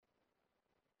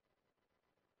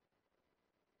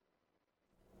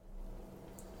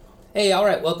Hey, all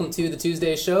right, welcome to the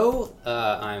Tuesday show.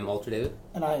 I'm Ultra David.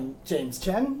 And I'm James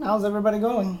Chen. How's everybody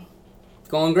going?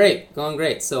 Going great, going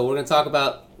great. So we're going to talk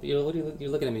about... You're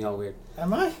looking at me all weird.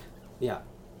 Am I? Yeah.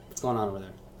 What's going on over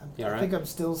there? You all right? I think I'm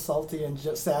still salty and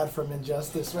sad from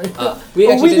Injustice right now. We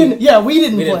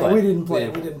didn't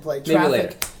play. Maybe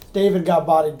later. David got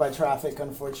bodied by traffic,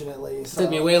 unfortunately. So. It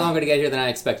took me way longer to get here than I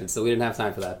expected, so we didn't have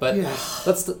time for that. But yeah.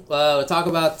 Let's talk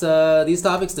about these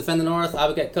topics: Defend the North,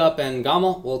 Abigail Cup, and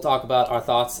Gommel. We'll talk about our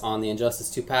thoughts on the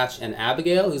Injustice 2 patch and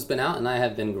Abigail, who's been out, and I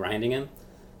have been grinding him.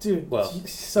 Dude, well,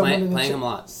 playing him a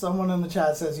lot. Someone in the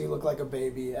chat says you look like a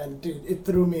baby, and dude, it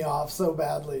threw me off so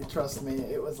badly. Trust me,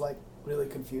 it was like really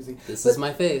confusing. This is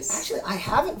my face. Actually, I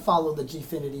haven't followed the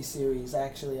Gfinity series.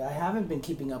 Actually, I haven't been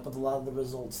keeping up with a lot of the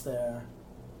results there.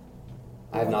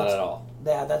 I have not at all.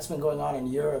 Yeah, that's been going on in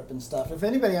Europe and stuff. If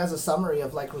anybody has a summary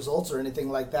of like results or anything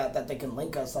like that they can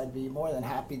link us, I'd be more than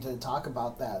happy to talk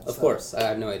about that. Of course, I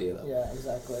have no idea though. Yeah,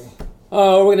 exactly.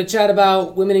 Oh, we're gonna chat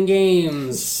about women in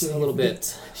games a little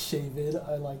bit. Shavid,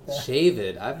 I like that.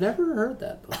 Shavid, I've never heard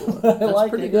that before. I That's like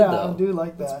pretty it. good Yeah, though. I do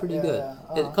like that. That's pretty yeah, good.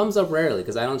 Yeah. It comes up rarely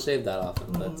because I don't shave that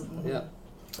often. But yeah,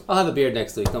 I'll have a beard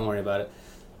next week. Don't worry about it.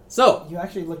 So you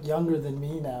actually look younger than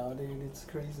me now, dude. It's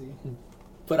crazy.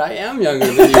 But I am younger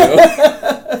than you.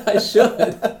 I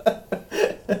should.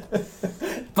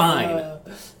 Fine.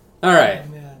 All right.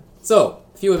 Oh, so,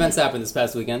 a few events happened this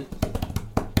past weekend.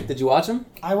 Did you watch them?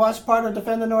 I watched part of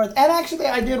Defend the North, and actually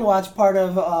I did watch part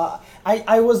of.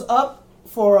 I was up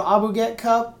for Abigail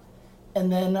Cup, and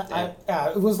then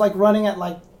it was like running at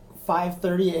like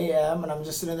 5:30 a.m. and I'm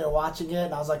just sitting there watching it,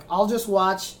 and I was like, I'll just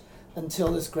watch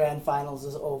until this grand finals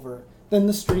is over. Then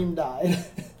the stream died.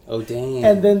 Oh, dang.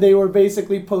 And then they were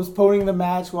basically postponing the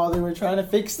match while they were trying to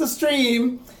fix the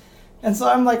stream. And so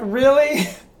I'm like, really?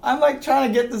 I'm like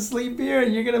trying to get to sleep here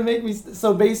and you're going to make me...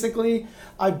 So basically,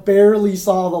 I barely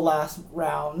saw the last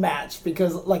round match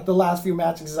because like the last few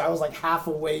matches, I was like half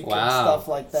awake and stuff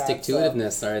like that.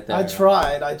 Stick-to-itiveness right there.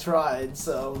 I tried.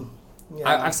 So...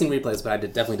 Yeah. I've seen replays, but I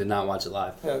definitely did not watch it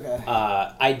live. Okay.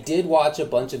 I did watch a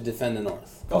bunch of Defend the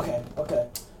North. Okay.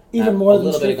 Even more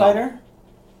than Street Fighter?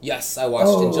 Yes, I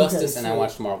watched Injustice and I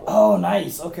watched Marvel. Oh,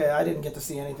 nice. Okay, I didn't get to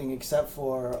see anything except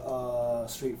for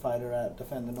Street Fighter at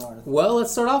Defend the North. Well,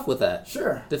 let's start off with that.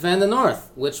 Sure. Defend the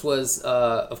North, which was,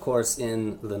 of course,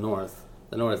 in the north,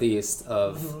 the northeast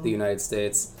of the United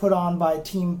States. Put on by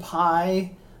Team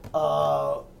Pi.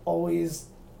 Always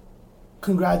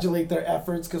congratulate their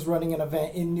efforts because running an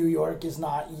event in New York is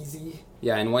not easy.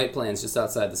 Yeah, in White Plains, just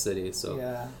outside the city. So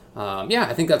yeah,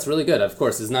 I think that's really good. Of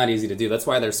course, it's not easy to do. That's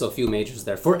why there's so few majors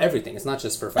there for everything. It's not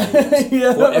just for fighting games.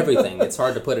 Yeah. For everything. It's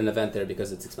hard to put an event there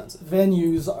because it's expensive.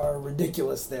 Venues are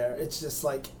ridiculous there. It's just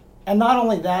like, and not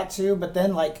only that too, but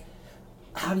then like,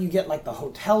 how do you get like the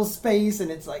hotel space? And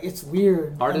it's like, it's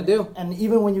weird. Hard to do. And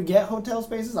even when you get hotel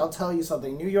spaces, I'll tell you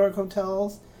something. New York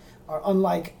hotels are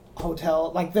unlike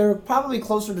like they're probably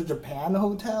closer to Japan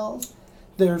hotels.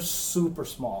 They're super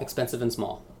small. Expensive and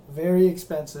small. Very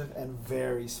expensive and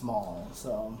very small.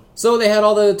 So they had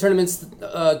all the tournaments,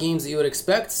 games that you would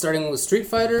expect, starting with Street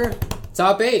Fighter.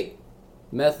 Top 8.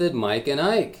 Method, Mike, and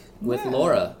Ike with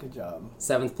Laura. Good job.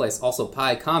 7th place. Also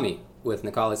Pi Kami with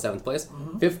Nikali, 7th place.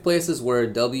 5th places were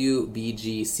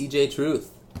WBG CJ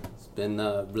Truth. It's been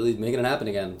really making it happen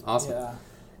again. Awesome. Yeah.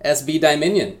 SB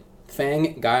Dominion.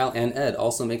 Fang, Guile, and Ed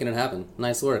also making it happen.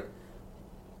 Nice work.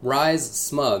 Rise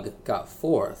Smug got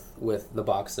 4th with the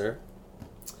Boxer.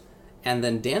 And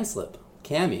then Danslip,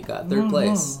 Cammy, got 3rd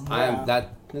place. Yeah.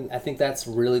 I think that's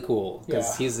really cool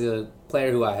because he's a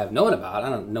player who I have known about. I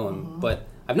don't know him, but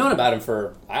I've known about him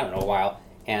for, I don't know, a while.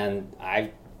 And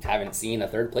I haven't seen a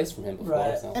 3rd place from him before.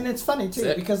 Right. So. And it's funny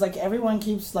too because like everyone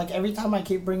keeps, like every time I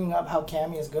keep bringing up how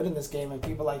Cammy is good in this game and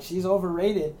people like, she's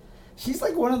overrated. She's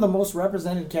like one of the most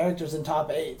represented characters in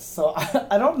top 8. So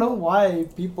I don't know why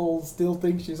people still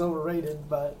think she's overrated,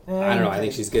 but... I don't know. I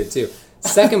think she's good too.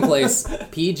 2nd place,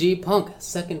 PG Punk.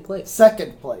 2nd place.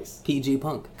 2nd place. PG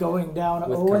Punk. Going down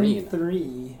with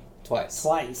 0-3.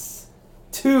 Twice.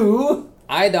 2.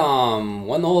 Idom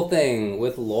won the whole thing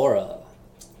with Laura.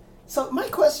 So my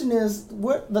question is,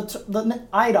 what the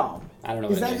Idom? I don't know.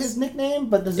 Is that his nickname?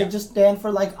 But does it just stand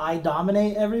for like I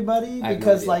dominate everybody?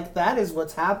 Because like that is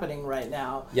what's happening right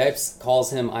now. Yipes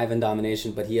calls him Ivan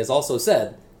Domination, but he has also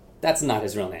said that's not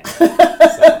his real name. So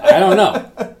I don't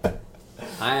know.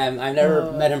 I've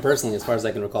never met him personally, as far as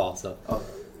I can recall. So,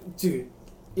 dude,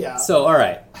 yeah. So all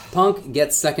right, Punk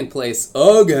gets 2nd place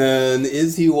again.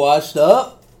 Is he washed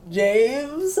up,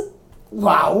 James?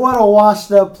 Wow, what a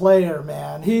washed up player,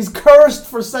 man. He's cursed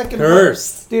for 2nd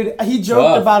place. Dude, he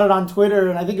joked about it on Twitter,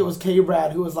 and I think it was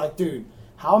K-Brad who was like, dude,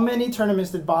 how many tournaments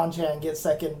did Bonchan get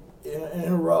 2nd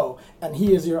in a row, and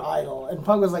he is your idol. And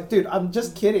Punk was like, dude, I'm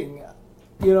just kidding.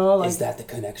 You know, like, is that the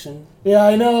connection? Yeah,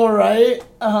 I know, right?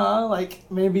 Like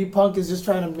maybe Punk is just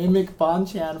trying to mimic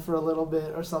Bonchan for a little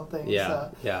bit or something. Yeah,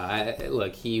 so. yeah.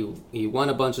 Look, he won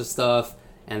a bunch of stuff,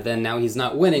 and then now he's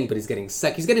not winning, but he's getting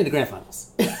He's getting to grand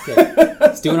finals. Okay.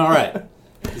 He's doing all right.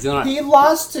 He's doing all right. He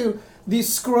lost to the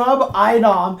scrub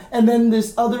Idom, and then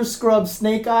this other scrub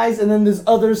Snake Eyes, and then this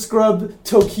other scrub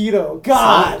Tokido.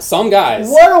 God, some guys.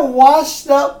 What a washed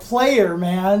up player,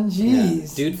 man. Jeez.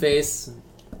 Yeah. Dude Face,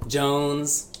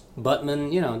 Jones,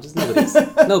 Buttman, just nobody's.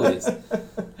 Nobody's.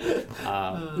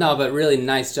 No, but really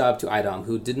nice job to Idom,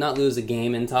 who did not lose a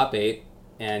game in top 8,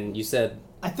 and you said...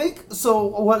 I think, so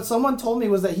what someone told me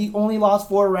was that he only lost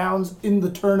 4 rounds in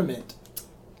the tournament.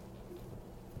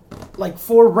 Like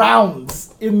 4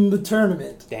 rounds in the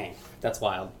tournament. Dang, that's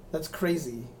wild. That's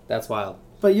crazy. That's wild.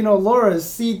 But Laura's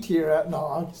C tier.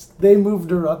 No, they moved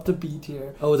her up to B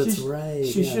tier. Oh, that's right.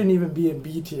 She shouldn't even be in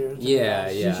B tier. Yeah.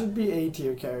 She should be A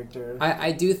tier character.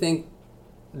 I do think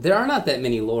there are not that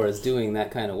many Lauras doing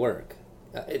that kind of work.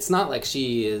 It's not like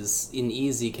she is an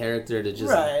easy character to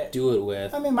just do it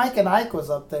with. I mean, Mike and Ike was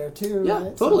up there too. Yeah,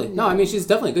 right? totally. So, No, I mean she's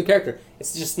definitely a good character.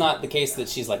 It's just not the case that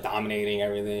she's like dominating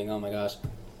everything. Oh my gosh.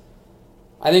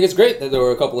 I think it's great that there were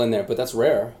a couple in there, but that's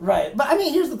rare. Right. But, I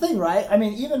mean, here's the thing, right? I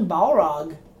mean, even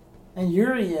Balrog and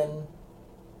Urien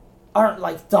aren't,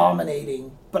 like,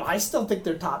 dominating, but I still think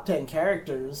they're top 10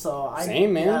 characters, so...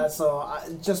 Same, man. Yeah,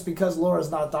 just because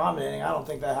Laura's not dominating, I don't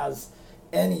think that has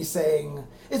any saying...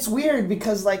 It's weird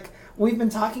because, like, we've been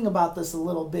talking about this a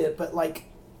little bit, but, like,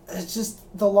 it's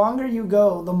just, the longer you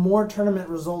go, the more tournament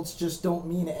results just don't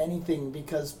mean anything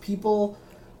because people...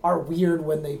 are weird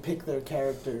when they pick their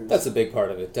characters. That's a big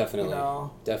part of it, definitely.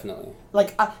 Definitely.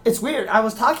 Like, it's weird. I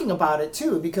was talking about it,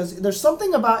 too, because there's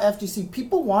something about FGC.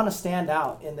 People want to stand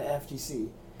out in the FGC.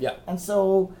 Yeah. And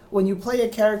so, when you play a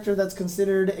character that's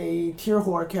considered a tier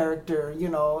whore character,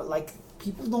 like,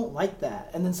 people don't like that.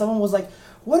 And then someone was like,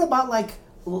 what about, like,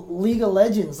 League of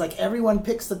Legends? Like, everyone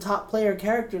picks the top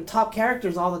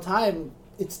characters all the time.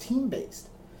 It's team-based.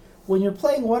 When you're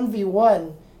playing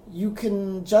 1v1... you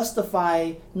can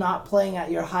justify not playing at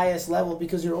your highest level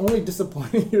because you're only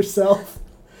disappointing yourself.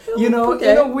 In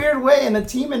a weird way, in a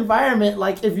team environment,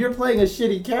 like if you're playing a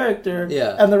shitty character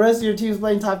and the rest of your team's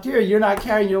playing top tier, you're not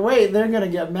carrying your weight, they're going to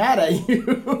get mad at you.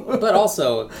 But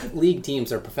also, league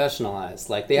teams are professionalized.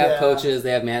 Like, they have coaches,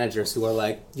 they have managers who are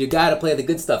like, you got to play the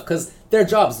good stuff because their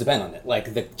jobs depend on it.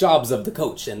 Like, the jobs of the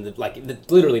coach, and it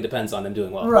literally depends on them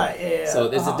doing well. Right, yeah.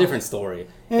 So it's a different story.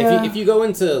 Yeah. If you go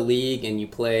into league and you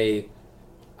play...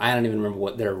 I don't even remember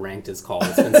what their ranked is called.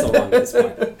 It's been so long at this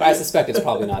point. But I suspect it's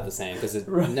probably not the same because it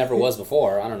never was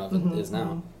before. I don't know if it is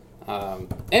now.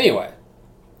 Anyway,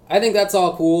 I think that's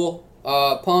all cool.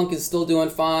 Punk is still doing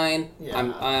fine. Yeah.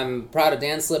 I'm proud of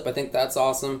Dan Slip. I think that's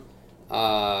awesome.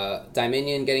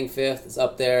 Dominion getting 5th is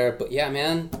up there. But yeah,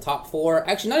 man, top 4.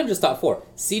 Actually, not even just top 4.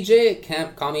 CJ,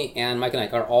 Camp, Kami, and Mike and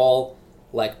Ike are all...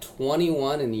 like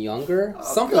 21 and younger,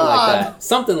 something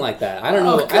like that. I don't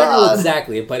know. I don't know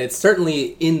exactly, but it's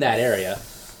certainly in that area.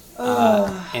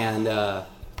 And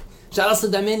shout out to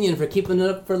Dominion for keeping it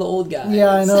up for the old guys.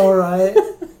 Yeah, I know, right?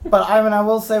 But I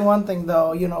will say one thing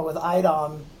though. With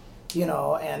Idom,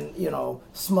 and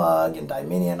Smug and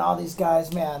Dominion, all these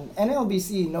guys, man.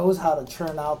 NLBC knows how to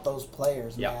churn out those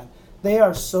players, man. They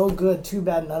are so good. Too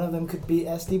bad none of them could beat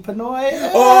SD Pinoy.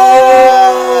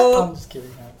 Oh! I'm just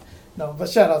kidding, man. No, but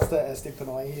shout outs to SD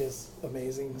Pinoy. He is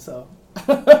amazing, so.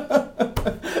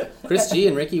 Chris G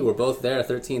and Ricky were both there,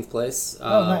 13th place.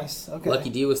 Nice. Okay. Lucky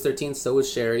D was 13th, so was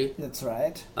Sherry. That's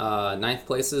right. 9th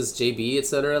place is JB,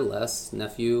 etc., Les,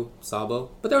 Nephew,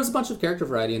 Sabo. But there was a bunch of character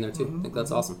variety in there, too. I think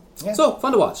that's awesome. Yeah. So,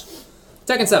 fun to watch.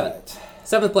 Tekken 7. Right.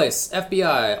 7th place,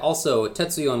 FBI. Also,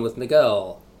 Tetsuyon with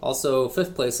Miguel. Also,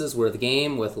 5th places were The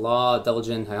Game with Law, Devil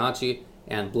Jin, Hayachi,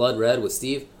 and Blood Red with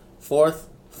Steve. 4th,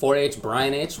 4H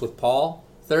Brian H with Paul.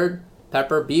 3rd,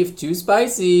 Pepper Beef Too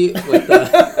Spicy with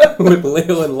with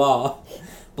Leo and Law.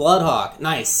 Bloodhawk,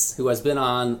 nice, who has been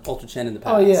on Ultra Chen in the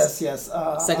past. Oh yes.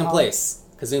 2nd place,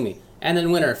 Kazumi. And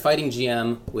then winner, Fighting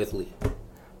GM with Lee.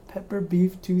 Pepper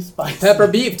Beef Too Spicy. Pepper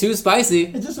Beef Too Spicy.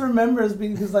 It just remembers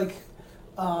because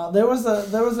there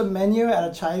was a menu at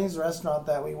a Chinese restaurant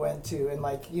that we went to, and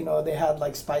they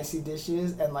had spicy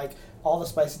dishes, and all the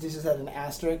spicy dishes had an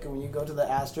asterisk, and when you go to the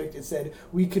asterisk, it said,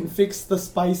 "We can fix the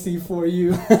spicy for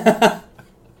you."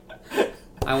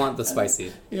 I want the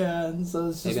spicy. Yeah, and so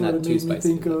it's just what it made me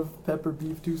think of Pepper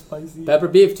Beef Too Spicy. Pepper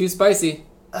Beef Too Spicy.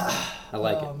 I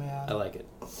like it. Man. I like it.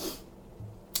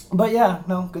 But yeah,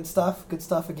 no, good stuff. Good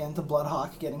stuff again to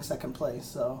Bloodhawk getting 2nd place.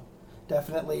 So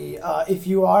definitely. If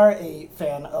you are a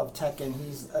fan of Tekken,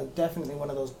 he's definitely one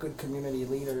of those good community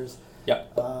leaders.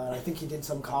 Yep. I think he did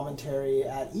some commentary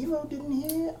at Evo, didn't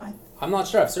he? I'm not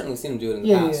sure. I've certainly seen him do it in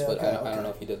the past, but I don't know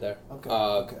if he did there.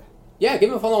 Okay. Yeah,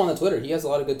 give him a follow on the Twitter. He has a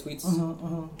lot of good tweets.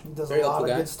 He does Very a lot helpful of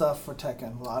guy. good stuff for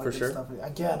Tekken. A lot of For good sure. stuff.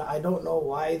 Again, I don't know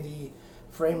why the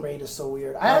frame rate is so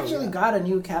weird. I actually got a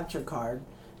new capture card,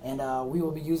 and we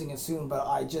will be using it soon, but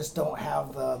I just don't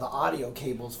have the audio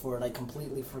cables for it. I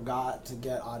completely forgot to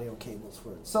get audio cables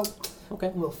for it. So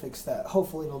Okay. we'll fix that.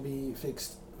 Hopefully it'll be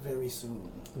fixed very soon.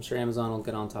 I'm sure Amazon will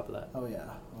get on top of that. Oh, yeah.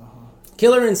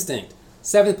 Killer Instinct.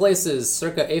 7th place is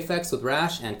Circa Aphex with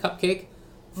Rash and Cupcake.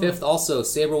 5th also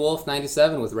Saberwolf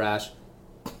 97 with Rash.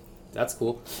 That's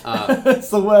cool.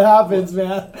 So what happens,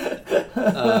 man?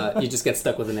 You just get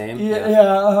stuck with a name.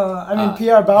 I mean,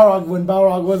 PR Balrog when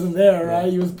Balrog wasn't there, right?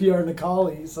 He was PR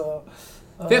Nikali, so...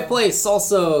 5th place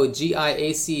also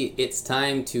GIAC. It's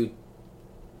time to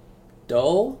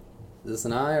dull. Is this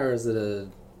an I or is it a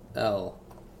L?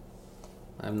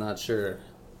 I'm not sure.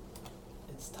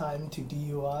 It's time to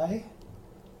DUI.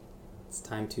 It's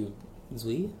time to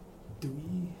Zui? Do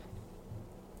we?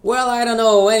 Well, I don't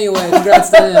know. Anyway, congrats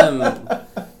to him.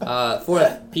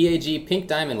 4th, PAG Pink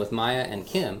Diamond with Maya and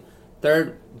Kim.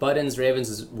 3rd, Buttons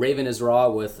Raven is Raw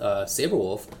with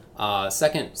Saberwolf.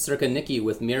 2nd, Circa Nikki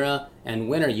with Mira. And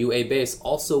winner, UA Base,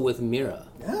 also with Mira.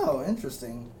 Oh,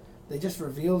 interesting. They just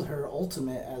revealed her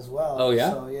ultimate as well. Oh,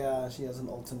 yeah? So, yeah, she has an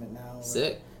ultimate now.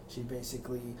 Sick. She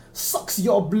basically sucks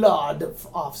your blood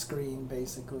off screen,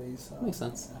 basically. So That makes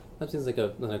sense. Yeah. That seems like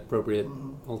an appropriate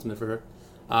ultimate for her.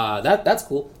 That's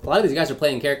cool. A lot of these guys are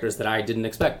playing characters that I didn't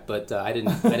expect, but I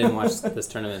didn't watch this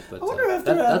tournament. But I wonder if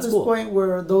they're at that's this cool. point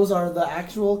where those are the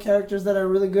actual characters that are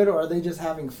really good, or are they just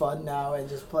having fun now and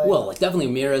just playing? Well, like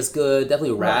definitely Mira's good.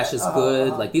 Definitely Rash is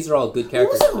good. Like these are all good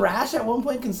characters. Wasn't Rash at one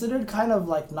point considered kind of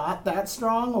like not that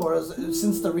strong, or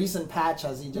since the recent patch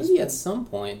has he just Maybe been... at some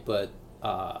point, but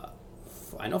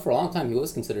I know for a long time he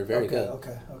was considered very good.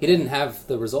 Okay. He didn't have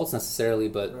the results necessarily,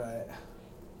 but Right.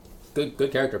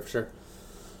 good character for sure.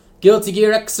 Guilty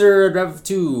Gear Xrd Rev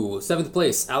 2, 7th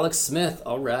place, Alex Smith.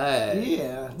 All right.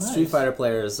 Yeah. Nice. Street Fighter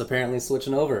players apparently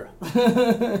switching over. It's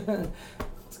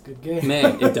a good game.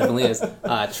 Man, it definitely is.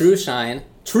 True Shine,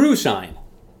 True Shine,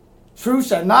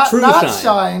 not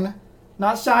Shine,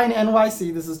 not Shine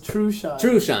NYC. This is True Shine.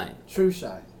 True Shine True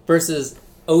Shine. versus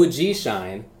OG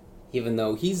Shine. Even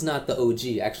though he's not the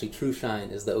OG, actually True Shine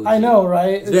is the OG. I know,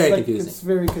 right? It's very confusing. It's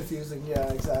very confusing.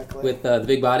 Yeah, exactly. With the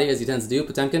big body, as he tends to do,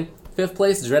 Potemkin. 5th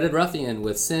place, Dreaded Ruffian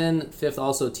with Sin. 5th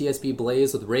also TSB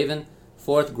Blaze with Raven.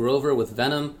 4th, Grover with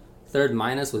Venom. 3rd,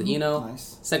 Minus with Eno.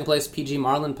 Nice. 2nd place, PG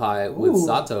Marlin Pie with Ooh.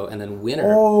 Zato. And then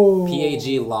winner, Oh.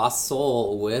 PAG Lost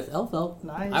Soul with Elfelt.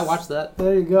 Nice. I watched that.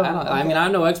 There you go. I mean,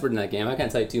 I'm no expert in that game. I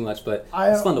can't tell you too much, but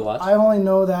it's fun to watch. I only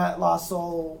know that Lost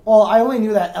Soul. Well, I only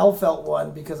knew that Elfelt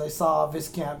won because I saw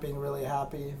Viscant being really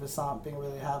happy, Visant being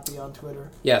really happy on Twitter.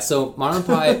 Yeah, so Marlin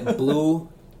Pie blew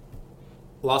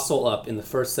Lost Soul up in the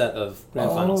first set of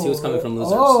Grand Finals. He was coming from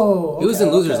losers. He was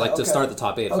in losers to start the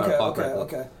top 8, if I recall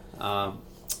correctly.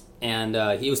 And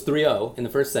he was 3-0 in the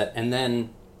first set, and then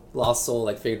Lost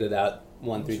Soul figured it out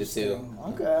 1-3-2.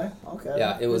 Okay.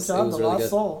 Yeah, it was job, really Lost good.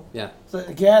 Soul. Yeah. So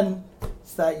again,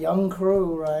 it's that young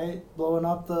crew, right? Blowing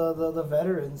up the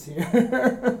veterans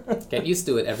here. Get used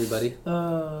to it, everybody.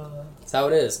 That's how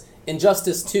it is.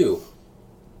 Injustice 2.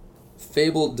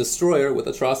 Fabled Destroyer with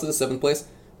Atrocity, 7th place.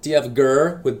 DF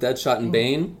Gurr with Deadshot and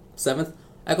Bane, 7th.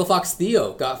 Echo Fox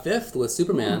Theo got 5th with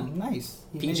Superman. Nice.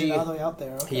 He PG, made it all the way out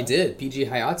there. Okay. He did. PG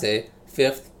Hayate,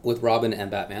 5th with Robin and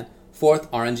Batman. 4th,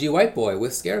 RNG White Boy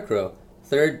with Scarecrow.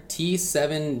 3rd,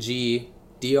 T7G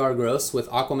DR Gross with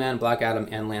Aquaman, Black Adam,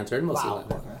 and Lantern. Mostly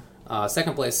Lantern. Okay.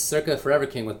 2nd place, Circa Forever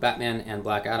King with Batman and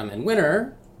Black Adam. And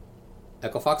winner,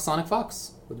 Echo Fox Sonic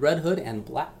Fox with Red Hood and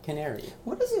Black Canary.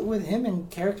 What is it with him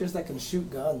and characters that can shoot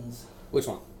guns? Which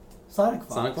one? Sonic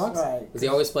Fox. Sonic Fox? Right. Does he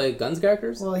always play guns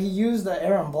characters? Well, he used the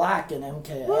Aaron Black in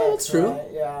MKX. Well, that's true. Right?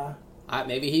 Yeah.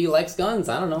 Maybe he likes guns.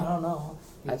 I don't I know. don't know.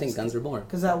 I think guns are born.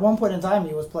 Because at one point in time,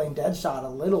 he was playing Deadshot a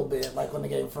little bit, like when the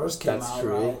game first came That's out.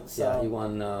 true. Right? So, Yeah, he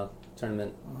won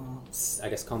tournament, I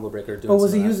guess, Combo Breaker. but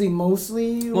was he using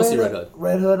mostly Red Hood?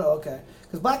 Red Hood, okay.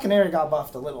 Because Black Canary got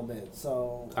buffed a little bit,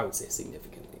 so... I would say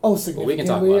significantly. Oh, significantly? Well,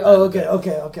 we can talk about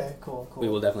that. Okay, cool. We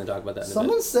will definitely talk about that in a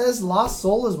Someone bit. says Lost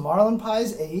Soul is Marlin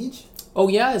Pie's age? Oh,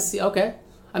 yeah, okay.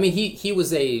 I mean, he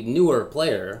was a newer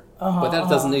player, but that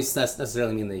doesn't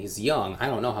necessarily mean that he's young. I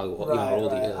don't know how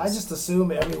old he is. I just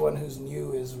assume everyone who's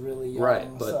new is really young. Right,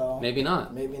 but maybe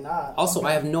not. Maybe not. Also,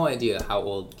 I have no idea how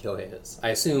old Kyohei is. I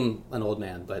assume an old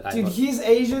man, but Dude, he's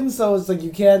Asian, so it's like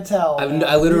you can't tell.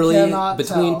 I literally,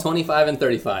 between 25 and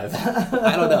 35.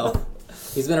 I don't know.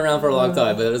 He's been around for a long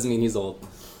time, but that doesn't mean he's old.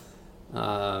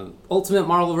 Ultimate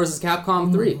Marvel vs.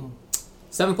 Capcom 3.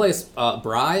 7th place,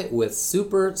 Bry with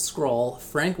Super Skrull,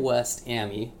 Frank West,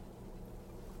 Amy.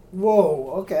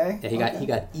 Whoa, okay. Yeah, he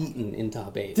got eaten in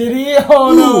top 8. Did he?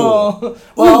 Oh, no.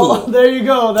 Well, there you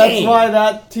go. That's why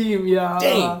that team,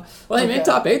 Dang. Well, he made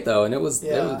top 8, though, and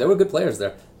there were good players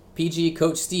there. PG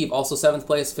Coach Steve, also 7th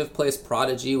place. 5th place,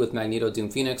 Prodigy with Magneto Doom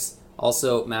Phoenix.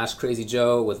 Also, Mash Crazy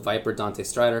Joe with Viper Dante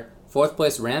Strider. 4th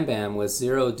place, Rambam with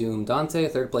Zero Doom Dante.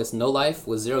 3rd place, No Life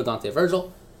with Zero Dante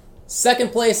Virgil.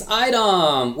 2nd place,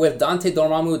 Idom with Dante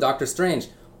Dormammu Doctor Strange.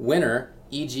 Winner,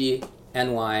 EG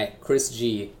NY Chris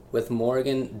G with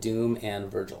Morgan, Doom,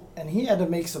 and Virgil. And he had to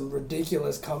make some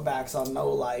ridiculous comebacks on No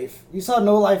Life. You saw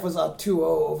No Life was up 2-0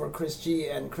 over Chris G,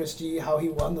 and Chris G, how he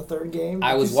won the 3rd game.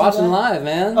 I was watching live,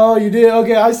 man. Oh, you did?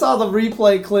 Okay, I saw the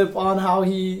replay clip on how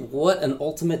he... What an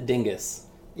ultimate dingus.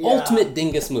 Yeah. Ultimate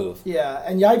dingus move. Yeah,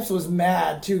 and Yipes was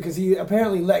mad, too, because he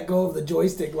apparently let go of the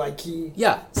joystick like he...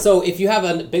 Yeah, so if you have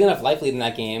a big enough life lead in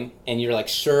that game, and you're, like,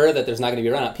 sure that there's not going to be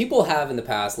a run-out, people have in the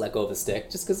past let go of the stick,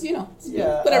 just because,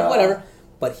 whatever.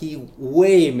 But he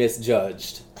way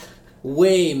misjudged.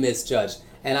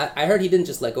 And I heard he didn't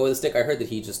just let go of the stick, I heard that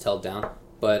he just held down.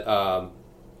 But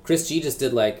Chris G just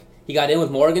did, like, he got in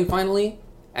with Morgan finally,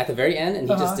 at the very end, and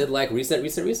he just did like reset.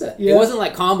 Yeah. It wasn't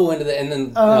like combo into the and then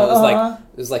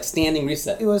it was like standing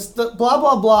reset. It was the blah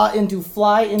blah blah into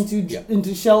fly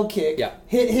into shell kick. Yeah.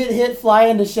 Hit fly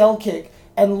into shell kick,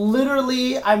 and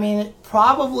literally, I mean,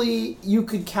 probably you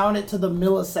could count it to the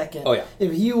millisecond. Oh yeah.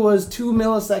 If he was 2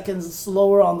 milliseconds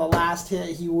slower on the last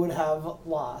hit, he would have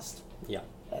lost. Yeah.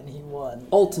 And he won.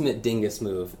 Ultimate dingus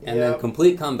move, and then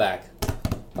complete comeback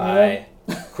by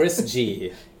Chris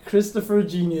G. Christopher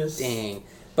Genius. Dang.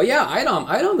 But yeah,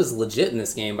 Idom is legit in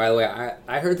this game, by the way.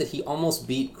 I heard that he almost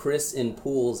beat Chris in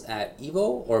pools at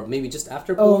EVO, or maybe just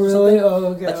after pools. Oh, really? Or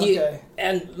something. Oh, okay, okay.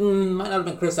 And might not have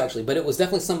been Chris, actually, but it was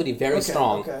definitely somebody very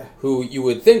strong who you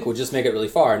would think would just make it really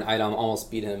far, and Idom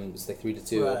almost beat him. It was like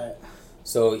 3-2. Right.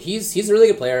 So he's a really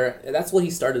good player. That's what he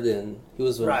started in. He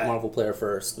was a Marvel player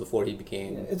first before he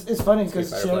became... Yeah, it's funny because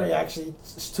Sherry actually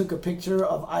took a picture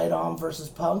of Idom versus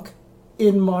Punk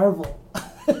in Marvel.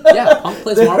 Yeah, Punk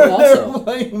plays Marvel also. They're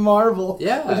playing Marvel.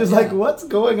 Yeah. Which is like, what's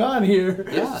going on here?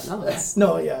 Yeah,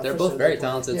 no. They're both very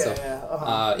talented.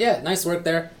 Nice work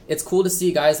there. It's cool to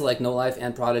see guys like No Life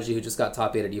and Prodigy, who just got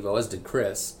top 8 at EVO, as did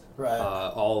Chris,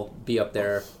 all be up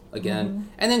there again. Mm-hmm.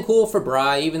 And then cool for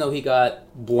Bry, even though he got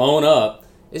blown up,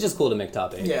 it's just cool to make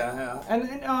top 8. Yeah.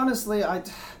 And honestly, I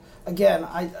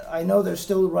know they're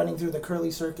still running through the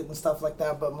curly circuit and stuff like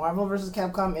that, but Marvel vs.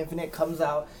 Capcom Infinite comes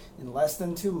out in less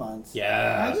than 2 months.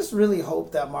 Yeah. And I just really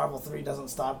hope that Marvel 3 doesn't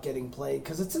stop getting played,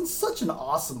 because it's in such an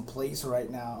awesome place right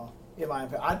now, in my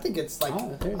opinion. I think it's like,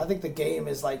 I think the game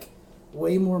is like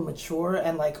way more mature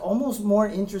and like almost more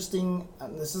interesting.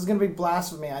 This is going to be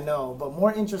blasphemy, I know, but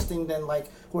more interesting than like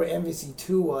where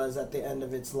MVC2 was at the end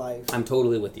of its life. I'm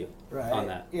totally with you on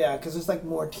that. Yeah, because there's like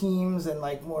more teams and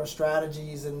like more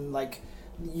strategies, and like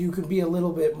you could be a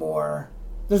little bit more...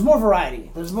 There's more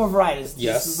variety.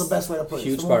 Yes. This is the best way to put it.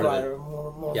 Huge part of it.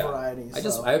 More variety. I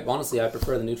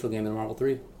prefer the neutral game in Marvel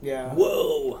 3. Yeah.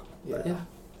 Whoa! Yeah.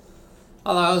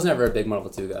 Although I was never a big Marvel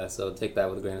 2 guy, so take that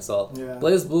with a grain of salt. Yeah.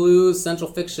 Blaze Blues, Central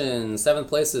Fiction, 7th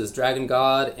places, Dragon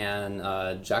God, and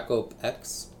Jacob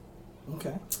X.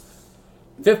 Okay.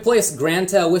 5th place,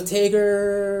 Grantel with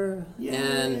Tager. Yay.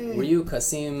 And Ryu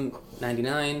Kasim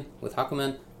 99 with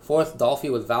Hakumen. 4th,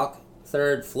 Dolphy with Valk.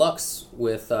 3rd, Flux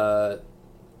with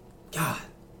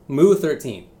Mu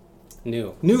 13.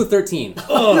 New 13.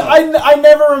 I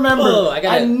never remember.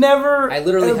 I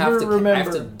literally have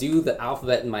to do the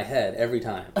alphabet in my head every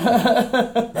time.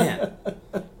 Man.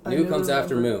 New comes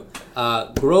after Mu.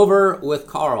 Grover with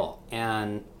Carl,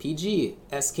 and PG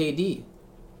SKD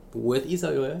with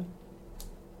Isayue.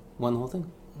 Won the whole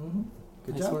thing. Mm-hmm.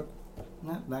 Good nice job. Work.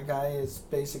 Yeah, that guy is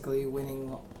basically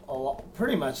winning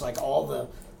pretty much like all the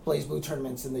Blaze Blue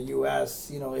tournaments in the U.S.,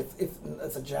 you know, if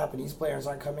the Japanese players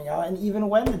aren't coming out, and even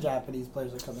when the Japanese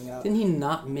players are coming out. Didn't he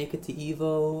not make it to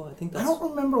EVO? I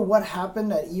don't remember what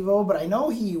happened at EVO, but I know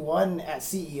he won at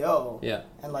CEO. Yeah.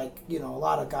 And, like, you know, a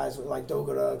lot of guys, like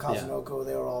Dogura, Kazunoko,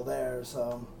 they were all there,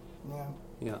 so, yeah.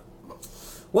 Yeah.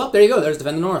 Well, there you go. There's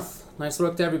Defend the North. Nice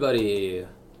work to everybody.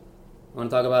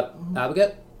 Want to talk about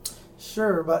Abigail?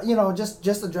 Sure, but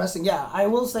just addressing. Yeah, I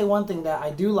will say one thing that I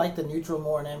do like the neutral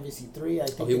more in MVC3. I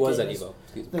think he was at is, Evo.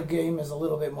 Excuse me. the game is a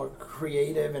little bit more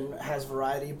creative and has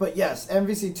variety. But yes,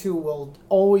 MVC2 will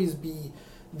always be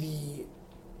the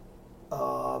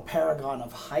paragon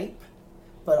of hype.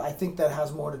 But I think that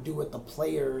has more to do with the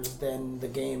players than the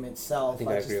game itself. I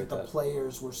think I agree with the that.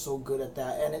 players were so good at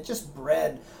that, and it just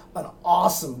bred an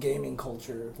awesome gaming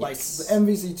culture. Like Yes. the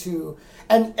MVC2,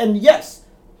 and yes,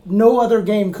 no other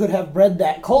game could have bred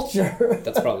that culture.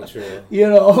 That's probably true.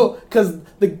 Because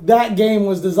that game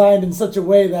was designed in such a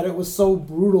way that it was so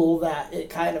brutal that it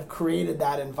kind of created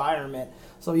that environment.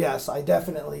 So yes, I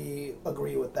definitely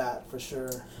agree with that for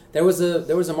sure. There was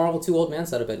a Marvel 2 Old Man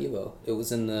setup at Evo. It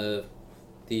was in the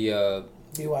BYOC.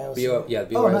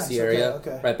 BYOC Oh, nice. area,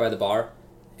 Okay. right by the bar.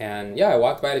 And yeah, I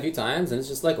walked by it a few times, and it's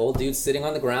just like old dudes sitting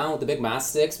on the ground with the big mass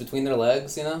sticks between their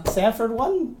legs, Sanford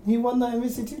won. He won the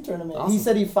MVC2 tournament. Awesome. He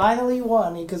said he finally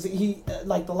won because he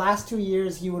like the last 2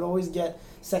 years he would always get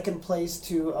second place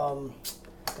to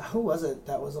who was it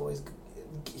that was always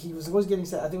he was always getting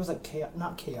I think it was like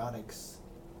not Chaotix.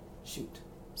 Shoot.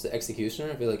 Was it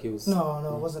Executioner? I feel like he was... No,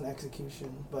 it wasn't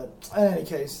Execution. But in any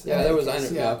case. Yeah, there was...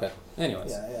 okay.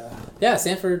 Anyways. Yeah,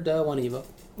 Sanford won Evo.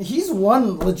 He's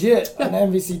won legit an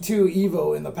MVC2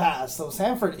 Evo in the past, so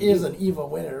Sanford is an Evo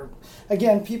winner.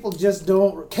 Again, people just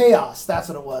don't... Chaos, that's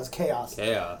what it was, Chaos.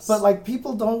 But, like,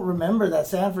 people don't remember that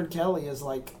Sanford Kelly is,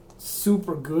 like,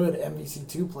 super good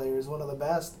MVC2 player. He's one of the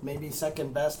best, maybe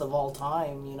second best of all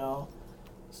time,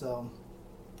 So...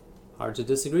 Hard to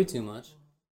disagree too much.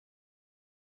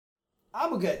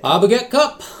 Abuget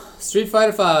Cup! Street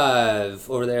Fighter 5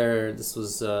 over there. This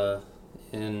was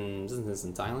isn't this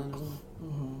in Thailand or something?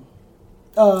 Mm-hmm.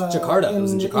 Jakarta. It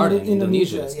was in Jakarta, in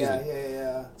Indonesia. Excuse me.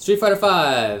 Yeah. Street Fighter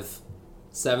 5,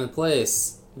 7th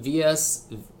place. VS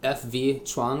FV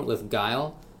Chuan with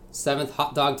Guile. 7th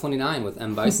Hot Dog 29 with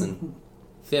M Bison.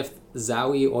 5th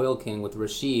Zowie Oil King with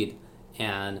Rashid.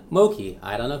 And Moki.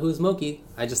 I don't know who's Moki.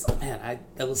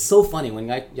 That was so funny when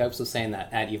Yipes was saying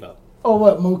that at Evo. Oh,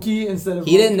 what, Moki instead of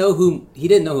He didn't know who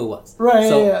it was. Right.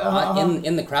 So yeah.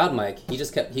 in the crowd mic, he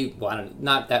just kept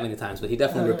not that many times, but he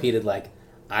definitely repeated like,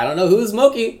 I don't know who's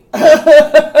Moki. All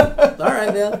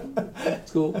right, man.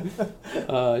 It's cool.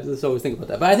 Just always think about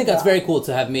that. But I think that's very cool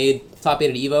to have made top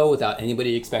 8 at Evo without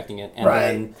anybody expecting it, and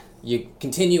then you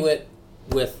continue it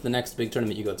with the next big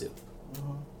tournament you go to.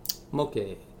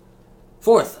 Moki.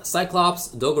 4th, Cyclops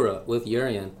Dogura with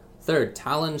Urian. 3rd,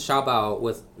 Talon Shabao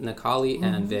with Nakali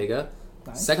and Vega.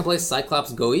 Nice. 2nd place,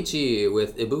 Cyclops Goichi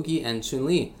with Ibuki and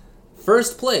Chun-Li.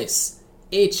 1st place,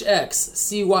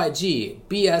 HXCYG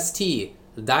BST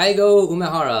Daigo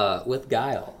Umehara with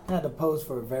Guile. I had to pose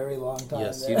for a very long time.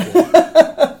 Yes, there. you did.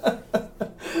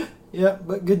 Yeah,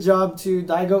 but good job to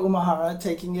Daigo Umehara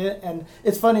taking it. And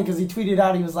it's funny because he tweeted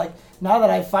out, he was like, now that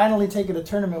I've finally taken a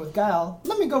tournament with Guile,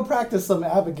 let me go practice some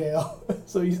Abigail.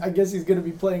 So I guess he's going to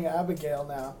be playing Abigail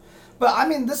now. But, I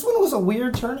mean, this one was a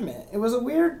weird tournament. It was a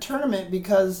weird tournament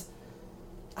because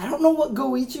I don't know what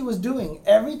Goichi was doing.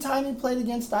 Every time he played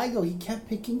against Daigo, he kept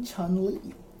picking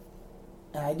Chun-Li.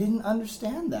 And I didn't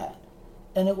understand that.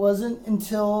 And it wasn't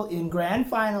until in Grand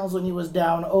Finals when he was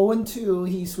down 0-2,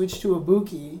 he switched to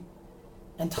Ibuki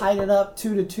and tied it up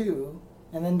 2-2,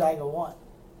 and then Daigo won.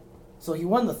 So he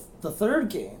won the third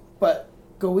game, but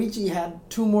Goichi had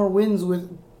 2 more wins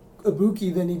with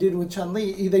Ibuki than he did with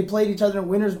Chun-Li. They played each other in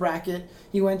winner's bracket.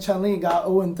 He went Chun-Li, got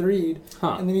 0-3'd,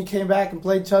 and then he came back and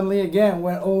played Chun-Li again,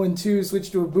 went 0-2,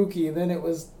 switched to Ibuki, and then it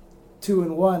was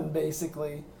 2-1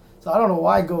 basically. So I don't know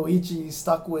why Goichi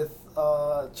stuck with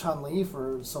Chun-Li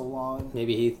for so long.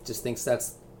 Maybe he just thinks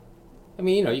that's... I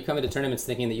mean, you come into tournaments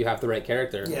thinking that you have the right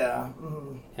character. Yeah.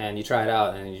 And you try it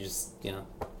out, and you just,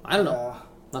 I don't know. Yeah.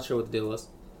 Not sure what the deal was.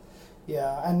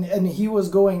 Yeah, and he was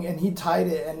going, and he tied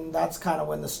it, and that's kind of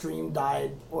when the stream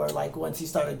died, or like once he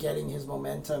started getting his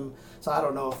momentum. So I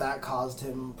don't know if that caused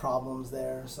him problems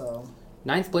there, so...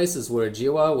 9th places were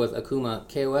Jiwa with Akuma,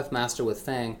 KOF Master with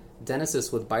Fang,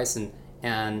 Genesis with Bison,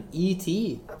 and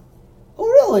E.T. Oh,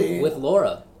 really? with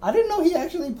Laura. I didn't know he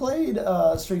actually played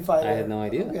Street Fighter. I had no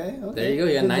idea. Okay. There you go,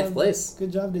 you got 9th place.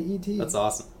 Good job to E.T. That's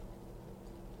awesome.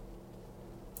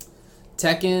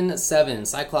 Tekken 7,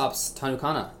 Cyclops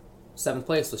Tanukana. 7th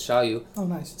place with Xiaoyu. Oh,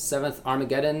 nice. 7th,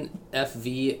 Armageddon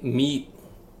FV Meat.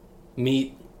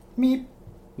 Meat.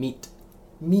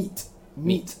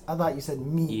 I thought you said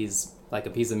meat. He's like a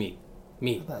piece of meat.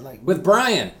 Meat. With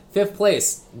Brian. 5th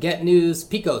place, Get News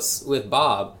Picos with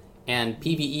Bob. And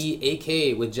PvE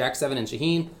AK with Jack 7 and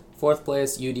Shaheen. 4th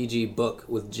place, UDG Book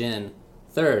with Jin.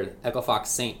 3rd, Echo Fox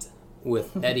Saint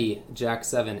with Eddie, Jack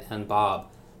 7, and Bob.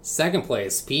 Second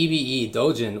place, PBE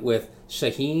Dojin with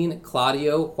Shaheen,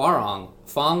 Claudio, Huarong,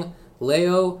 Fong,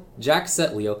 Leo, Jack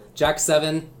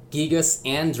 7, Gigas,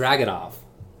 and Dragonov.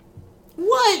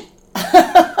 What?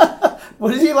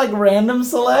 What is he like random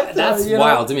select? That's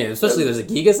wild to me. Especially there's a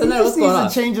Gigas in there. What's going on? He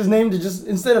to change his name to just,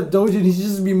 instead of Dojin, he should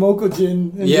just be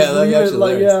Mokojin. Yeah, that'd be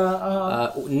actually hilarious.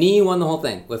 Nii won the whole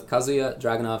thing with Kazuya,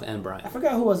 Dragonov, and Brian. I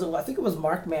forgot who was it. I think it was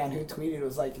Markman who tweeted. It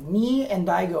was like, Nii and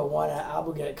Daigo won at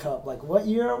Abuget Cup. Like, what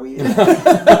year are we in?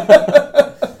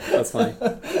 That's funny.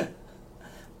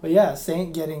 But yeah,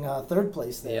 Saint getting third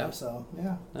place there. Yeah. So,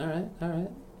 yeah. All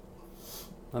right.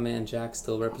 My man Jack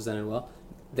still represented well.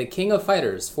 The King of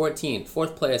Fighters, 14.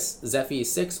 Fourth place, Zephy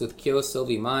 6 with Kyo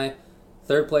Sylvie Mai.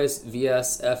 Third place,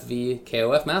 VSFV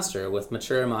KOF Master with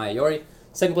Mature Mai Yori.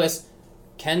 Second place,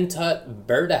 Kentut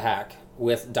Berdahak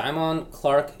with Daimon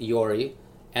Clark Yori.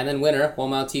 And then winner,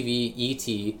 Womao TV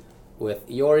ET with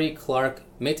Yori Clark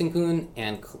Meitenkun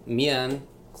and Mian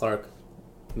Clark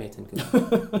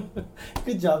Meitenkun.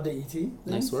 Good job to ET.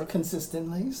 Nice work.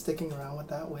 Consistently sticking around with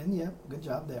that win. Yep, good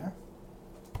job there.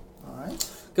 All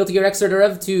right. Guilty Gear Xrd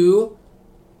Rev 2,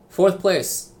 fourth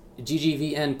place,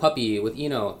 GGVN Puppy with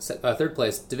Eno. Third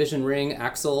place, Division Ring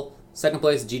Axel. Second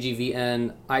place,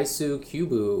 GGVN Isu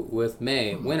Kubu with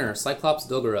May. Winner, Cyclops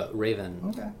Dogura Raven.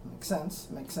 Okay,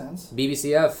 makes sense.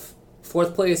 BBCF,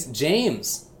 fourth place,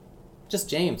 James. Just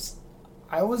James.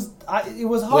 It was hard.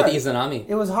 With Izanami.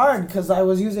 It was hard because I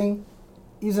was using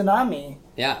Izanami.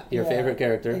 Yeah, your favorite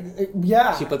character.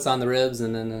 Yeah. She puts on the ribs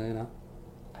and then,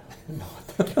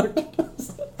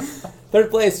 Third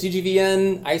place,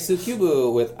 GGVN Isu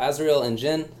Kubu with Azrael and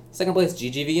Jin. Second place,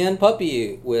 GGVN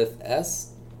Puppy with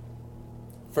S.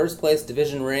 First place,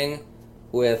 Division Ring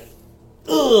with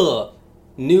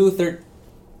New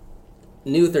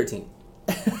 13.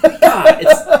 God,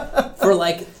 it's for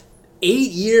like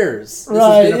 8 years.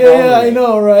 Right, yeah, I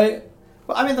know, right?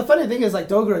 Well, I mean, the funny thing is, like,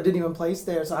 Dogura didn't even place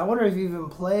there, so I wonder if he even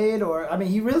played, or, I mean,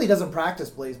 he really doesn't practice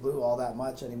Blaze Blue all that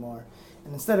much anymore.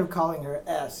 And instead of calling her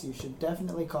S, you should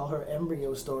definitely call her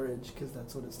Embryo Storage, because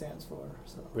that's what it stands for.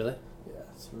 So Really? yeah,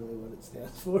 that's really what it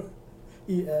stands for.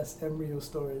 ES, Embryo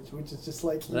Storage, which is just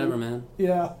like... Whatever, man.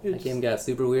 Yeah. That game got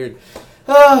super weird. It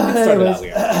Started out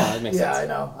weird. It makes yeah, sense. I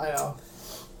know.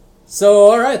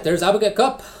 So, alright, there's Abuget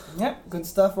Cup. Yep, good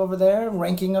stuff over there.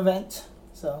 Ranking event.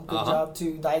 So, good Uh-huh. job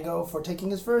to Daigo for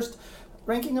taking his first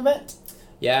ranking event.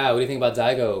 Yeah, what do you think about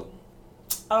Daigo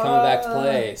coming back to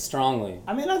play strongly?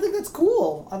 I mean, I think that's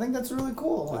cool. I think that's really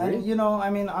cool. Agreed. And, you know, I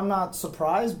mean, I'm not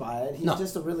surprised by it. He's No.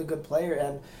 just a really good player.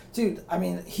 And, dude, I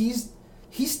mean, he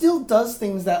still does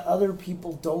things that other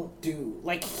people don't do.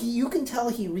 Like, you can tell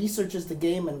he researches the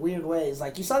game in weird ways.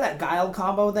 Like, you saw that Guile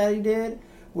combo that he did?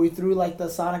 Where he threw, like, the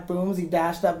Sonic Booms, he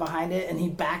dashed up behind it, and he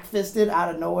back-fisted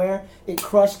out of nowhere. It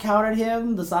crush-countered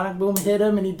him, the Sonic Boom hit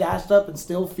him, and he dashed up and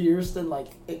still fierced, and, like,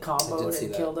 it comboed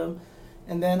and killed him.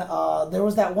 And then there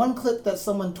was that one clip that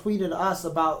someone tweeted us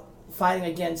about fighting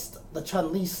against the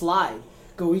Chun-Li slide.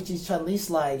 Goichi's Chun-Li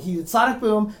slide. He Sonic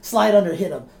Boom, slide under,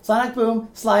 hit him. Sonic Boom,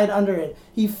 slide under it.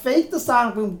 He faked the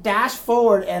Sonic Boom, dashed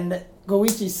forward, and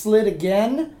Goichi slid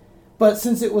again. But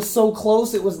since it was so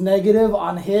close, it was negative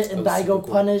on hit, and Daigo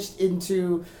punished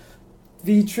into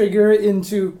V-trigger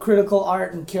into critical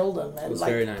art and killed him. And It was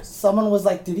like, very nice. Someone was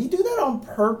like, did he do that on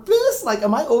purpose? Like,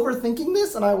 am I overthinking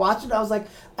this? And I watched it, I was like,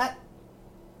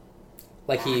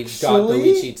 Like he got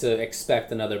Actually? Goichi to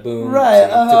expect another boom. Right,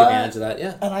 So he took advantage of that,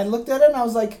 yeah. And I looked at it and I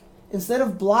was like, instead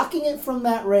of blocking it from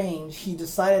that range, he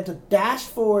decided to dash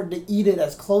forward to eat it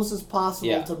as close as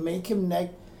possible to make him neg.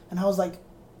 And I was like,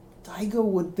 Daigo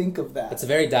would think of that. It's a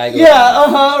very Daigo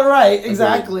Yeah, right,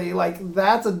 exactly. Like,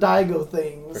 that's a Daigo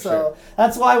thing. For so sure.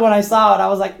 that's why when I saw it, I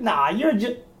was like, nah, you're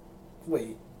just...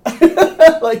 Wait.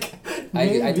 Like,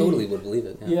 I totally would believe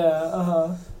it.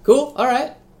 Yeah, Cool,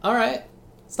 alright.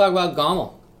 Let's talk about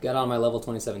Gommel. Got on my level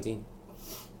 2017.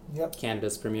 Yep.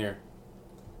 Canada's premier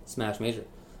Smash Major.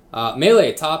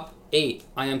 Melee, top 8.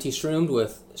 IMT Shroomed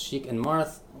with Sheik and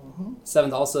Marth.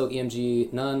 7th also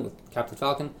EMG Nunn with Captain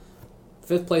Falcon.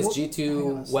 5th place Hang on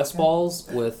G2 a West second. Balls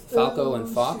with Falco and Oh,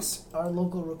 Fox. shit. Our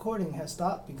local recording has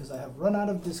stopped because I have run out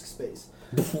of disk space.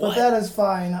 But What? that is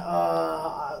fine.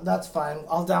 That's fine.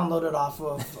 I'll download it off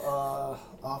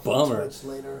of Bummer. Twitch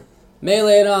later.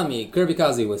 Melee and Ami, Kirby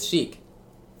Kazi with Sheik.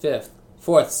 5th.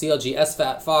 4th, CLG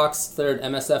SFAT Fox. 3rd,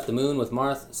 MSF The Moon with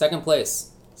Marth. 2nd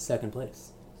place.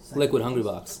 Liquid Hungry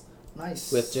Box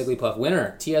Nice. with Jigglypuff.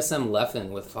 Winner, TSM Leffen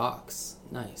with Fox.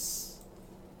 Nice.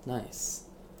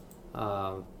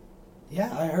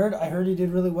 Yeah, I heard he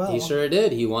did really well. He sure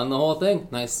did. He won the whole thing.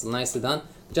 Nicely done.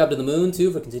 Good job to the Moon,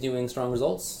 too, for continuing strong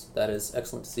results. That is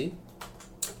excellent to see.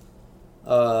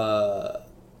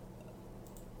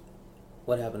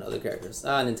 what happened to other characters?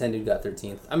 Nintendo got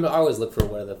 13th. I always look for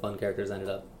where the fun characters ended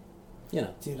up. You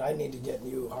know. Dude, I need to get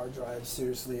new hard drives.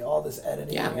 Seriously, all this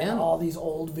editing Yeah, man. and all these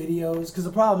old videos. Because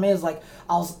the problem is, like,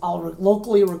 I'll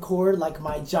locally record like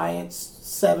my giant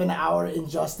 7-hour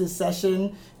Injustice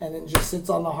session, and it just sits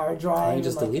on the hard drive. You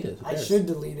just and, like, delete it. Who I cares? should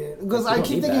delete it because You I don't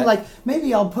keep need thinking that. like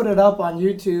maybe I'll put it up on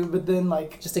YouTube, but then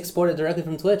like Just export it directly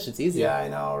from Twitch. It's easier. yeah, I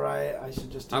know, right? I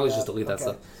should just. Do I always that. just delete that Okay.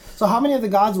 stuff. So how many of the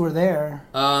gods were there?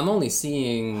 I'm only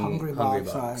seeing Hungry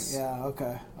Box. Right. Yeah.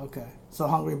 Okay. So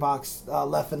Hungry Box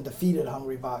left and defeated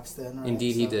Hungry Box then. Right?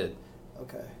 Indeed, he So- did.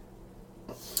 Okay.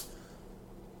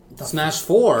 Smash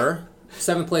 4,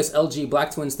 7th place LG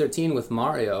Black Twins 13 with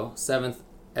Mario. 7th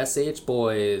SH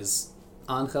Boys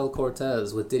Angel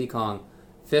Cortez with Diddy Kong.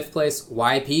 5th place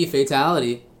YP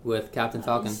Fatality with Captain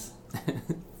Falcon.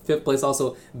 5th place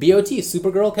also BOT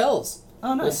Supergirl Kells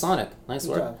Oh, nice. with Sonic. Nice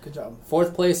Good work. job. Good job.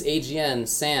 4th place AGN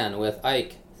San with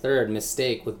Ike. 3rd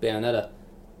Mistake with Bayonetta.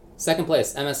 2nd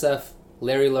place MSF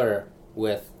Larry Lurr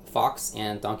with Fox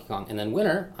and Donkey Kong. And then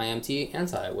winner IMT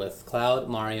Anti with Cloud,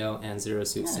 Mario, and Zero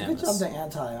Suit Yeah, Samus. good job to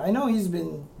Anti. I know he's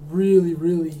been really,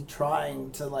 really trying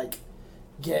to like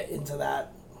get into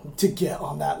that, to get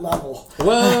on that level.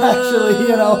 Actually,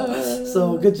 you know.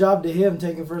 So good job to him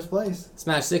taking first place.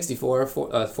 Smash 64,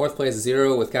 4th place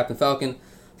Zero with Captain Falcon.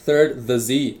 3rd The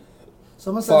Z.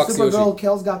 Someone said Fox Supergirl Yoshi.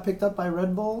 Kells got picked up by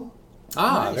Red Bull.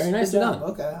 Very nicely Good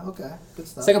job. done. Okay, good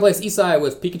stuff. 2nd place Isai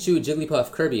with Pikachu,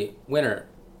 Jigglypuff, Kirby. Winner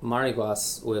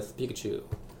Mariguas with Pikachu.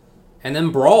 And then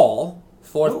Brawl,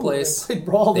 4th Ooh, place. They played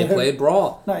Brawl They there. played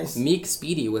Brawl. Nice. Meek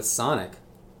Speedy with Sonic.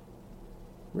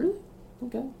 Really?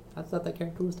 Okay. I thought that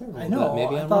character was terrible. I know. But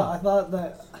maybe I I'm thought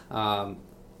that. wrong.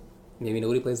 Maybe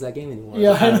nobody plays that game anymore.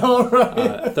 Yeah, I know,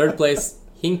 right? 3rd place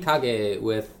Hinkage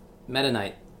with Meta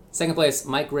Knight. 2nd place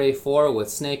Mike Ray 4 with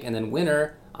Snake. And then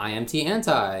winner IMT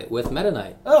Anti with Meta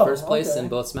Knight. Oh, First place okay. in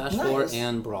both Smash 4 Nice.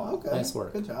 and Brawl. Okay. Nice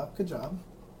work. Good job. Good job.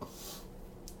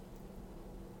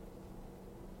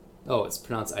 Oh, it's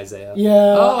pronounced Isaiah. Yeah,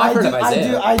 Oh, I've heard do, of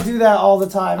Isaiah. I do that all the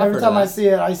time. I've Every heard time of I that.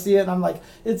 see it, and I'm like,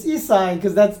 it's Isai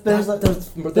because there's a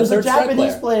the there's a third strike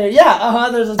Japanese player. player. Yeah,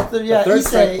 there's a third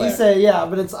strike player. Issei, yeah,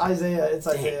 but it's Isaiah. It's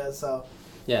Isaiah. So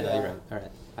Yeah, no, Yeah. you're right. All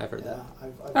right. I've heard yeah, that.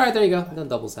 I've, All right, there you go. Then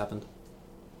doubles happened.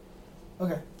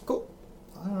 Okay, cool.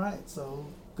 All right, so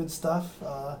good stuff.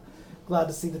 Glad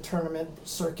to see the tournament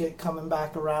circuit coming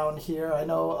back around here. I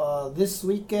know this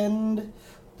weekend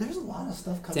there's a lot of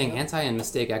stuff coming. Dang, up. Anti and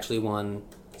Mistake actually won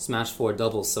Smash 4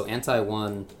 doubles. So Anti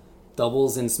won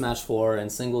doubles in Smash 4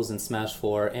 and singles in Smash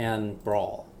 4 and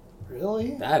Brawl.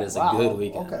 Really? That is a good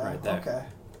weekend right there. Okay.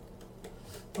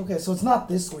 Okay, so it's not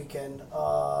this weekend.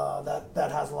 That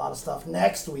has a lot of stuff.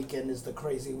 Next weekend is the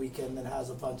crazy weekend that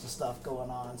has a bunch of stuff going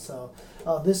on. So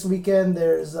this weekend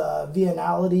there's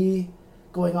Viennality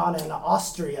going on in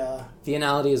Austria.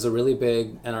 Viennality is a really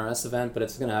big NRS event, but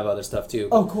it's going to have other stuff too.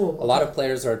 Oh, cool. A lot of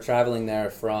players are traveling there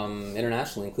from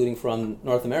internationally, including from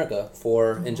North America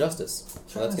for Injustice.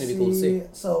 So that's going to be cool to see.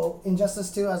 So Injustice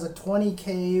 2 has a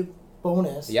 20K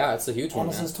bonus. Yeah, it's a huge one,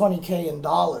 And this man. is 20K in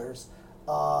dollars.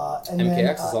 And MKX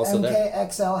then, is also there.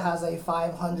 MKXL has a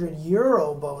 500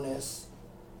 euro bonus.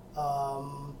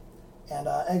 And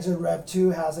Exit Rev 2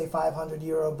 has a 500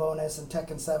 euro bonus, and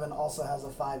Tekken 7 also has a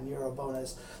 5 euro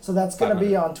bonus. So that's going to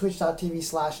be 500. on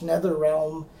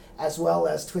twitch.tv/NetherRealm, as well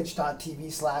as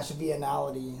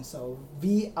twitch.tv/Viennality. So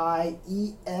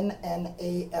Viennality,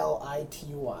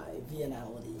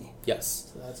 Viennality.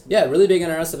 Yes. So that's Yeah, really big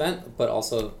NRS event, but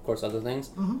also, of course, other things.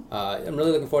 I'm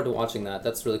really looking forward to watching that.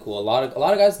 That's really cool. A lot of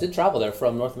guys did travel there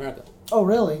from North America. Oh,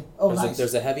 really? Oh, nice.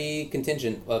 There's a heavy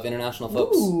contingent of international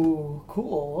folks. Ooh,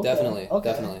 cool. Okay. Definitely, Okay.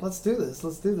 definitely. Let's do this.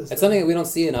 It's something that we don't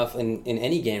see enough in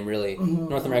any game, really. Mm-hmm.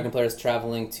 North American players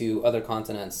traveling to other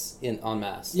continents en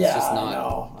masse. Yeah, It's just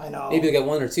not. I know. Maybe you get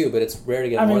one or two, but it's rare to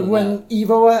get I more mean, than when that.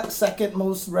 EVO second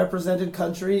most represented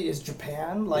country is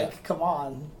Japan, like, Yeah. come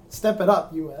on, step it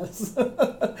up, US.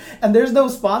 And there's no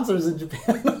sponsors in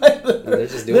Japan either. They're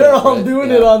just doing They're it, all right?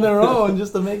 doing Yeah. it on their own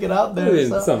just to make it out I there. mean,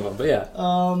 so. some of them, but yeah.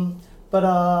 But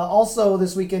also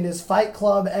this weekend is Fight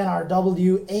Club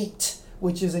NRW 8,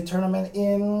 which is a tournament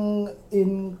in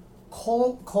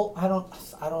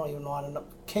I don't even know how to know.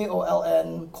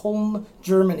 KOLN, Köln,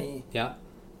 Germany. Yeah.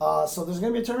 So there's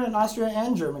going to be a tournament in Austria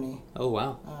and Germany Oh,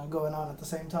 wow. going on at the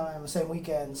same time, the same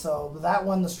weekend. So that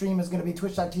one, the stream is going to be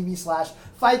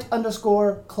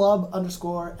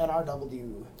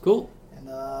twitch.tv/fight_club_NRW. Cool. And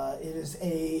it is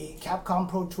a Capcom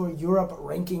Pro Tour Europe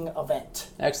ranking event.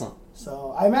 Excellent.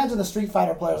 So I imagine the Street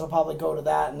Fighter players will probably go to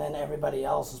that, and then everybody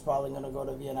else is probably going to go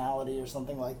to Viennality or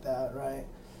something like that, right?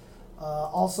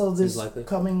 Also, this likely.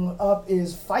 coming up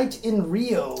is Fight in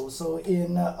Rio. So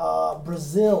in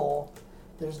Brazil,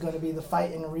 there's going to be the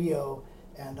fight in Rio,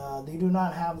 and they do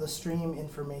not have the stream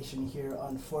information here,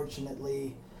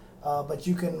 unfortunately. But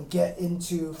you can get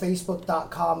into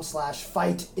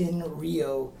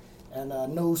facebook.com/fightinrio, and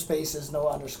no spaces, no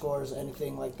underscores,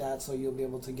 anything like that. So you'll be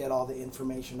able to get all the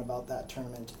information about that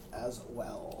tournament as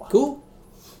well. Cool.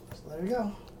 So there you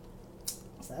go.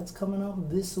 So that's coming up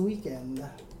this weekend.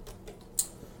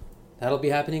 That'll be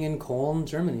happening in Cologne,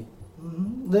 Germany.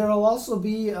 Mm-hmm. There'll also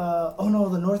be,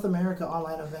 the North America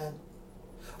online event.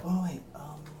 Oh, wait.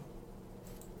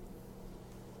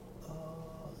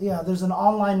 There's an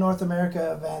online North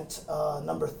America event.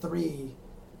 Number 3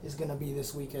 is going to be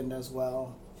this weekend as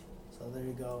well. So there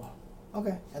you go.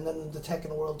 Okay. And then the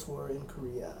Tekken World Tour in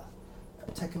Korea.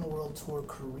 Tekken World Tour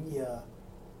Korea,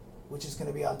 which is going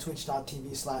to be on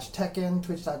twitch.tv/Tekken,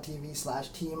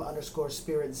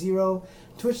 twitch.tv/team_spirit0,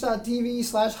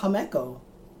 twitch.tv/Hameko.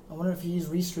 I wonder if he's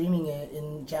restreaming it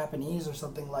in Japanese or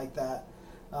something like that.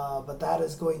 But that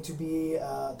is going to be,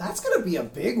 that's going to be a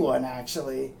big one,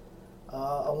 actually.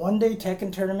 A one-day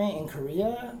Tekken tournament in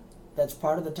Korea that's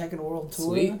part of the Tekken World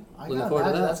Tour. Sweet. Looking forward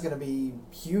to that. That's going to be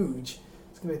huge.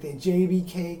 It's going to be at the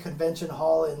JBK Convention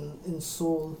Hall in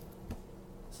Seoul.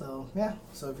 So, yeah.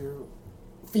 So if you're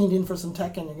fiending for some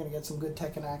Tekken, you're going to get some good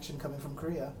Tekken action coming from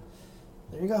Korea.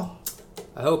 There you go.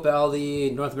 I hope all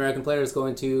the North American players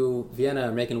going to Vienna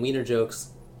are making wiener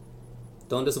jokes.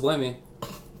 Don't disappoint me.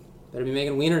 Better be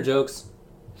making wiener jokes.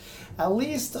 At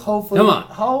least, hopefully, Come on.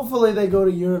 Hopefully they go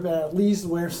to Europe and at least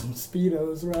wear some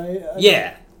Speedos, right?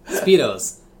 Yeah,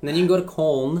 Speedos. And then you can go to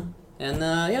Cologne, and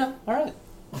all right.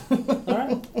 All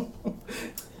right.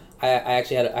 I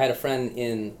actually had a friend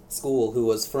in school who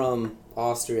was from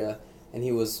Austria, and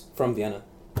he was from Vienna,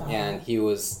 and he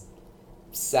was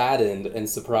saddened and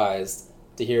surprised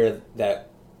to hear that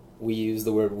we use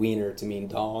the word wiener to mean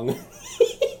dong.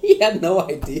 He had no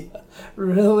idea.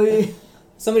 Really?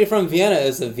 Somebody from Vienna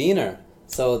is a Wiener,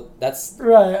 so that's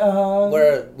right.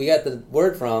 where we got the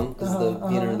word from, because the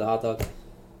Wiener, the hot dog.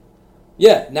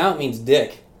 Yeah, now it means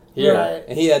dick here, right.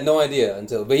 And he had no idea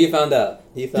but he found out.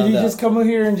 Did he just come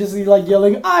here and just be like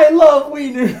yelling, "I love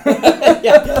wiener"?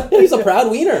 Yeah, he's a proud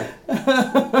wiener.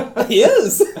 He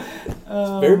is.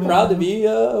 Very proud to be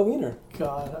a wiener.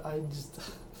 God, I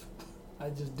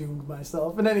just doomed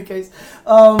myself. In any case,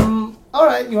 all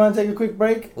right, you want to take a quick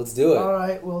break? Let's do it. All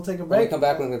right, we'll take a When break. we come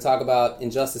back, we're going to talk about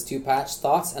Injustice 2 patch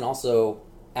thoughts and also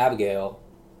Abigail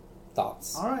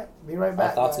thoughts. All right, be right back.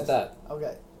 Our thoughts guys. with that.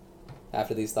 Okay.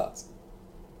 After these thoughts.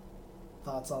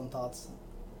 Thoughts on thoughts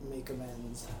make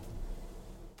amends.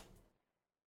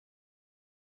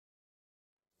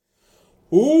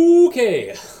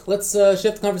 Okay, let's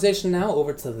shift the conversation now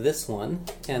over to this one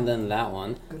and then that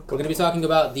one. We're going to be talking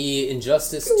about the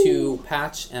Injustice 2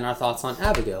 patch and our thoughts on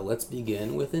Abigail. Let's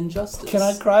begin with Injustice. Can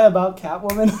I cry about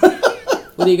Catwoman?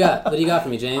 What do you got? What do you got for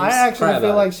me, James? I actually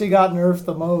feel like she got nerfed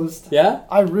the most. Yeah?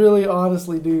 I really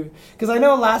honestly do. Because I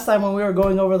know last time when we were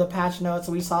going over the patch notes,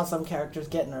 we saw some characters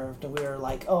get nerfed, and we were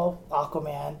like, oh,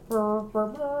 Aquaman.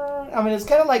 I mean, it's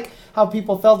kind of like how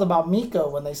people felt about Miko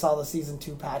when they saw the Season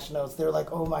 2 patch notes. They were like,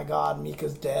 oh my god,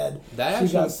 Mika's dead.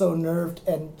 She got so nerfed,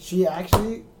 and she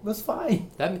actually was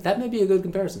fine. That may be a good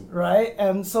comparison. Right?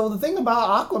 And so the thing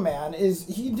about Aquaman is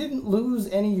he didn't lose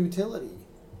any utility.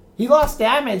 He lost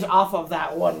damage off of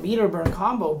that 1 meter burn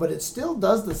combo, but it still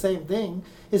does the same thing.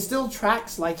 It still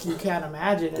tracks like you can't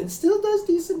imagine, and it still does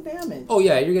decent damage. Oh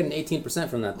yeah, you're getting 18%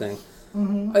 from that thing.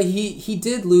 Mm-hmm. He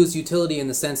did lose utility in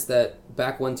the sense that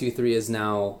back 1, 2, 3 is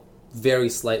now very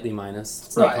slightly minus.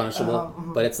 It's not punishable,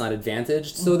 but it's not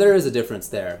advantaged. So there is a difference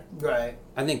there. Right.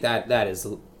 I think that is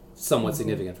somewhat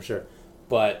significant for sure.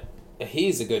 But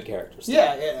he's a good character. Still.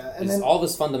 Yeah. And then, all of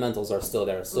his fundamentals are still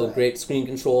there. Still great screen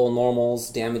control, normals,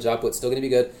 damage output, still going to be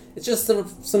good. It's just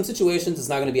some situations it's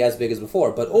not going to be as big as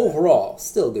before, but overall,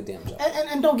 still good damage output.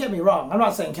 And don't get me wrong, I'm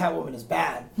not saying Catwoman is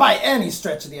bad by any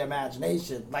stretch of the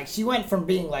imagination. Like, she went from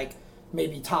being like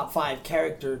maybe top 5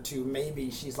 character to maybe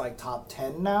she's like top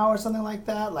 10 now or something like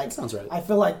that. Like, sounds right. I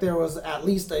feel like there was at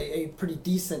least a pretty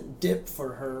decent dip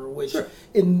for her, which sure.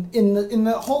 in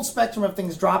the whole spectrum of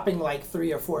things, dropping like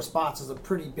 3 or 4 spots is a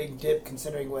pretty big dip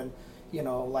considering when, you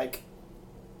know, like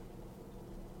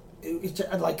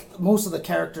like most of the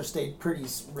characters stayed pretty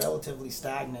relatively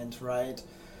stagnant, right?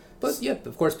 But yeah,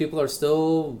 of course, people are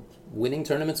still winning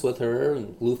tournaments with her,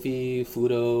 and Luffy,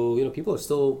 Fudo, you know, people are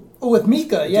still... Oh, with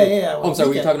Mika, yeah. Oh, I'm sorry,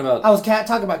 were you talking about... I was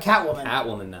talking about Catwoman.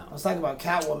 Catwoman now. I was talking about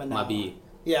Catwoman now. My B.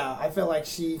 Yeah, I feel like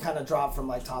she kind of dropped from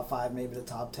like top 5 maybe to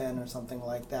top 10 or something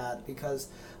like that, because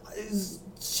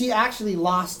she actually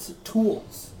lost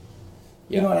tools.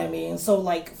 You know what I mean? So,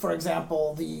 like, for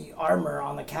example, the armor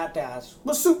on the Cat Dash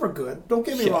was super good. Don't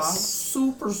get me wrong.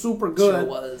 Super, super good. Sure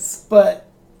was. But,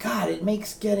 God, it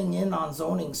makes getting in on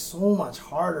zoning so much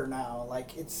harder now.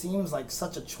 Like, it seems like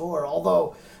such a chore.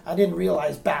 Although, I didn't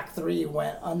realize back 3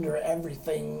 went under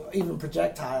everything, even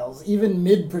projectiles, even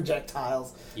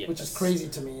mid-projectiles, which is crazy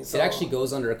to me. So, it actually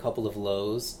goes under a couple of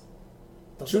lows.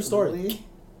 True story. Really?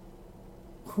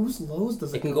 Whose lows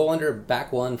does it can go under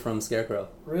back 1 from Scarecrow.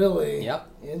 Really? Yep.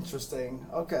 Interesting.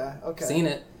 Okay. Seen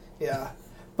it. Yeah.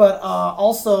 But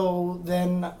also,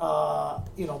 then,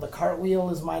 the cartwheel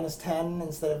is -10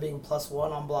 instead of being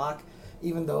 +1 on block,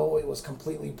 even though it was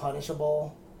completely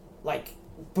punishable. Like,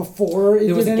 before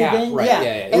it was did a gap, anything. right, yeah.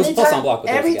 It was plus on block, but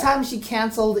there was a every gap. time she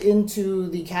canceled into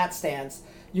the cat stance,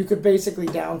 you could basically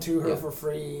down 2 her Yeah. for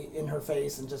free in her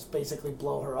face and just basically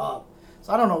blow her up.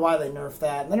 So I don't know why they nerfed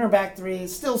that. And then her back 3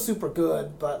 is still super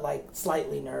good, but like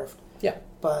slightly nerfed. Yeah.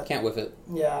 But Can't whiff it.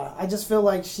 yeah, I just feel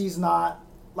like she's not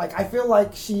like I feel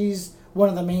like she's one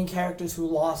of the main characters who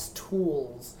lost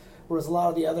tools, whereas a lot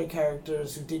of the other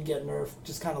characters who did get nerfed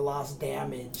just kind of lost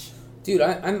damage. Dude,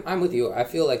 I'm with you. I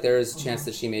feel like there is a chance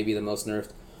that she may be the most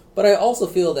nerfed, but I also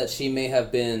feel that she may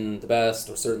have been the best,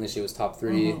 or certainly she was top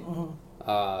 3.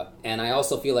 And I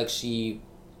also feel like she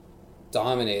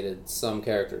dominated some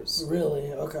characters.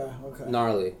 Really? Okay.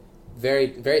 Gnarly. Very,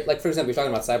 very, like, for example, you're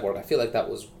talking about Cyborg. I feel like that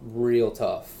was real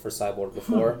tough for Cyborg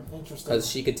before. Interesting. Because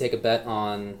she could take a bet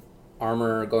on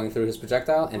armor going through his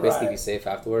projectile and basically be safe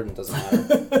afterward, and it doesn't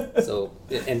matter. So,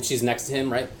 and she's next to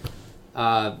him, right?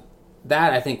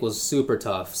 That, I think, was super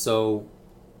tough. So,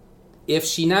 if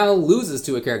she now loses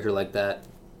to a character like that,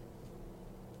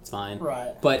 it's fine.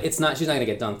 Right. But she's not going to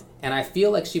get dunked. And I feel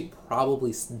like she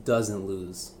probably doesn't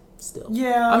lose. Still.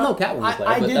 Yeah, I'm no Catwoman player.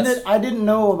 I didn't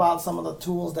know about some of the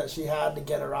tools that she had to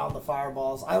get around the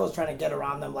fireballs. I was trying to get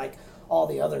around them like all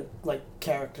the other like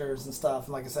characters and stuff.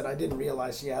 And like I said, I didn't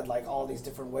realize she had like all these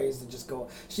different ways to just go.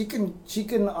 She can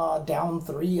down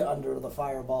 3 under the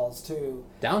fireballs too.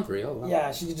 Down 3. Oh wow.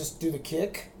 Yeah, she could just do the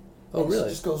kick. Oh really? She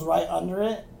just goes right under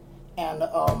it, and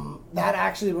that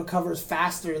actually recovers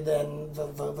faster than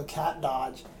the cat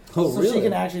dodge. Oh, so really? she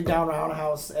can actually down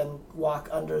roundhouse and walk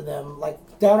under them. Like,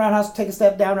 down roundhouse, take a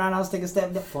step, down roundhouse, take a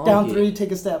step, down 3,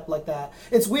 take a step, like that.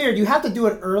 It's weird. You have to do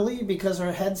it early because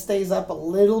her head stays up a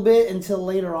little bit until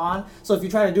later on. So if you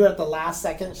try to do it at the last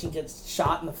second, she gets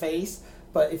shot in the face.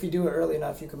 But if you do it early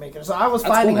enough, you can make it. So I was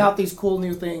finding out these cool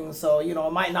new things. So, it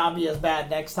might not be as bad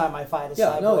next time I fight a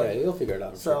Cyborg. You'll figure it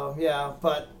out. So, yeah.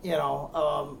 But,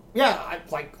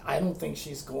 I don't think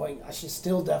she's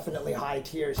still definitely high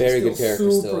tier. She's Very still good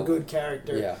character super good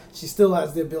character. Yeah. She still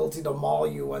has the ability to maul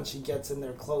you when she gets in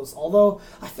there close. Although,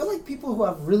 I feel like people who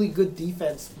have really good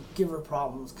defense give her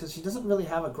problems because she doesn't really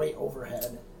have a great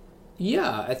overhead.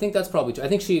 Yeah, I think that's probably true. I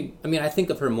think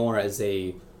of her more as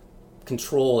a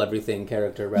control everything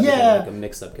character rather than like a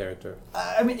mix-up character.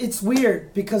 It's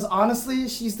weird because honestly,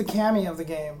 she's the Cammy of the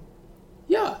game.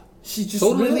 Yeah. She just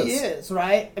really is,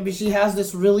 right? She has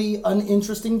this really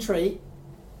uninteresting trait,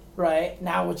 right?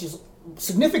 Now, which is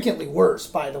significantly worse,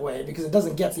 by the way, because it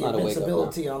doesn't get the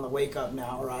invincibility on the wake-up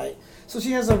now, right? So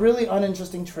she has a really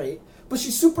uninteresting trait, but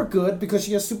she's super good because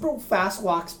she has super fast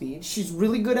walk speed. She's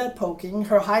really good at poking.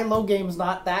 Her high-low game is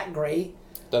not that great.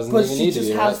 But she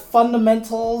just has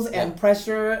fundamentals and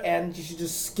pressure, and she's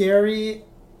just scary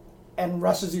and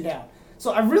rushes you down.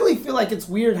 So I really feel like it's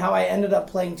weird how I ended up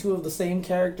playing 2 of the same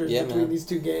characters between these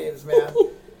 2 games, man.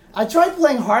 I tried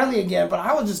playing Harley again, but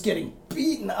I was just getting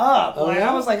beaten up.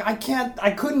 I was like,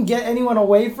 I couldn't get anyone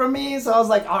away from me, so I was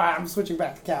like, all right, I'm switching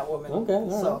back to Catwoman. Okay,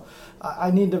 so I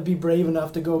need to be brave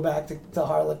enough to go back to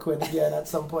Harlequin again at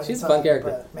some point. She's a fun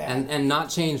character, and not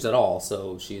changed at all.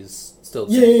 So she's still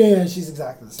the same. Yeah, she's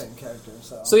exactly the same character.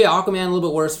 So yeah, Aquaman a little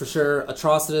bit worse for sure.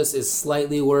 Atrocitus is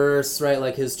slightly worse, right?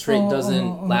 Like his trait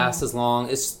doesn't last as long.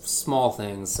 It's small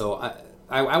things. So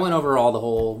I went over all the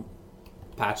whole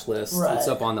patch list. Right. It's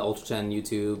up on the Ultra 10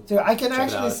 YouTube. Dude, I can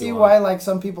actually see why like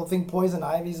some people think Poison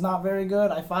Ivy's not very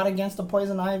good. I fought against a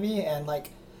Poison Ivy, and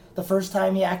like the first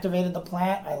time he activated the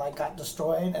plant, I like got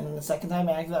destroyed, and then the second time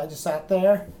he activated, I just sat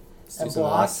there and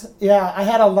blocked. Yeah, I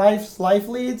had a life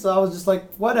lead, so I was just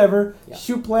like, whatever,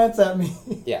 shoot plants at me.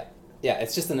 Yeah,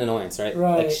 it's just an annoyance, right?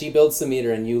 Right. Like she builds some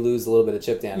meter and you lose a little bit of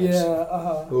chip damage.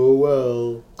 Yeah. Oh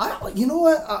well. You know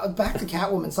what? Back to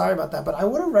Catwoman. Sorry about that, but I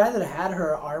would have rather had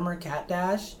her armor cat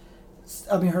dash.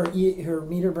 Her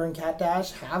meter burn cat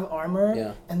dash have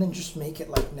armor, and then just make it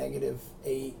like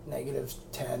 -8,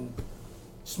 -10.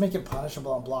 Just make it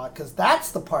punishable on block, because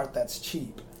that's the part that's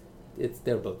cheap.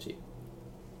 They're both cheap.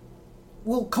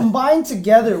 well, combined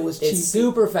together was cheap. It's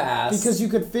super fast. Because you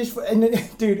could fish for, and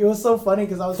dude, it was so funny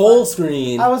because I was full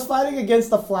screen. I was fighting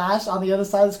against the Flash on the other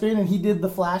side of the screen, and he did the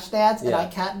Flash dance, and I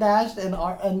cat dashed and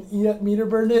meter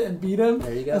burned it and beat him.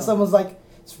 There you go. And someone's like,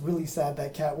 "It's really sad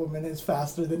that Catwoman is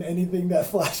faster than anything that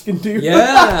Flash can do."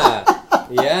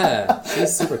 Yeah,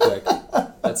 she's super quick.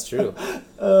 That's true.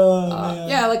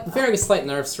 Yeah, like very slight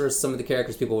nerfs for some of the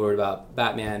characters people were worried about.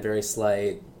 Batman, very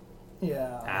slight.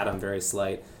 Yeah. Adam, very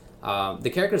slight.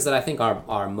 The characters that I think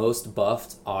are most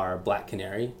buffed are Black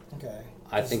Canary. Okay.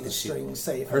 I think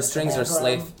that her strings are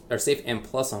safe and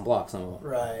plus on block some of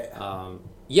them. Right.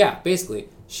 Yeah, basically,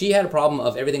 she had a problem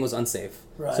of everything was unsafe.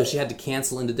 Right. So she had to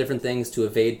cancel into different things to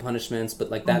evade punishments, but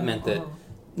like that meant that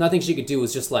nothing she could do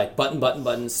was just like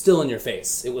button, still in your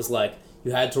face. It was like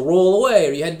you had to roll away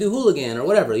or you had to do hooligan or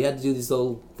whatever. You had to do these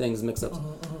little things, mix-ups.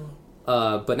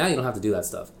 But now you don't have to do that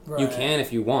stuff. Right. You can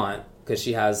if you want, because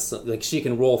she has, like, she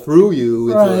can roll through you.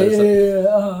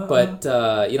 With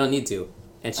but you don't need to.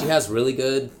 And she has really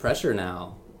good pressure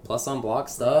now. Plus on block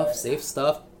stuff, safe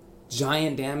stuff,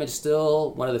 giant damage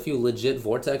still, one of the few legit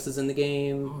vortexes in the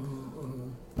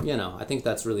game. You know, I think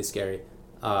that's really scary.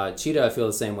 Cheetah I feel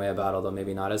the same way about, although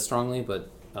maybe not as strongly,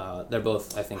 but they're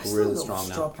both, I think, really strong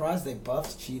now. I'm surprised they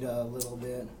buffed Cheetah a little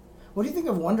bit. What do you think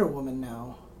of Wonder Woman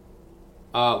now?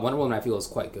 Wonder Woman I feel is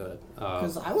quite good.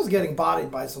 Because I was getting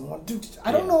bodied by someone. Dude,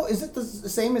 I don't know, is it the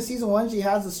same as season 1? She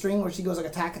has the string where she goes like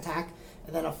attack,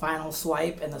 and then a final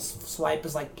swipe, and the swipe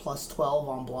is like plus 12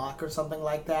 on block or something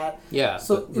like that. Yeah,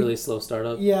 so really slow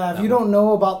startup. Yeah, if you don't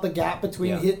know about the gap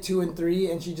between hit 2 and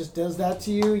 3, and she just does that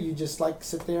to you, you just like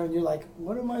sit there and you're like,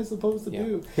 what am I supposed to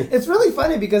do? It's really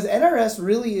funny because NRS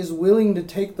really is willing to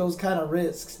take those kind of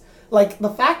risks. Like the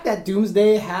fact that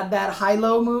Doomsday had that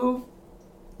high-low move,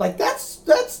 like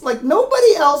that's like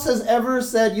nobody else has ever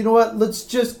said, you know what, let's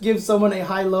just give someone a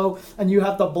high-low and you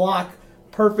have to block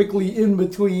perfectly in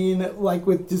between, like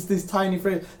with just these tiny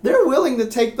frames. They're willing to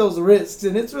take those risks,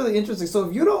 and it's really interesting. So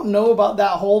if you don't know about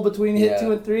that hole between hit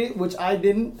 2 and 3, which I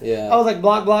didn't, I was like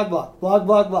block.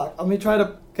 Let me try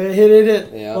to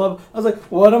hit. Yeah. I was like,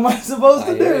 what am I supposed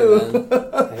to do?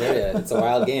 I hear you. It's a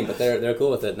wild game, but they're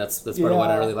cool with it, and that's part of what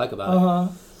I really like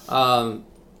about it.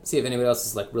 See if anybody else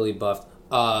is like really buffed.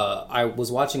 I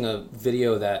was watching a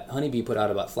video that Honeybee put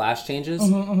out about flash changes,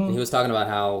 and he was talking about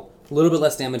how a little bit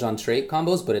less damage on trait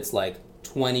combos, but it's like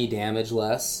 20 damage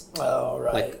less. Oh,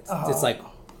 right. Like it's like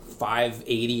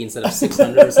 580 instead of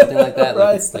 600 or something like that.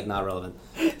 Like it's like not relevant.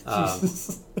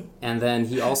 And then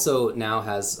he also now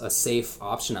has a safe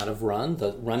option out of run.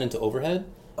 The run into overhead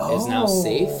is now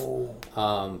safe,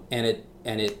 and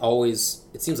it always,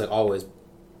 it seems like always,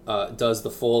 does the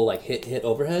full like hit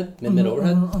overhead, mid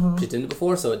overhead, which it didn't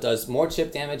before. So it does more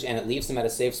chip damage and it leaves him at a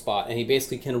safe spot, and he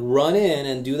basically can run in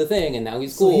and do the thing, and now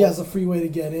he's cool. So he has a free way to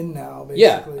get in now.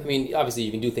 Basically. Yeah, I mean, obviously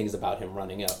you can do things about him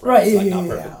running up. Right. It's not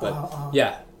perfect, but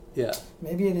yeah.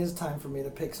 Maybe it is time for me to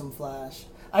pick some Flash.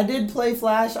 I did play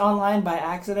Flash online by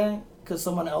accident because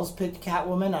someone else picked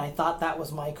Catwoman, and I thought that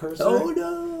was my cursor. Oh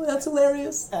no, that's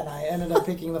hilarious. And I ended up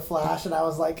picking the Flash, and I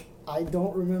was like, I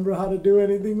don't remember how to do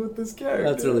anything with this character.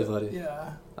 That's really funny.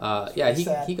 Yeah.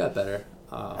 He got better,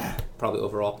 probably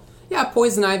overall. Yeah,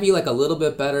 Poison Ivy, like a little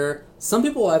bit better. Some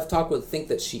people I've talked with think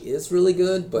that she is really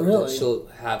good, but she'll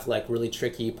have like really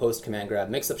tricky post command grab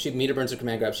mix up. She meter burns her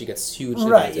command grab, she gets huge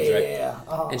advantage, right?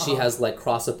 And she has like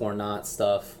cross up or not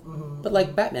stuff. But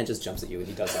like Batman just jumps at you and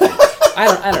he does that. I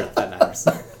don't know if that matters.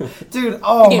 Dude,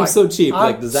 the game's so cheap.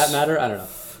 Like, does that matter? I don't know.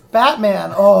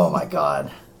 Batman, oh my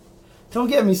god. Don't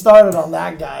get me started on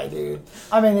that guy, dude.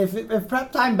 I mean, if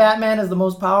Prep Time Batman is the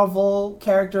most powerful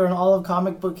character in all of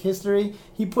comic book history,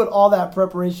 he put all that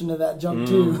preparation to that jump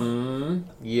too.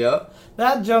 Yep.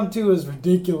 That jump too is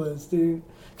ridiculous, dude.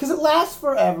 Because it lasts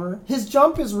forever. His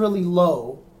jump is really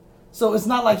low. So it's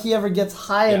not like he ever gets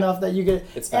high enough that you get...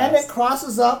 And it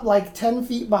crosses up like 10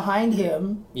 feet behind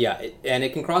him. Yeah, and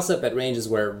it can cross up at ranges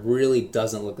where it really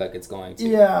doesn't look like it's going to.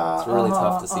 Yeah. It's really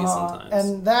tough to see sometimes.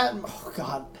 And that... Oh,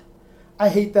 God. I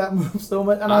hate that move so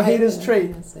much, and I hate his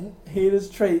trait. Hate his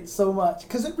trait so much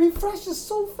because it refreshes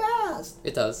so fast.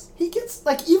 It does. He gets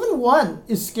like even one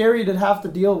is scary to have to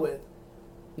deal with.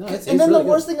 No, and then really the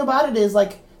worst thing about it is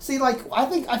like, see, like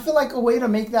I feel like a way to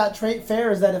make that trait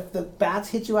fair is that if the bats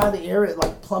hit you out of the air, it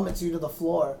like plummets you to the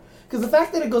floor. Because the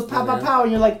fact that it goes pow pow pow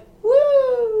and you're like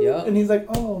woo, and he's like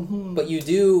But you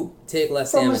do take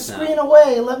less damage now. From a screen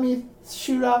away, let me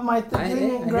shoot out my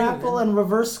grapple and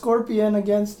reverse Scorpion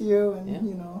against you, and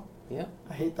you know. Yeah.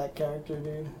 I hate that character,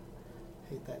 dude.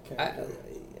 Hate that character.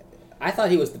 I thought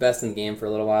he was the best in the game for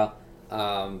a little while.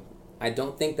 I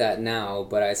don't think that now,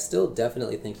 but I still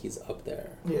definitely think he's up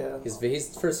there. Yeah.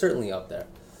 He's certainly up there.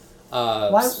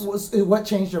 What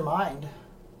changed your mind?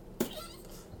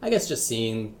 I guess just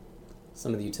seeing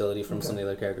some of the utility from some of the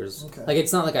other characters. Okay. Like,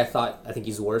 it's not like I think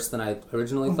he's worse than I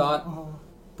originally thought,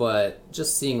 but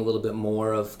just seeing a little bit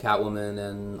more of Catwoman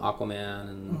and Aquaman,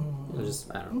 and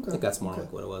I don't know. I think that's more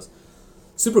like what it was.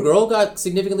 Supergirl got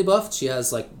significantly buffed. She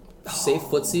has, like, safe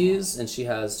footsies, and she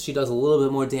does a little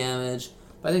bit more damage.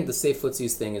 But I think the safe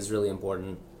footsies thing is really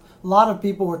important. A lot of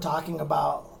people were talking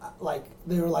about, like,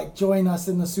 they were like, join us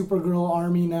in the Supergirl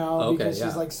army now because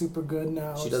she's, like, super good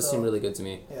now. She does seem really good to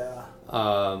me. Yeah.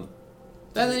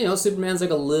 And then, Superman's like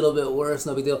a little bit worse,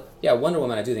 no big deal. Yeah, Wonder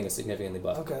Woman I do think is significantly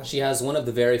buffed. Okay. She has one of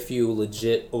the very few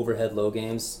legit overhead low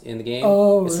games in the game.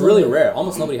 Oh, it's really rare.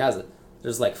 Almost nobody has it.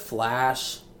 There's like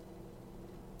Flash.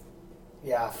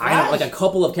 Yeah, Flash. I know, like a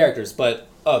couple of characters, but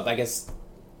I guess,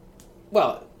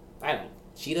 well, I don't know.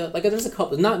 Cheetah? Like, there's a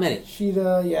couple, not many.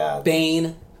 Cheetah, yeah.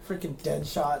 Bane. Freaking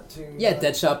Deadshot, too. Yeah,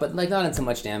 Deadshot, but like not into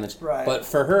much damage. Right. But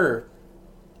for her,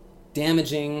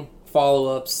 damaging,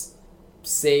 follow-ups,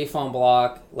 safe on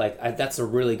block, that's a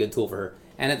really good tool for her.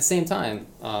 And at the same time,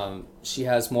 she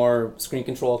has more screen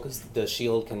control because the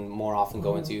shield can more often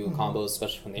go into combos,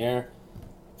 especially from the air.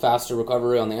 Faster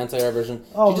recovery on the anti-air version.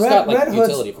 Oh, she just got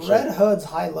utility for sure. Red Hood's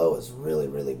high-low is really,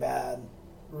 really bad.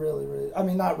 Really, really. I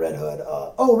mean, not Red Hood.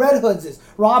 Red Hood's is.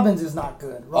 Robin's is not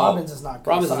good. Robin's is not good.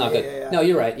 Robin's is not good. Yeah. No,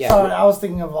 you're right. Yeah. Sorry, I was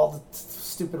thinking of all the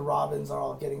stupid Robins are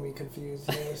all getting me confused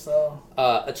here. So.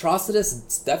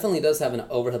 Atrocitus definitely does have an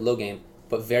overhead low game,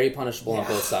 but very punishable on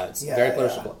both sides. Very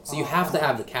punishable. So you have to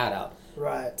have the cat out.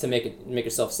 Right. To make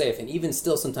yourself safe, and even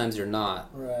still, sometimes you're not.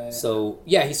 Right. So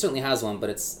yeah, he certainly has one,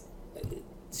 but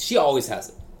she always has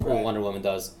it. Right. Wonder Woman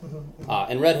does,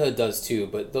 and Red Hood does too.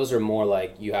 But those are more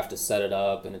like you have to set it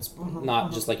up, and it's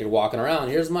not just like you're walking around.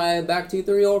 Here's my back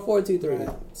 2-3 or 4-2-3.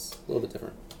 Right. It's a little bit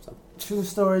different. So. True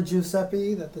story,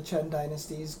 Giuseppe, that the Chen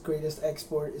Dynasty's greatest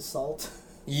export is salt.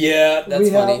 Yeah, that's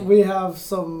funny. We have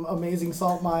some amazing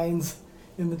salt mines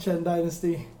in the Chen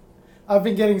Dynasty. I've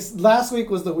been getting. Last week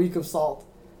was the week of salt.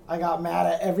 I got mad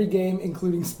at every game,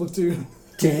 including Splatoon.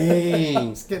 Dang. I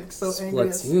was getting so angry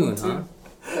at Splatoon. Huh?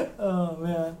 Oh,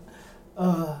 man.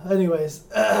 Anyways.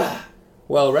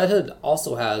 Well, Red Hood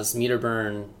also has meter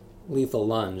burn lethal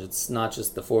lunge. It's not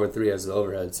just the forward 3 as the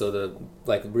overhead. So the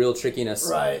real trickiness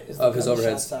of his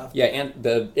overheads. Yeah, and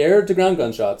the air to ground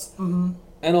gunshots. And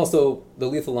also the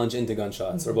lethal lunge into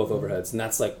gunshots are both overheads. And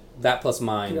that's that plus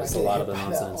mine is a lot of the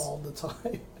nonsense. All the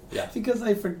time. Yeah. Because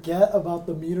I forget about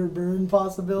the meter burn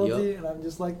possibility, and I'm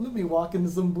just like, let me walk into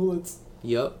some bullets.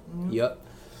 Yep.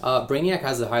 Brainiac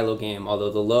has a high-low game, although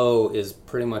the low is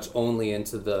pretty much only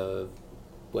into the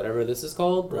whatever this is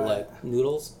called, the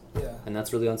noodles. Yeah. And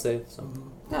that's really unsafe. So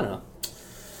I don't know.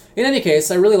 In any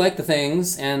case, I really like the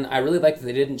things, and I really like that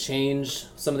they didn't change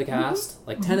some of the cast.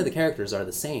 10 of the characters are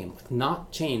the same,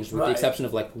 not changed, with the exception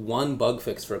of one bug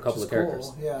fix for a couple of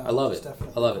characters. Cool. Yeah, I love it.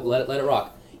 I love it. Let it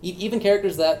rock. Even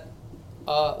characters that,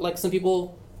 some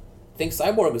people think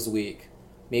Cyborg is weak.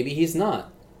 Maybe he's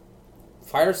not.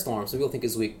 Firestorm, some people think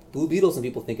is weak. Blue Beetle, some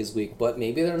people think is weak, but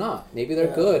maybe they're not. Maybe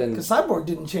they're good. Because Cyborg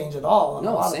didn't change at all, and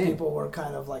a lot same. of people were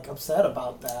kind of upset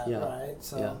about that, right?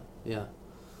 So. Yeah.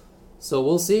 So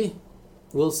we'll see.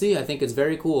 I think it's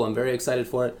very cool. I'm very excited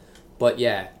for it. But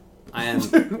yeah, I am.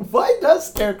 Why does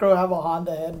Scarecrow have a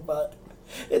Honda headbutt?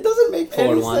 It doesn't make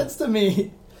any sense to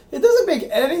me. It doesn't make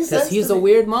any sense. Because he's a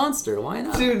weird monster. Why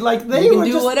not? Dude, they can were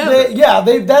do just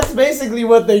whatever. That's basically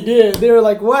what they did. They were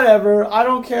like, whatever. I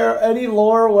don't care any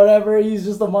lore, whatever. He's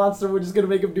just a monster. We're just gonna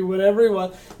make him do whatever he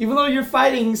wants. Even though you're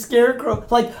fighting Scarecrow,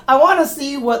 I want to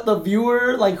see what the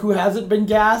viewer, who hasn't been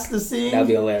gassed, is seeing. That'd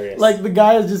be hilarious. The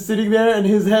guy is just sitting there and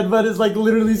his headbutt is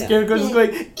literally Scarecrow just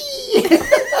going.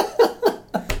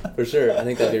 For sure, I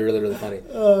think that'd be really, really funny.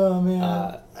 Oh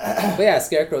man. But yeah,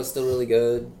 Scarecrow's still really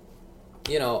good.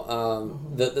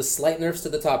 The slight nerfs to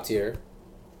the top tier,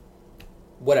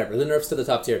 whatever, the nerfs to the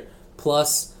top tier,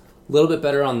 plus a little bit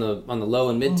better on the low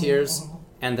and mid tiers,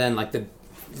 and then the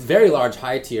very large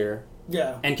high tier,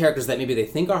 and characters that maybe they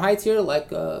think are high tier,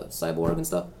 Cyborg and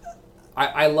stuff.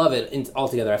 I love it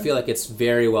altogether. I feel like it's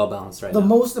very well balanced right now. The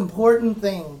most important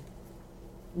thing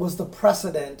was the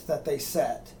precedent that they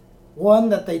set. One,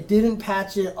 that they didn't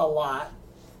patch it a lot.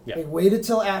 Yeah. They waited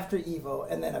till after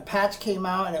EVO, and then a patch came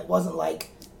out, and it wasn't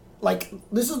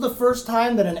this is the first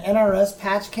time that an NRS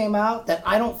patch came out that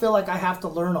I don't feel like I have to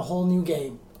learn a whole new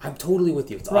game. I'm totally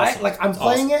with you. It's right? Awesome. I'm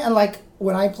playing it, and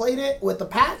when I played it with the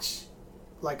patch,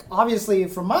 obviously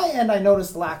from my end I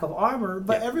noticed lack of armor,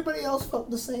 but everybody else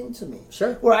felt the same to me.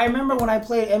 Sure. Where I remember when I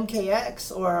played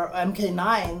MKX or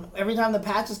MK9, every time the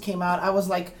patches came out, I was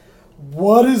like,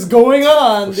 what is going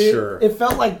on, dude? Sure. It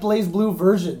felt like BlazBlue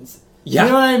versions. Yeah. You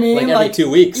know what I mean? Like every 2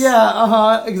 weeks.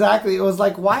 Yeah, exactly. It was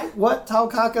like, why? What?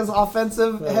 Taukaka's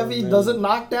offensive heavy doesn't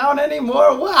knock down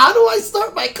anymore? How do I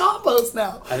start my combos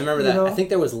now? I remember that. I think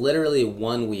there was literally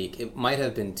 1 week, it might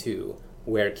have been 2,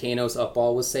 where Kano's up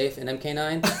ball was safe in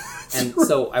MK9. And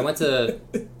so I went to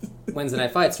Wednesday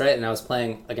Night Fights, right? And I was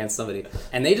playing against somebody.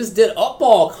 And they just did up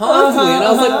ball constantly. And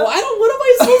I was like, well, what am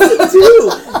I supposed to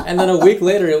do? And then a week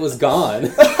later, it was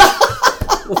gone.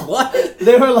 What?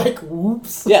 They were like,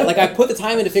 whoops. Yeah, like I put the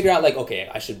time in to figure out, like, okay,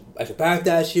 I should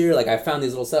backdash here. Like I found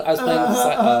these little setups. I was playing with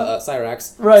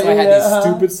Cyrax, right, so I had these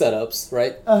stupid setups,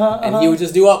 right? And he would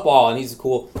just do up ball, and he's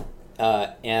cool.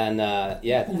 I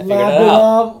figured it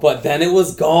out. But then it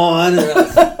was gone.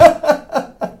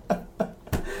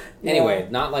 Anyway,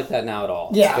 not like that now at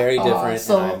all. Yeah, it's very different.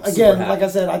 So and I'm again, super like I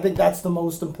said, I think that's the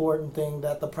most important thing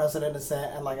that the precedent is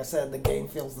set, and like I said, the game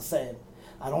feels the same.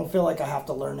 I don't feel like I have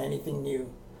to learn anything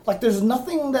new. Like there's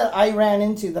nothing that I ran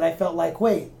into that I felt like,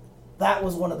 wait, that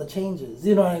was one of the changes.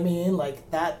 You know what I mean? Like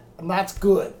that, and that's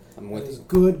good. I'm with you.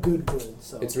 Good.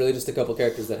 So it's really just a couple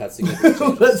characters that had significant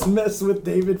changes. Let's mess with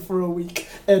David for a week,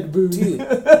 Ed Boon. Dude,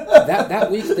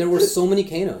 that week there were so many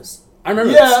Kanos. I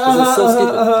remember this because it was so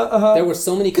stupid. There were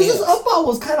so many Kanos. Because his up ball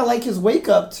was kind of like his wake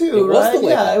up too, it right? Was the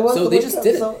wake up. It was so the they wake just up,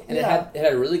 did it, so, and it had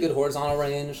a really good horizontal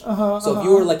range. So if you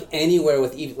were like anywhere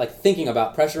with even like thinking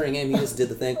about pressuring him, he just did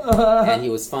the thing, and he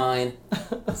was fine.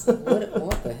 So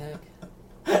what the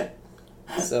heck?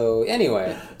 So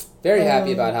anyway, very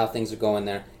happy about how things are going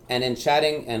there. And in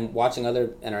chatting and watching other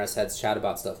NRS heads chat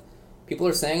about stuff, people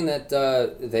are saying that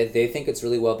they think it's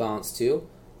really well balanced too.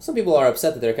 Some people are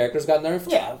upset that their characters got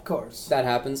nerfed. Yeah, of course. That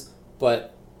happens.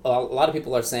 But a lot of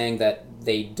people are saying that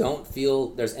they don't feel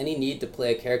there's any need to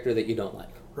play a character that you don't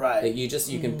like. Right. That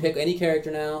you can pick any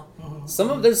character now. Some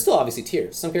of there's still obviously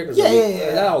tiers. Some characters are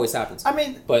yeah. That always happens. I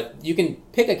mean, but you can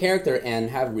pick a character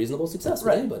and have reasonable success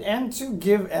with anybody. And to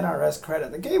give NRS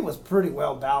credit, the game was pretty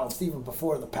well balanced even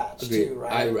before the patch too,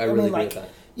 right? I really agree with that.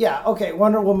 Yeah, okay,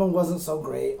 Wonder Woman wasn't so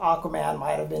great. Aquaman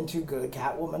might have been too good.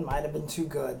 Catwoman might have been too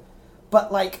good. But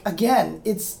like again,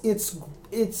 it's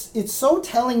so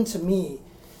telling to me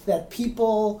that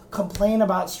people complain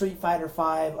about Street Fighter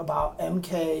V, about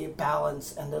MK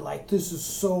balance, and they're like, this is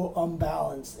so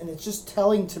unbalanced. And it's just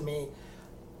telling to me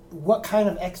what kind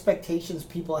of expectations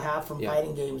people have from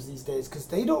fighting games these days, because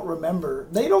they don't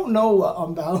know what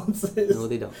unbalance is. No,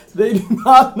 they don't. They do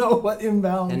not know what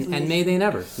imbalance is. And may they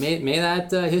never. May that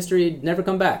history never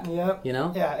come back. Yep. You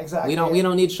know? Yeah, exactly. We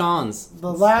don't need Sean's. The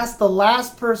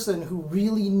last person who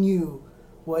really knew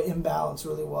what imbalance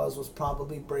really was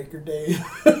probably Breaker Dave.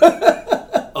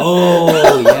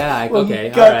 Oh, yeah. Okay,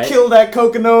 got killed at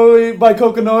by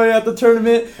Kokonoi at the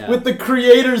tournament with the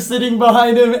creator sitting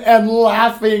behind him and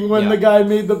laughing when the guy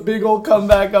made the big old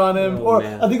comeback on him.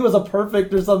 I think it was a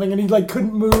perfect or something, and he like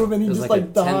couldn't move and he just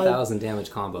like died. 10,000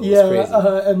 damage combo. It was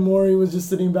crazy. And Mori was just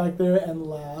sitting back there and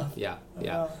laughed. Yeah.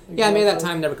 May that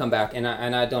time never come back, and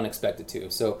I don't expect it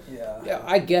to. So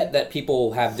I get that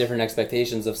people have different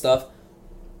expectations of stuff.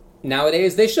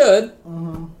 Nowadays, they should.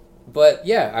 But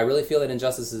yeah, I really feel that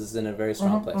Injustice is in a very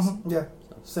strong place. Yeah,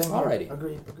 same. Alrighty.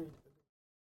 Agreed.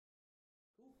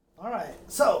 All right,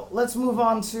 so let's move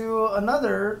on to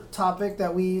another topic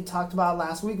that we talked about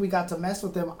last week. We got to mess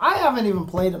with him. I haven't even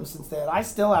played him since then. I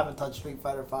still haven't touched Street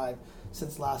Fighter V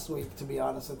since last week, to be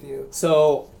honest with you.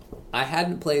 So I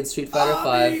hadn't played Street Fighter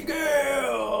V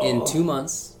in 2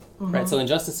 months. Right, so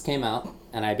Injustice came out,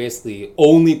 and I basically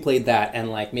only played that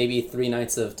and like maybe 3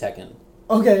 nights of Tekken.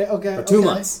 Okay. For 2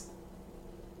 months.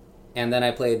 And then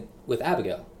I played with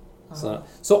Abigail. So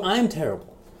I'm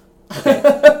terrible. Okay?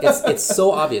 it's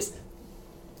so obvious.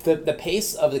 The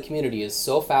pace of the community is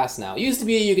so fast now. It used to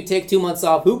be you could take 2 months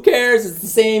off. Who cares? It's the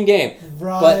same game.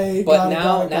 Right. But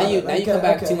now you come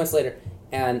back 2 months later,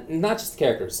 and not just the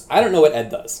characters. I don't know what Ed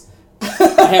does.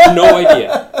 I have no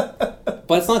idea.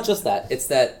 But it's not just that. It's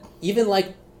that even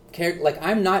like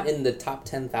I'm not in the top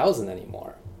 10,000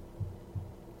 anymore.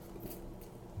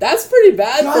 That's pretty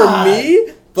bad for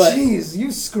me. But jeez,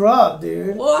 you scrub,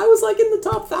 dude. Well, I was like in the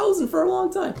top 1,000 for a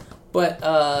long time, but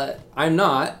I'm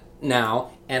not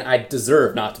now, and I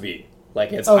deserve not to be.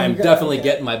 Like I'm definitely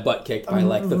getting my butt kicked by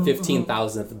like the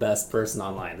 15,000th best person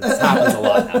online. This happens a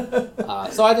lot now.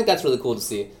 So I think that's really cool to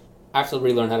see. I have to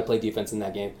relearn how to play defense in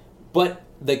that game. But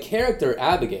the character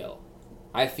Abigail,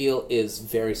 I feel, is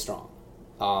very strong.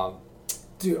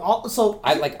 Dude, so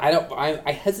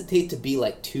I hesitate to be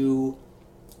like too.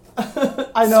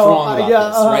 I know, strong about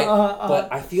this, right?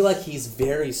 But I feel like he's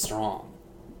very strong.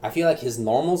 I feel like his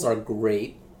normals are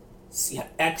great.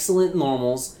 Excellent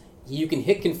normals. You can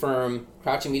hit confirm,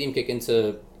 crouching medium kick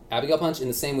into Abigail punch in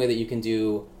the same way that you can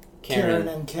do Karen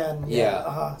and Ken.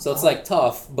 Yeah. So it's like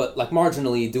tough, but like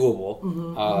marginally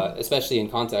doable, especially in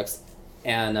context.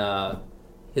 And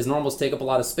his normals take up a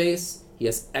lot of space. He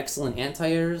has excellent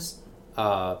anti-airs.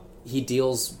 He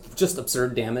deals just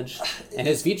absurd damage. And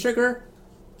his V-Trigger,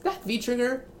 that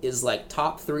V-Trigger is like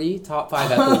top 3, top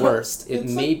 5 at the worst. It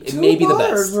may be the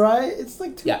best. Right? It's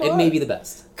like 2 bars. It may be the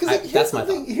best. That's my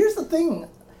thought. Here's the thing.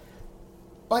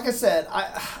 Like I said,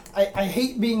 I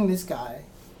hate being this guy.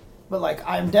 But like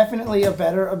I'm definitely a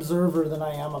better observer than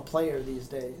I am a player these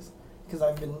days. Because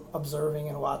I've been observing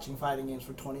and watching fighting games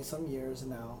for 20-some years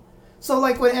now. So,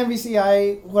 like, when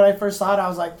MVCI, when I first saw it, I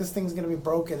was like, this thing's going to be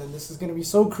broken, and this is going to be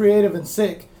so creative and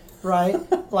sick, right?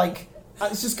 Like,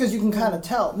 it's just because you can kind of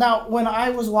tell. Now, when I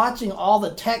was watching all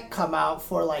the tech come out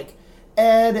for, like,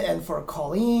 Ed and for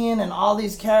Colleen and all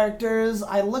these characters,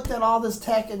 I looked at all this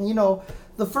tech, and, you know,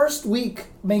 the first week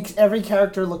makes every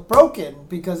character look broken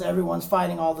because everyone's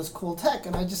fighting all this cool tech.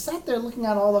 And I just sat there looking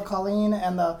at all the Colleen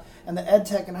and the Ed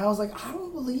tech, and I was like, I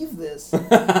don't believe this.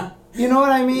 You know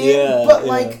what I mean? Yeah, but,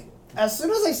 like... As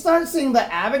soon as I start seeing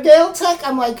the Abigail tech,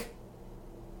 I'm like,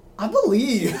 I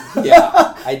believe.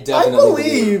 Yeah, I definitely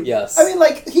believe. Yes. I mean,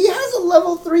 like, he has a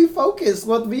level 3 focus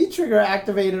with V-Trigger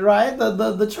activated, right?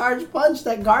 The charge punch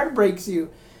that guard breaks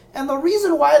you. And the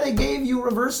reason why they gave you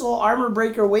reversal armor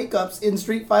breaker wake-ups in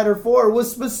Street Fighter 4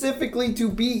 was specifically to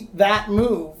beat that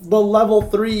move. The level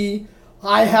 3,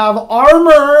 I have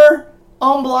armor,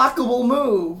 unblockable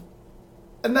move.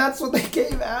 And that's what they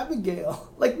gave Abigail.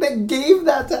 Like, they gave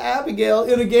that to Abigail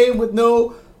in a game with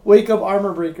no wake-up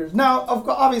armor breakers. Now,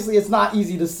 obviously, it's not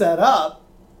easy to set up.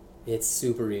 It's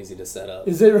super easy to set up.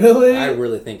 Is it really? I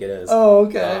really think it is. Oh,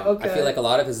 okay, okay. I feel like a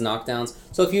lot of his knockdowns...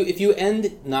 So if you end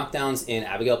knockdowns in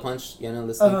Abigail Punch, you know,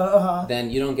 this thing,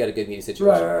 then you don't get a good melee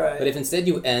situation. Right. But if instead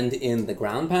you end in the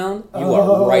ground pound, you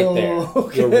are right there.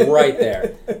 Okay. You're right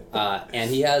there. And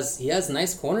he has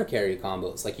nice corner carry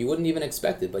combos. Like, you wouldn't even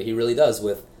expect it, but he really does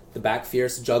with the back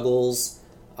fierce juggles,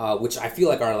 which I feel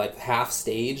like are like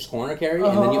half-staged corner carry,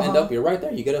 and then you end up, you're right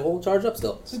there. You get a whole charge up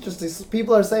still. It's interesting.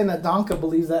 People are saying that Donka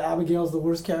believes that Abigail's the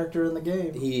worst character in the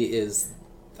game. He is...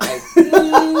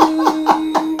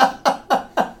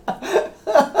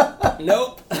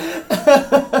 Nope.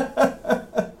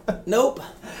 Nope.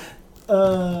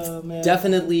 Man.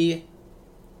 Definitely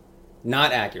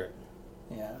not accurate.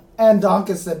 Yeah. And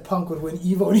Donka said Punk would win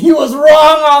Evo, and he was wrong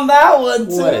on that one,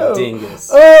 too. What a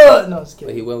dingus. No, just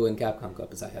kidding. But he will win Capcom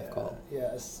Cup, as I have called.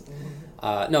 Yes.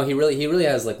 No, he really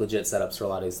has like legit setups for a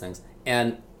lot of these things.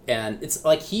 And it's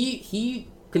like he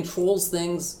controls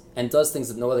things and does things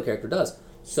that no other character does.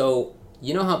 So,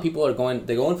 you know how people are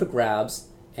they go in for grabs,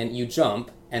 and you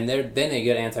jump, and then they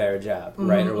get anti-air jab,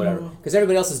 right, or whatever. Because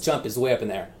everybody else's jump is way up in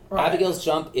there. Right. Abigail's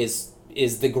jump is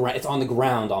it's on the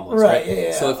ground almost, right?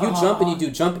 Yeah. So if you jump and you do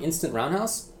jump instant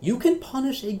roundhouse, you can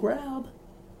punish a grab.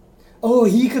 Oh,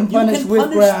 he can punish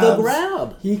with grabs. The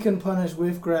grab. He can punish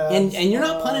with grabs. And you're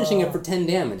not punishing it for 10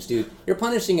 damage, dude. You're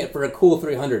punishing it for a cool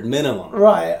 300 minimum.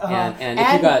 Right. And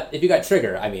if you got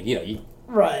trigger, I mean, you know, you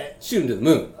shoot him to the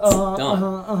moon. It's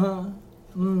done.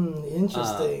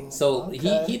 Interesting. So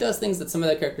he does things that some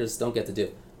other characters don't get to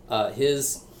do.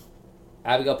 His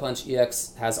Abigail Punch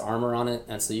EX has armor on it,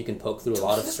 and so you can poke through a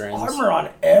lot of strings. Armor on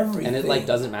everything. And it like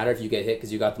doesn't matter if you get hit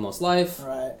because you got the most life.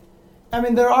 Right. I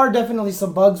mean, there are definitely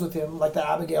some bugs with him, like the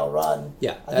Abigail run.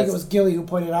 Yeah. I think it was Gilly who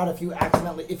pointed out if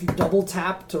you double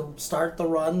tap to start the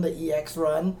run, the EX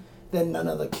run, then none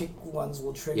of the kick ones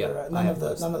will trigger. None of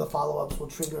the follow-ups will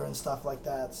trigger and stuff like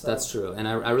that. So. That's true, and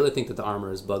I really think that the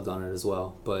armor is bugged on it as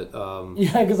well. But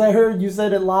yeah, because I heard you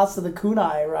said it lost to the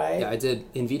kunai, right? Yeah, I did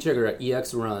in V-Trigger at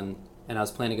EX run, and I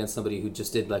was playing against somebody who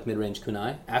just did like mid-range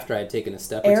kunai after I had taken a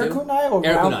step or two. Air kunai or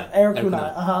air ground? Kunai. Air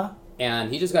kunai. And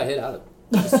he just got hit out of it.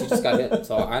 He just got hit.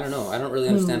 So I don't know. I don't really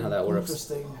understand how that works.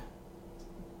 Interesting.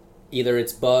 Either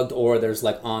it's bugged or there's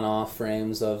like on-off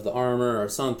frames of the armor or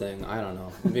something. I don't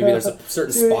know. Maybe there's a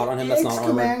certain spot on him that's not armored.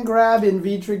 Command grab in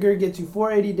V-Trigger gets you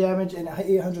 480 damage and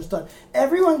 800 stun.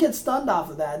 Everyone gets stunned off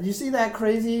of that. Did you see that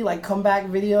crazy like comeback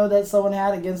video that someone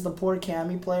had against the poor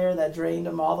Cammy player that drained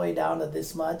him all the way down to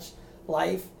this much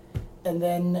life? And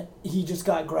then he just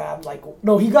got grabbed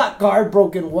he got guard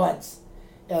broken once.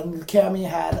 And Cammy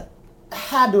had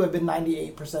to have been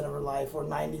 98% of her life or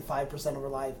 95% of her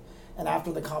life. And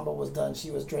after the combo was done,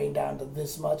 she was drained down to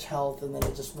this much health, and then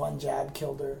it just one jab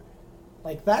killed her.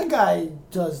 Like, that guy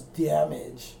does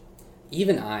damage.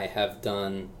 Even I have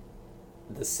done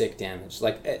the sick damage.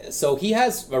 Like, so he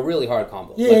has a really hard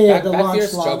combo. Back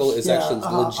fierce juggle is actually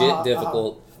legit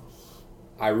difficult.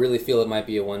 I really feel it might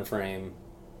be a one-frame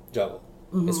juggle.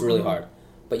 It's really hard.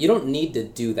 But you don't need to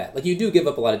do that. Like, you do give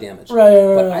up a lot of damage. Right.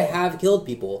 But I have killed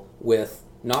people with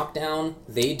knockdown,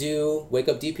 they do wake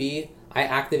up DP, I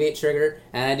activate trigger,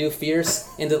 and I do fierce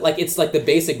into like it's like the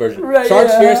basic version. Right, Charge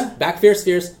yeah. fierce, back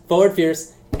fierce, forward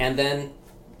fierce, and then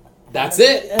that's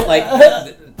it. Like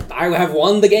I have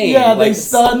won the game. Yeah, they like,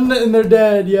 stun and they're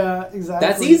dead. Yeah, exactly.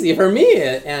 that's easy for me.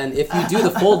 And if you do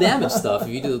the full damage stuff, if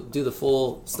you do the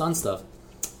full stun stuff.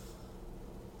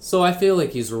 So I feel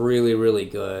like he's really, really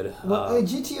good. Well,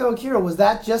 GTO Akira, was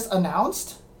that just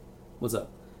announced? What's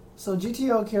up? So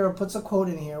GTO Akira puts a quote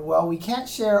in here. Well, we can't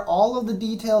share all of the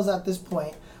details at this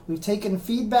point. We've taken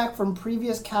feedback from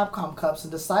previous Capcom Cups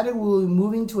and decided we will be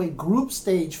moving to a group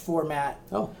stage format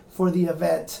for the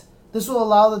event. This will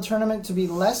allow the tournament to be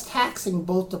less taxing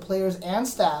both to players and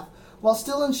staff, while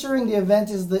still ensuring the event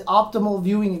is the optimal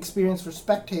viewing experience for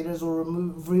spectators.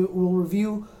 We'll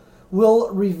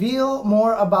reveal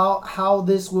more about how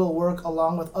this will work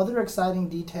along with other exciting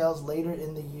details later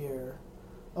in the year.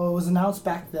 Oh, it was announced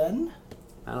back then?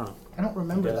 I don't know. I don't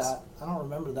remember that. I don't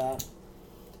remember that.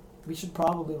 We should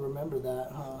probably remember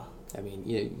that, huh? I mean,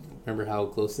 you remember how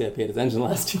closely I paid attention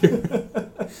last year?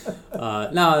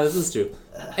 No, this is true.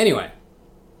 Anyway,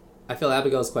 I feel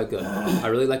Abigail's quite good. I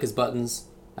really like his buttons.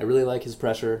 I really like his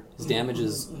pressure. His damage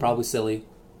is probably silly.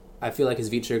 I feel like his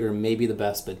V-trigger may be the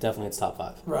best, but definitely it's top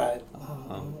 5. Right.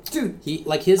 Dude.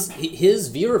 His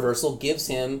V-reversal gives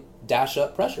him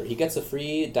dash-up pressure. He gets a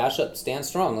free dash-up stand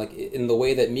strong, like in the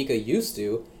way that Mika used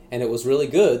to, and it was really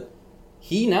good.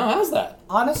 He now has that.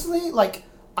 Honestly, like,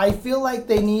 I feel like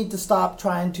they need to stop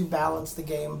trying to balance the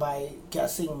game by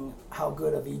guessing how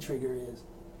good a V-trigger is.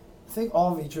 I think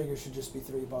all V-triggers should just be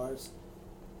 3 bars.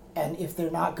 And if they're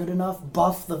not good enough,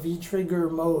 buff the V-trigger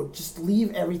mode. Just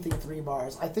leave everything 3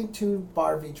 bars. I think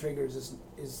 2-bar V-triggers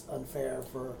is unfair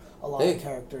for a lot of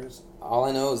characters. All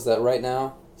I know is that right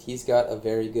now, he's got a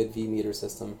very good V-meter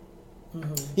system.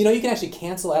 Mm-hmm. You know, you can actually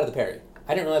cancel out of the parry.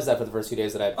 I didn't realize that for the first few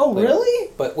days that I Oh, played.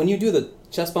 really? But when you do the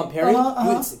chest bump parry,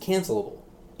 it's cancelable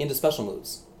into special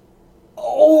moves.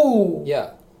 Oh!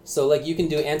 Yeah. So, like, you can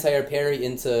do anti-air parry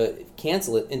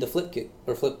cancel it into flip kick,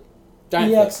 or flip,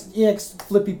 giant flip. EX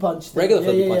flippy punch. Thing. Regular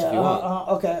flippy punch if you want.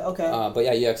 Okay. But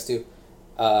yeah, EX too.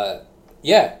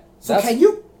 Yeah. So can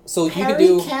you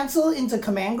parry cancel into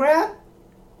command grab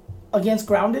against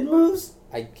grounded moves?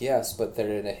 I guess, but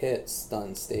they're in a hit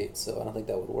stun state, so I don't think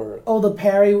that would work. Oh, the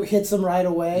parry hits them right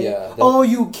away? Yeah.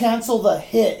 You cancel the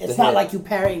hit. It's not like you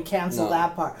parry and cancel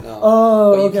that part. No.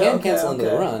 Oh, but you can cancel into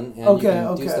the run, and you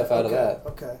can do stuff out of that.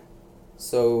 Okay.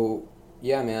 So,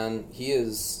 yeah, man, he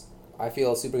is, I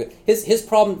feel, super good. His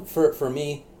problem for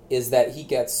me is that he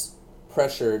gets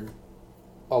pressured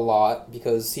a lot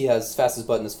because he has fastest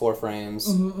button is 4 frames.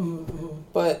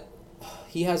 But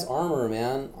he has armor,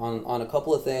 man, on a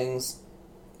couple of things.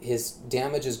 His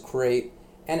damage is great,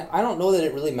 and I don't know that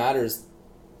it really matters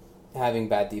having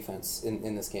bad defense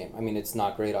in this game. I mean, it's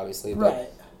not great, obviously,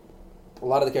 but a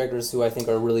lot of the characters who I think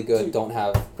are really good don't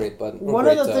have great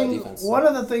defense. One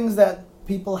of the things that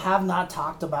people have not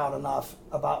talked about enough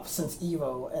since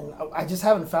EVO, and I just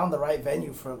haven't found the right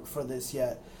venue for this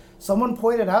yet. Someone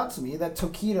pointed out to me that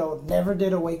Tokido never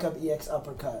did a wake-up EX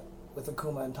uppercut with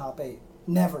Akuma in top 8.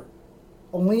 Never.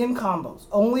 Only in combos.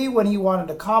 Only when he wanted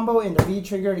to combo into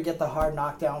V-trigger to get the hard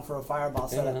knockdown for a fireball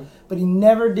setup. But he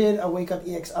never did a wake-up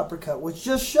EX uppercut, which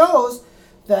just shows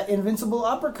that invincible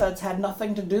uppercuts had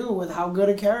nothing to do with how good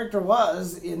a character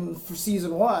was for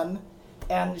Season 1,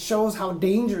 and shows how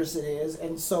dangerous it is.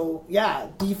 And so, yeah,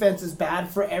 defense is bad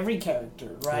for every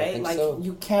character, right?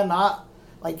 You cannot...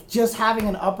 just having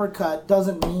an uppercut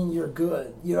doesn't mean you're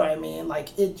good. You know what I mean?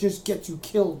 It just gets you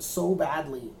killed so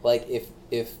badly.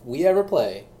 If we ever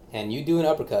play and you do an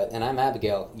uppercut and I'm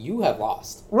Abigail, you have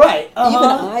lost. Right. Even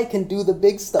I can do the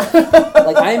big stuff.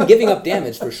 I am giving up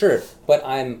damage for sure, but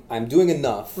I'm doing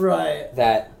enough. Right.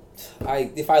 That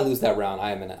if I lose that round,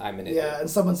 I'm an idiot. Yeah, and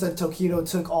someone said Tokido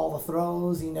took all the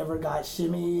throws. He never got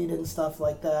shimmied and stuff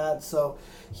like that. So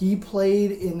he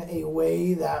played in a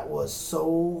way that was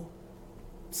so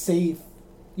safe.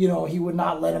 You know, he would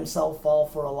not let himself fall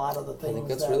for a lot of the things. I think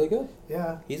that's really good.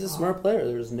 Yeah. He's a smart player,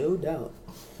 there's no doubt.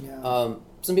 Yeah.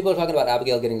 Some people are talking about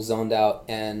Abigail getting zoned out,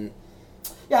 and...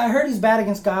 Yeah, I heard he's bad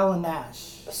against Guile and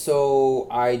Nash. So,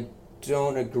 I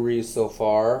don't agree so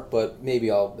far, but maybe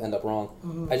I'll end up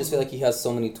wrong. I just feel like he has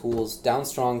so many tools. Down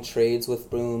strong trades with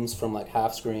brooms from,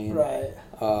 half screen. Right.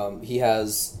 He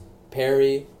has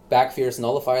parry, back fierce,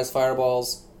 nullifies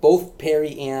fireballs. Both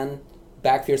parry and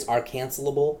back fierce are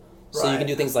cancelable. So you can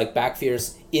do things like back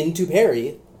fierce into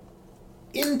parry,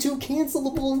 into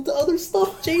cancelable, into other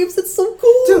stuff. James, it's so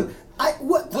cool. Dude,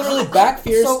 literally back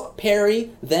fierce,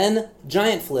 parry, then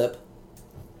giant flip.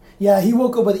 Yeah, he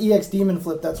woke up with EX Demon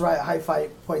Flip. That's right. Hi-Fi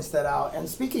points that out. And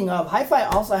speaking of, Hi-Fi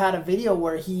also had a video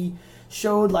where he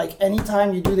showed, like,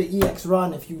 anytime you do the EX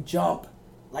run, if you jump,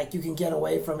 like, you can get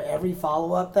away from every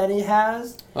follow-up that he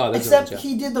has. Oh, that's Except right, yeah.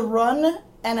 he did the run,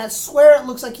 and I swear it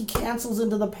looks like he cancels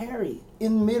into the parry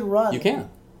in mid-run. You can.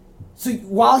 So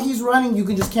while he's running, you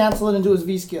can just cancel it into his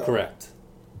V-skill. Correct.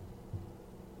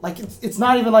 Like, it's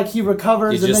not even like he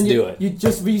recovers You and just then do it. you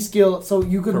just V-skill it. So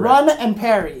you can Correct. run and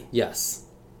parry. Yes.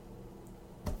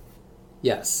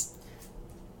 Yes.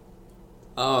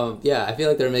 Yeah, I feel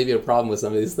like there may be a problem with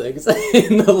some of these things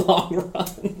in the long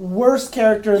run. Worst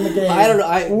character in the game. I don't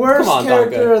know. Worst come on,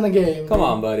 character Donka. in the game. Come dude.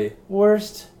 on, buddy.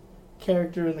 Worst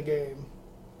character in the game.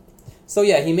 So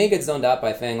yeah, he may get zoned out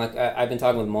by Fang. Like I've been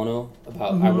talking with Mono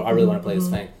about, I really want to play as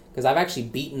Fang because I've actually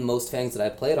beaten most Fangs that I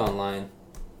played online.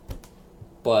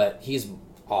 But he's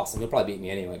awesome. He'll probably beat me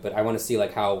anyway. But I want to see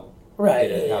like how Right.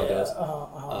 how it goes.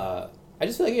 I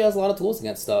just feel like he has a lot of tools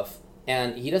against stuff,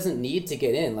 and he doesn't need to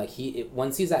get in. Like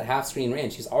once he's at half screen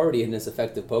range, he's already in his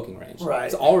effective poking range. Right.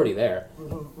 It's already there.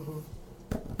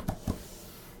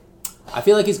 I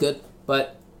feel like he's good,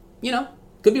 but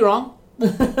could be wrong.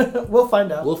 We'll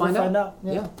find out. We'll find out.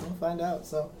 Yeah, Yeah. we'll find out.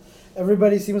 So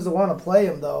everybody seems to want to play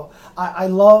him though. I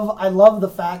love the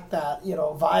fact that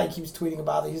Vi keeps tweeting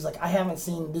about it. He's like, I haven't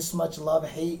seen this much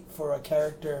hate for a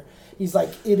character. He's like,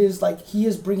 it is like he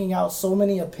is bringing out so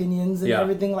many opinions and Yeah.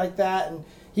 everything like that, and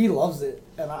he loves it.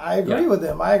 And I agree Yeah. with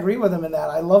him. I agree with him in that.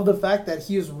 I love the fact that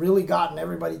he has really gotten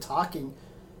everybody talking,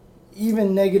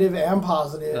 even negative and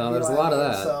positive. No, you there's know a lot what I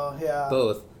of mean? that. So yeah.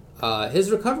 Both. His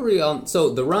recovery so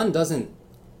the run doesn't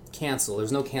cancel.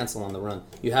 There's no cancel on the run.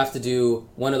 You have to do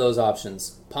one of those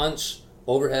options: punch,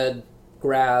 overhead,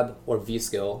 grab, or V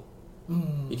skill.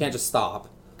 You can't just stop.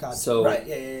 Gotcha. So Right,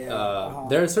 yeah.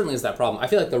 there certainly is that problem. I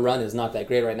feel like the run is not that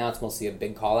great right now. It's mostly a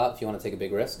big call out if you want to take a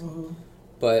big risk.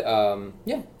 But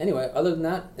yeah. Anyway, other than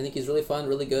that, I think he's really fun,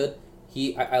 really good.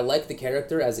 I like the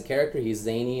character as a character. He's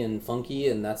zany and funky,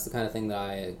 and that's the kind of thing that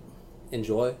I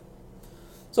enjoy.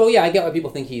 So yeah, I get why people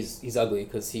think he's ugly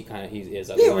because he is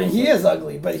ugly. Yeah, I mean, he is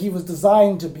ugly, but he was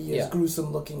designed to be as Yeah.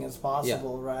 gruesome looking as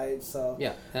possible, right? So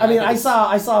Yeah. I mean, think I it's-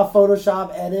 saw a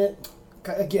Photoshop edit.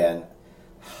 Again,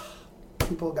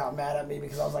 people got mad at me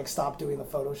because I was like, stop doing the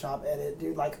Photoshop edit,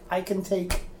 dude. Like, I can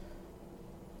take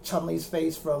Chun-Li's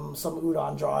face from some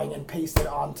udon drawing and paste it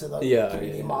onto the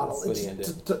 3D model. that's what It he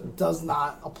just does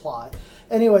not apply.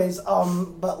 Anyways,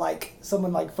 but like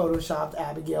someone like photoshopped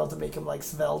Abigail to make him like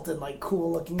svelte and like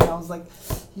cool looking. And I was like,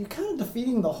 you're kind of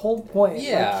defeating the whole point.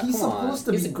 Yeah, like, he's come supposed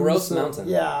on. to He's be a gross gruesome. mountain.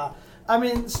 Yeah. I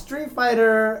mean, Street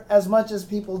Fighter, as much as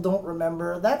people don't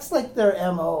remember, that's like their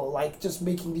MO, like just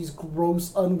making these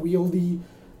gross, unwieldy,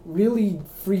 really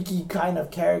freaky kind of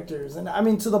characters. And I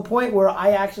mean, to the point where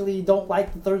I actually don't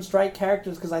like the Third Strike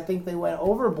characters because I think they went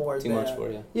overboard Too there. much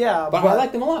for you. Yeah, But I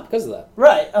like them a lot because of that.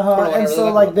 Right, Part of what I and really so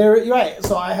like like about they're right.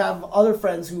 So I have other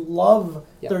friends who love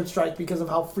Yeah. Third Strike because of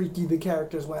how freaky the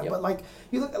characters went. Yep. But like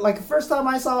you look like the first time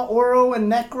I saw Oro and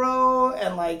Necro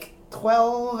and like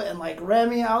 12 and like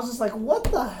Remy, I was just like, what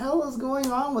the hell is going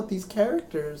on with these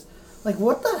characters? Like,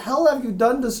 what the hell have you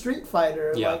done to Street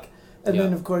Fighter? Yeah. Like, and Yeah.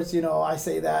 then of course I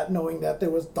say that knowing that there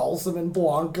was Dhalsim and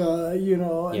Blanca, and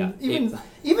Yeah.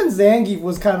 even Zangief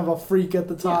was kind of a freak at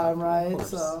the time, Of right? course.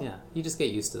 So Yeah, you just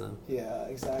get used to them. yeah,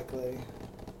 exactly.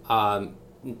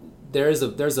 There's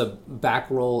a back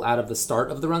roll out of the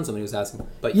start of the run. Somebody was asking,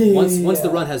 but Yeah, once the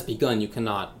yeah. run has begun, you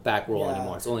cannot back roll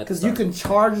anymore. It's only at the because you start. can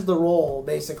charge the roll.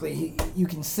 Basically, you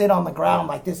can sit on the ground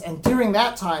like this, and during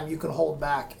that time, you can hold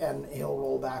back, and he'll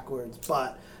roll backwards.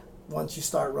 But once you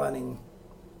start running,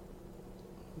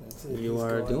 that's it. You He's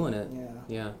are going. doing it.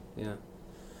 Yeah. Yeah.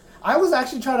 I was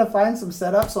actually trying to find some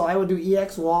setup, so I would do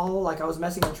EX wall. Like I was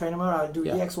messing in trainer mode, I would do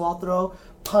Yeah. EX wall throw,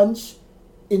 punch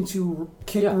into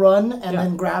kick Yeah. run, and Yeah.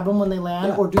 then grab them when they land,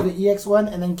 Yeah. or do the EX one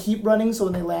and then keep running. So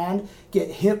when they land, get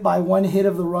hit by one hit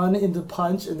of the run into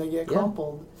punch, and they get Yeah.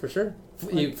 crumpled. For sure.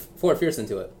 You forward fierce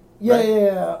into it. Yeah, right?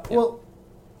 yeah. Well,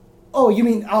 oh, you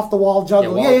mean off the wall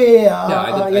juggle? wall- Yeah.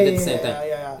 I did the same thing.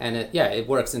 Yeah. And it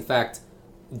works. In fact,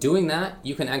 doing that,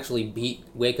 you can actually beat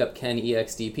Wake Up Ken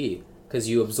EXDP. Because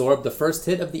you absorb the first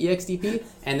hit of the EXDP,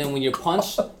 and then when you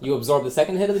punch, you absorb the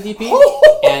second hit of the DP,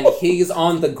 and he's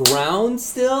on the ground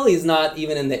still, he's not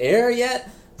even in the air yet,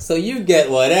 so you get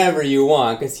whatever you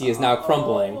want, because he is now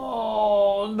crumpling.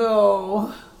 Oh,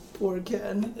 no. Poor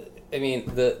Ken. I mean,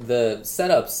 the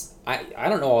setups, I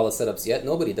don't know all the setups yet,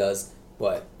 nobody does,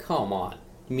 but come on.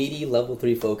 Meaty level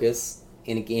 3 focus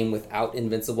in a game without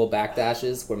invincible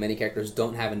backdashes, where many characters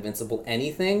don't have invincible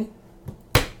anything.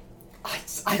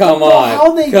 I Come don't know on.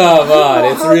 how they- Come I don't on.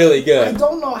 know It's how- really good. I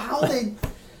don't know how they,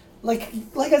 like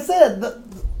I said,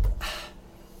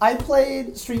 I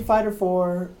played Street Fighter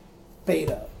 4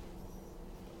 beta,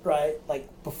 right? Like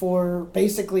before,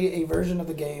 basically a version of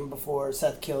the game before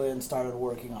Seth Killian started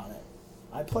working on it.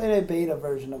 I played a beta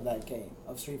version of that game,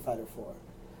 of Street Fighter 4.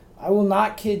 I will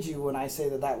not kid you when I say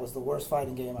that that was the worst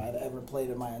fighting game I had ever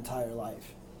played in my entire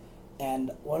life.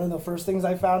 And one of the first things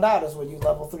I found out is when you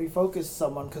level 3 focus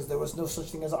someone, because there was no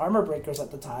such thing as armor breakers at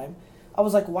the time, I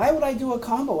was like, why would I do a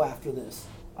combo after this?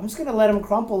 I'm just going to let him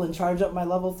crumple and charge up my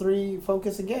level 3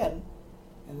 focus again.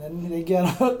 And then they get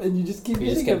up and you just keep hitting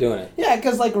You just kept him. doing it. Yeah,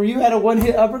 because like Ryu had a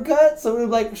one-hit uppercut, so it would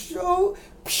like, shoo,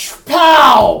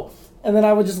 pow! And then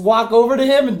I would just walk over to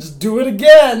him and just do it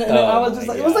again. And then I was just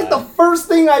like, it was like the first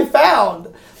thing I found.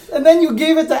 And then you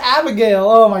gave it to Abigail.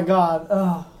 Oh my god.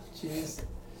 Oh, jeez.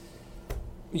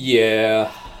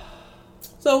 Yeah.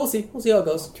 So we'll see. We'll see how it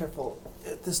goes. Careful.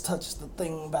 If this touches the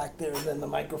thing back there, then the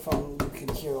microphone, you can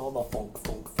hear all the funk,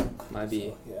 funk, funk. Might be.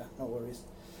 So, yeah, no worries.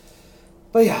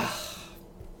 But yeah.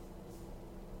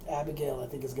 Abigail, I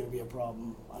think, is going to be a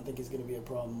problem. I think it's going to be a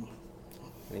problem.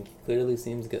 I think he clearly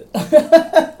seems good.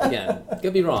 Again,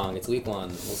 could be wrong. It's week 1.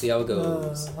 We'll see how it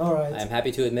goes. All right. I'm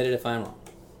happy to admit it if I'm wrong.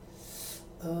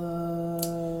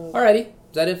 Alrighty.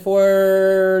 Is that it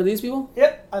for these people?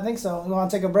 Yep, I think so. We want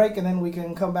to take a break, and then we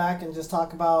can come back and just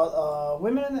talk about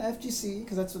women in the FGC,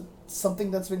 because that's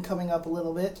something that's been coming up a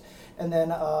little bit, and then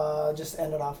just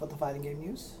end it off with the fighting game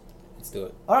news. Let's do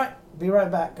it. All right, be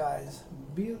right back, guys.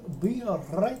 Be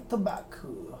right back.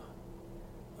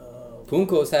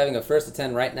 Punko is having a first to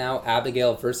 10 right now.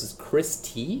 Abigail versus Chris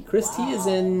T. Chris T is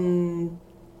in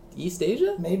East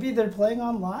Asia? Maybe they're playing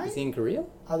online? Is he in Korea?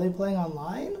 Are they playing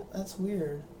online? That's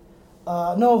weird.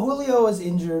 No, Julio is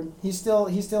injured. He's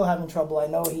still having trouble. I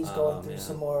know he's going through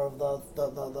some more of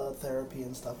the therapy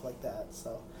and stuff like that.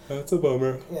 So that's a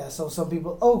bummer. yeah. So some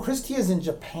people. Oh, Chris T is in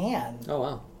Japan. Oh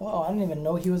wow. Wow, I didn't even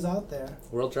know he was out there.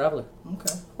 World traveler.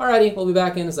 Okay. Alrighty, we'll be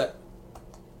back in a sec.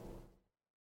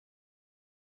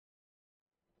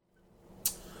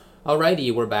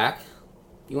 Alrighty, we're back.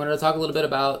 You wanted to talk a little bit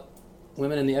about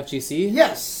women in the FGC?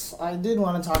 Yes, I did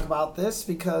want to talk about this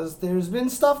because there's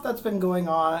been stuff that's been going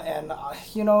on, and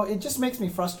it just makes me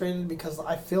frustrated because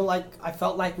I felt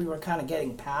like we were kind of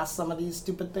getting past some of these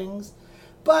stupid things,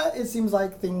 but it seems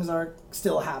like things are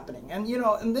still happening, and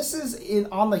and this is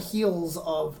on the heels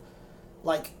of,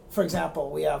 like, for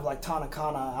example, we have like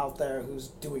Tanakana out there who's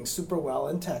doing super well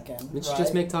in Tekken. Did she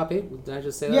just make top 8? Did I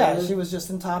just say that? Yeah, she was just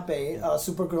in top 8.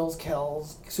 Supergirl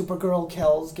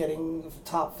Kells getting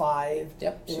top 5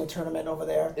 in the tournament over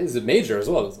there. It was a major as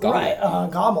well. It was Gommel. Right,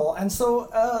 Gommel. And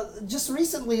so just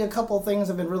recently a couple of things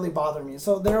have been really bothering me.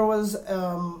 So there was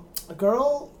a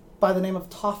girl by the name of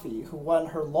Toffee who won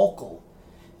her local.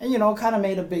 And, kind of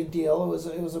made a big deal.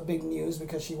 It was a big news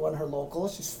because she won her local.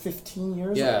 She's 15 years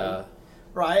old. Yeah.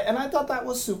 Right, and I thought that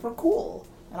was super cool.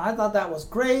 And I thought that was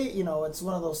great. It's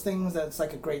one of those things that's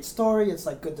like a great story. It's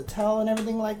like good to tell and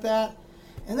everything like that.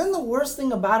 And then the worst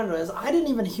thing about it is I didn't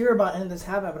even hear about any of this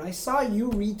happening, but I saw you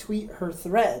retweet her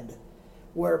thread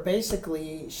where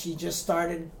basically she just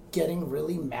started getting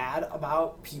really mad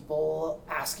about people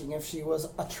asking if she was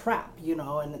a trap,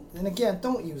 and again,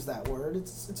 don't use that word.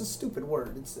 It's a stupid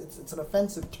word. It's an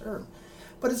offensive term.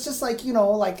 But it's just like,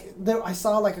 I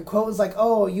saw like a quote was like,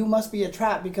 oh, you must be a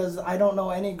trap because I don't know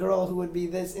any girl who would be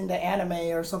this into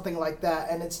anime or something like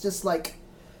that. And it's just like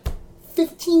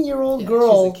 15-year-old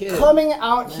girl coming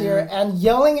out here and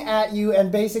yelling at you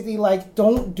and basically like,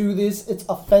 don't do this. It's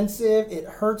offensive. It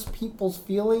hurts people's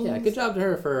feelings. Yeah, good job to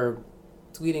her for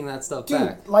tweeting that stuff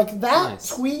back. Like that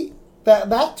tweet,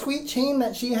 that tweet chain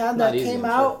that she had that came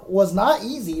out was not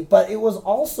easy, but it was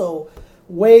also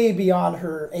way beyond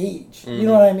her age. You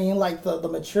know what I mean? Like the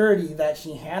maturity that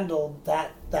she handled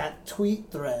that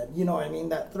tweet thread. You know what I mean?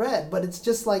 That thread. But it's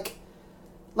just like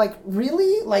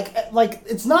really? Like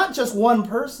it's not just one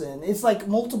person. It's like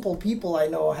multiple people I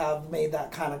know have made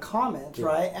that kind of comment,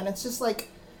 right? And it's just like,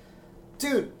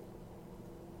 dude,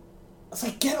 it's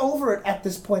like, get over it at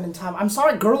this point in time. I'm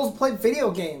sorry, girls play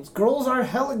video games. Girls are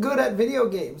hella good at video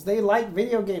games. They like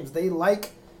video games. They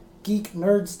like geek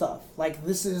nerd stuff. Like,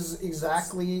 this is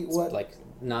exactly what... like,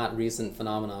 not recent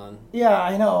phenomenon. Yeah,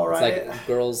 I know, right? It's like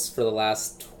girls for the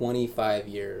last 25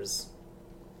 years.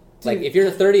 Dude. Like, if you're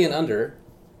 30 and under,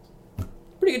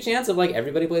 pretty good chance of, like,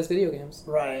 everybody plays video games.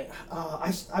 Right.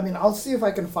 I mean, I'll see if I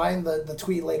can find the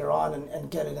tweet later on and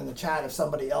get it in the chat if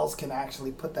somebody else can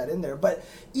actually put that in there. But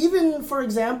even, for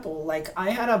example, like,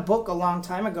 I had a book a long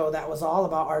time ago that was all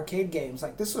about arcade games.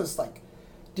 Like, this was, like,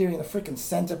 during the freaking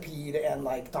Centipede and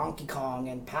like Donkey Kong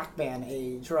and Pac-Man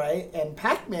age, right? And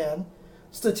Pac-Man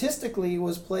statistically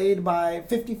was played by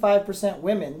 55%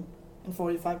 women and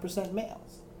 45%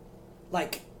 males.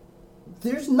 Like,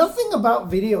 there's nothing about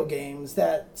video games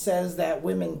that says that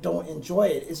women don't enjoy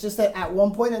it. It's just that at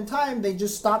one point in time, they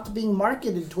just stopped being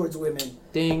marketed towards women.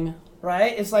 Ding.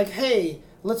 Right? It's like, hey,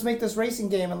 let's make this racing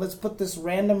game and let's put this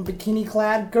random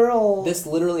bikini-clad girl. This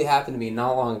literally happened to me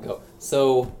not long ago.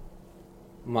 So,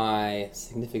 my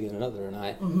significant other and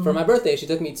I, for my birthday, she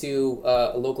took me to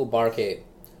a local barcade.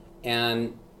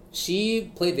 And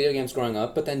she played video games growing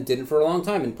up, but then didn't for a long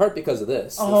time, in part because of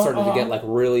this. It started to get, like,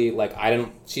 really, like,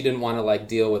 she didn't want to, like,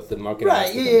 deal with the marketing.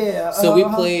 Right, yeah. So we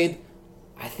played,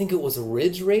 I think it was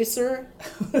Ridge Racer.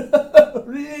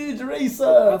 Ridge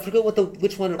Racer. I forget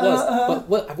which one it was.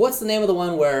 But what's the name of the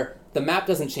one where the map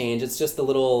doesn't change? It's just the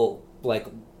little, like,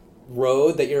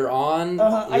 road that you're on.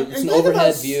 It's an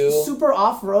overhead view. Super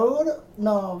off-road?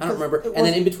 No. I don't remember. And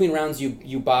then in between rounds,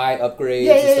 you buy upgrades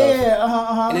and stuff.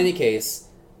 Yeah. In any case,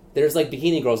 there's, like,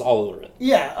 bikini girls all over it.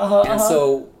 Yeah, And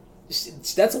so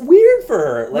that's weird for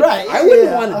her. Like, right. I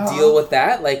wouldn't want to deal with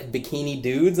that, like, bikini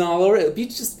dudes all over it. It'd be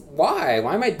just, why?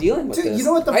 Why am I dealing with this? You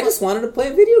know what I just wanted to play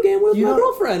a video game with my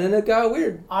girlfriend, and it got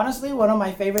weird. Honestly, one of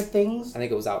my favorite things... I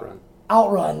think it was Outrun.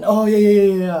 Outrun. Oh,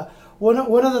 yeah. One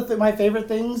of my favorite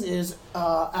things is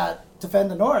at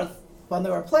Defend the North, when they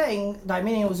were playing,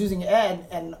 Dominion was using Ed,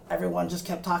 and everyone just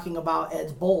kept talking about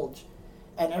Ed's bulge.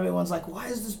 And everyone's like, why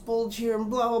is this bulge here? And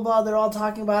blah, blah, blah. They're all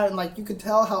talking about it. And, like, you could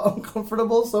tell how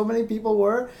uncomfortable so many people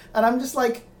were. And I'm just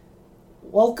like,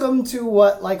 welcome to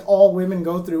what, like, all women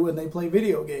go through when they play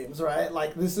video games, right?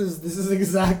 Like, this is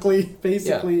exactly,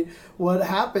 basically, what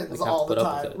happens all the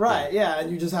time. Right, yeah. And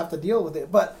you just have to deal with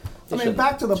it. But, I mean,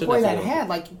 back to the point at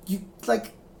hand.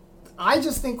 I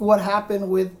just think what happened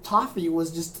with Toffee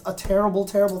was just a terrible,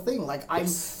 terrible thing. Like, I'm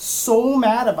so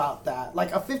mad about that.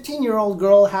 Like, a 15-year-old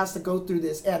girl has to go through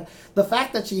this. And the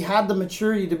fact that she had the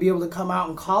maturity to be able to come out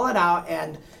and call it out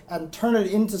and turn it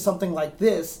into something like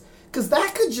this, because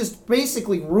that could just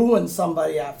basically ruin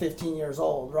somebody at 15 years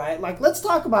old, right? Like, let's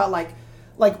talk about,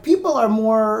 like people are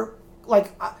more,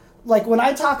 like when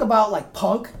I talk about, like,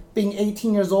 Punk being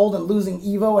 18 years old and losing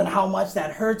Evo and how much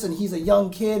that hurts, and he's a young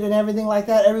kid and everything like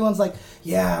that, everyone's like,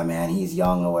 yeah, man, he's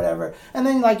young or whatever. And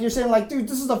then, like, you're saying, like, dude,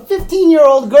 this is a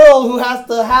 15-year-old girl who has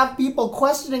to have people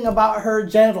questioning about her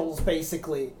genitals,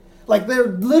 basically. Like, they're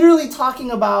literally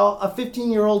talking about a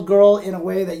 15-year-old girl in a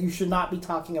way that you should not be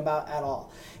talking about at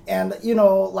all. And, you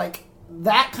know, like,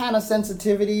 that kind of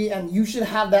sensitivity, and you should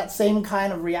have that same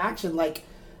kind of reaction,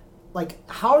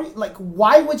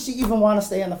 why would she even want to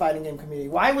stay in the fighting game community?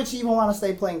 Why would she even want to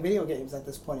stay playing video games at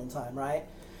this point in time, right?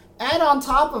 And on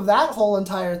top of that whole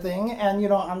entire thing, and, you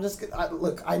know,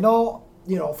 I know,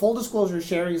 you know, full disclosure,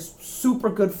 Sherry's super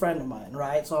good friend of mine,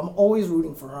 right? So I'm always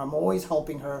rooting for her. I'm always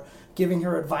helping her, giving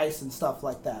her advice and stuff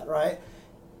like that, right?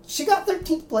 She got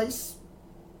 13th place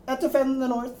at Defend the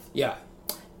North. Yeah.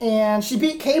 And she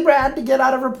beat K-Brad to get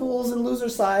out of her pools and loser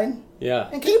side. Yeah.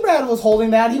 And K-Brad was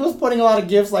holding that. He was putting a lot of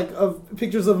gifs, like, of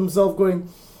pictures of himself going,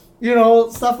 you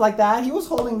know, stuff like that. He was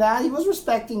holding that. He was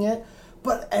respecting it.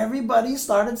 But everybody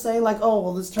started saying, like, oh,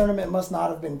 well, this tournament must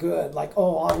not have been good. Like,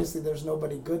 oh, obviously there's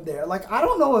nobody good there. Like, I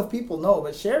don't know if people know,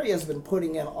 but Sherry has been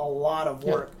putting in a lot of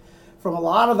work. From a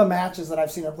lot of the matches that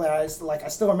I've seen her play, I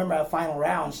still remember at final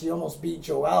round, she almost beat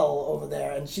Joel over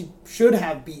there, and she should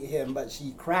have beat him, but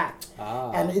she cracked.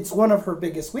 And it's one of her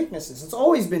biggest weaknesses. It's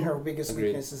always been her biggest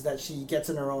weakness, is that she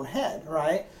gets in her own head,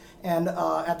 right? And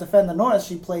at Defend the North,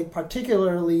 she played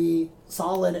particularly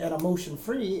solid and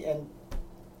emotion-free and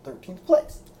 13th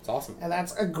place. It's awesome. And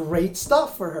that's a great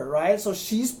stuff for her, right? So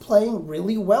she's playing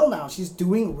really well now. She's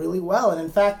doing really well. And in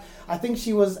fact, I think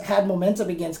she had momentum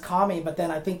against Kami, but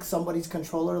then I think somebody's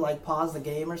controller like paused the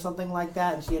game or something like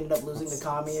that, and she ended up losing to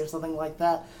Kami or something like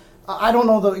that. I don't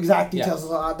know the exact details.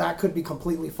 Yeah. That could be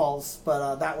completely false,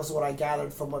 but that was what I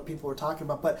gathered from what people were talking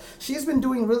about. But she's been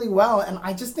doing really well, and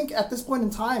I just think at this point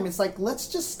in time, it's like, let's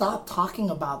just stop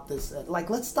talking about this. Like,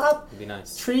 let's stop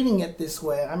treating it this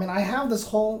way. I mean, I have this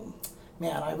whole...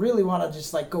 Man, I really want to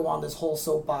just, like, go on this whole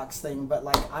soapbox thing, but,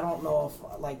 like, I don't know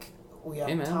if, like, we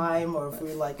have time or if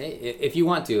we, like... Hey, if you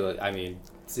want to, I mean,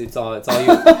 it's all you.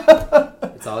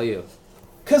 It's all you.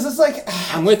 Because it's like...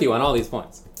 I'm with you on all these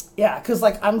points. Yeah, because,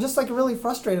 like, I'm just, like, really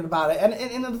frustrated about it.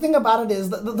 And the thing about it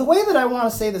is, the way that I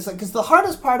want to say this, because the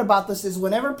hardest part about this is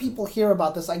whenever people hear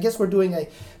about this, I guess we're doing a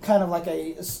kind of like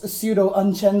a pseudo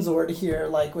uncensored here,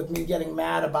 like, with me getting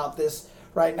mad about this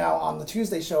right now on the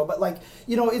Tuesday show. But, like,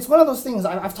 you know, it's one of those things,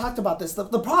 I've talked about this.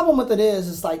 The problem with it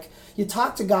is like, you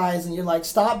talk to guys and you're like,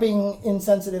 stop being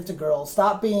insensitive to girls,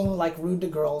 stop being, like, rude to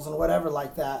girls and whatever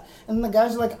like that. And the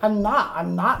guys are like, I'm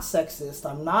not sexist,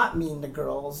 I'm not mean to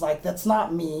girls, like, that's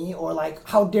not me, or like,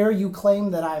 how dare you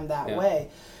claim that I'm that way.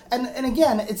 And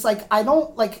again, it's like, I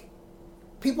don't, like,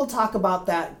 people talk about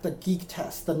that, the geek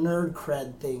test, the nerd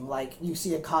cred thing. Like, you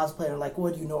see a cosplayer, like,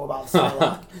 what do you know about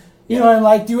Psylocke? You know, and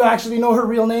like, do you actually know her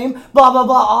real name? Blah, blah,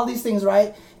 blah, all these things,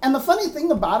 right? And the funny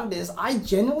thing about it is, I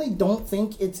genuinely don't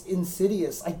think it's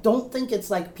insidious. I don't think it's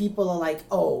like people are like,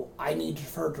 oh, I need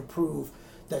her to prove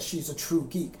that she's a true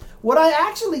geek. What I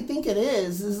actually think it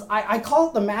is I call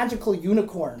it the magical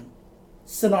unicorn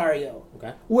scenario.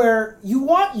 Okay. Where you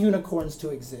want unicorns to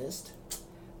exist,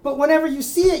 but whenever you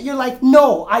see it, you're like,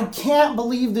 no, I can't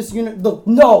believe this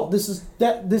no, this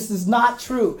is not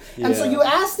true. Yeah. And so you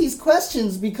ask these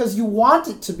questions because you want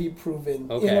it to be proven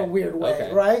in a weird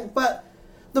way, right? But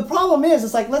the problem is,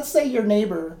 it's like, let's say your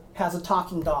neighbor has a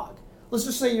talking dog. Let's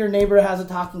just say your neighbor has a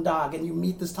talking dog, and you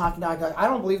meet this talking dog. Like, I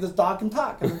don't believe this dog can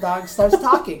talk, and the dog starts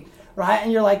talking, right?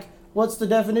 And you're like, what's the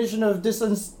definition of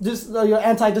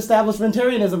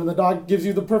anti-establishmentarianism? And the dog gives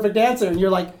you the perfect answer, and you're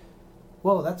like,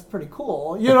 whoa, that's pretty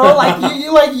cool. You know, like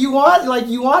you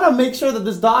want to make sure that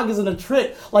this dog isn't a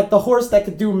trick, like the horse that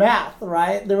could do math,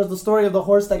 right? There was the story of the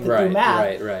horse that could do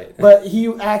math. Right. But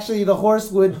the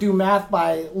horse would do math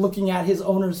by looking at his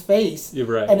owner's face. You're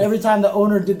right. And every time the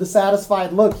owner did the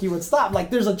satisfied look, he would stop.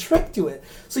 Like, there's a trick to it.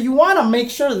 So you want to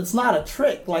make sure that it's not a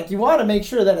trick. Like, you want to make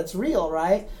sure that it's real,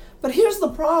 right? But here's the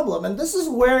problem, and this is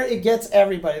where it gets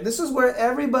everybody. This is where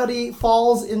everybody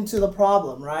falls into the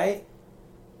problem, right?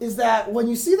 Is that when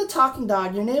you see the talking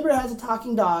dog, your neighbor has a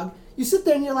talking dog, you sit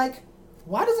there and you're like,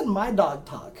 why doesn't my dog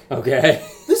talk? Okay.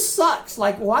 This sucks.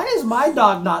 Like, why is my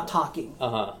dog not talking?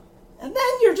 Uh-huh. And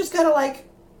then you're just kind of like,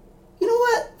 you know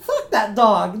what? Fuck that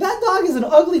dog. That dog is an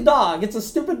ugly dog. It's a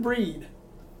stupid breed.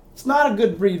 It's not a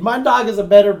good breed. My dog is a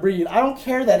better breed. I don't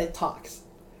care that it talks.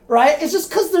 Right? It's just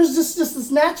because there's just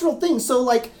this natural thing. So,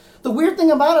 like, the weird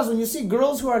thing about it is when you see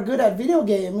girls who are good at video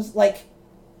games, like,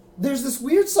 there's this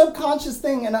weird subconscious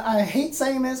thing, and I hate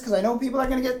saying this because I know people are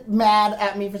going to get mad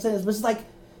at me for saying this, but it's like,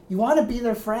 you want to be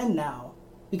their friend now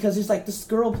because it's like, this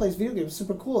girl plays video games,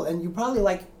 super cool, and you probably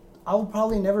like, I'll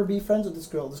probably never be friends with this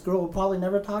girl. This girl will probably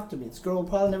never talk to me. This girl will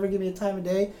probably never give me a time of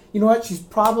day. You know what? She's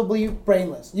probably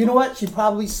brainless. You know what? She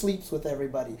probably sleeps with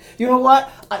everybody. You know what?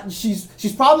 She's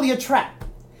probably a trap.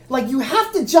 Like, you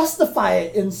have to justify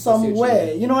it in some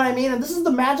way. You know what I mean? And this is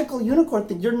the magical unicorn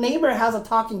thing. Your neighbor has a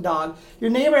talking dog. Your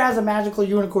neighbor has a magical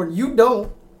unicorn. You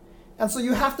don't. And so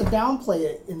you have to downplay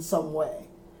it in some way.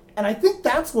 And I think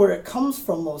that's where it comes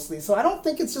from mostly. So I don't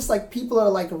think it's just like people are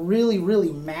like really,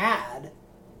 really mad.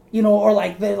 You know, or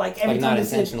like they're like every time they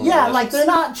say, yeah, malicious. Like they're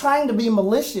not trying to be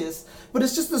malicious, but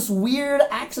it's just this weird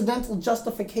accidental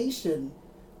justification.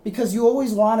 Because you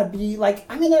always want to be, like,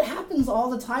 I mean, it happens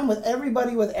all the time with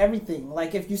everybody with everything.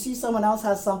 Like, if you see someone else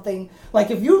has something,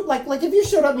 like, if you, like if you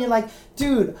showed up and you're like,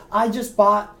 dude, I just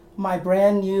bought my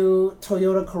brand new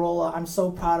Toyota Corolla. I'm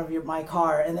so proud of my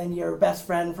car. And then your best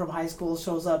friend from high school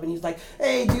shows up and he's like,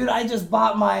 hey, dude, I just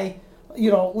bought my,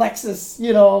 Lexus,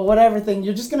 whatever thing.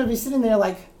 You're just going to be sitting there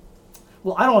like,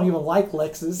 well, I don't even like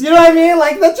Lexus. You know what I mean?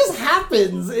 Like, that just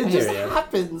happens. It just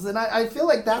happens. And I feel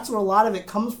like that's where a lot of it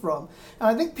comes from. And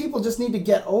I think people just need to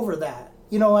get over that.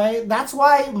 That's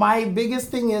why my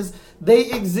biggest thing is they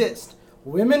exist.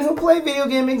 Women who play video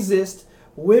game exist.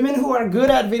 Women who are good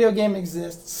at video game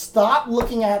exist. Stop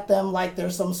looking at them like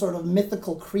they're some sort of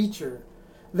mythical creature.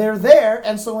 They're there,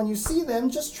 and so when you see them,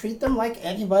 just treat them like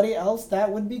anybody else that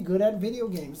would be good at video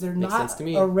games. They're not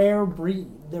a rare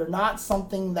breed. They're not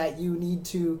something that you need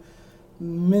to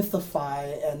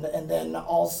mythify and then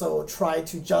also try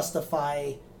to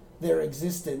justify their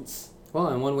existence. Well,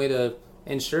 and one way to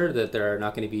ensure that there are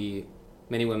not going to be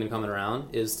many women coming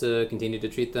around is to continue to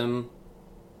treat them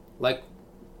like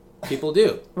people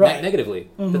do, right? Negatively.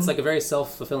 Mm-hmm. That's like a very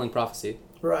self-fulfilling prophecy.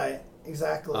 Right,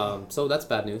 exactly. So that's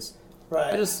bad news.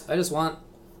 Right. I just want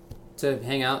to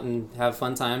hang out and have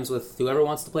fun times with whoever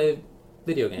wants to play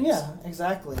video games. Yeah,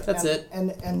 exactly. That's it.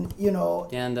 And And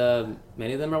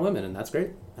many of them are women, and that's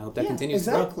great. I hope that continues.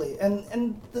 Exactly.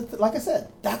 And like I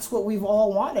said, that's what we've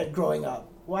all wanted growing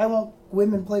up. Why won't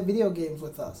women play video games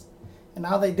with us? And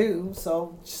now they do.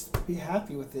 So just be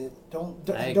happy with it. Don't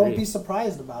be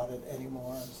surprised about it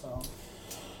anymore. So.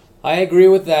 I agree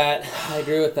with that.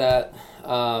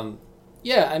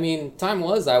 Yeah, I mean, I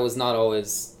was not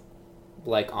always,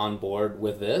 like, on board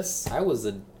with this. I was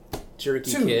a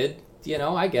jerky kid.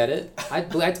 I get it.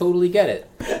 I totally get it.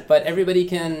 But everybody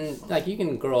can, like, you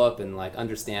can grow up and, like,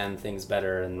 understand things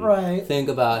better and think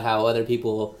about how other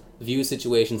people view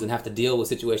situations and have to deal with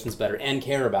situations better and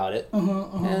care about it.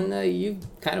 And you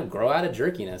kind of grow out of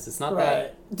jerkiness. It's not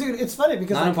that... Dude, it's funny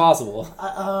because... Not impossible. It's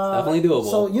definitely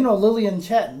doable. So, Lillian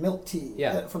Chen, Milk Tea,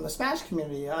 yeah. From the Smash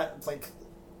community, it's like...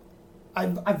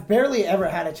 I've barely ever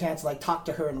had a chance to like talk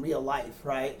to her in real life,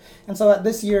 right? And so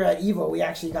this year at Evo, we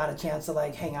actually got a chance to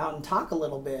like hang out and talk a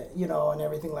little bit, you know, and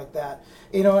everything like that,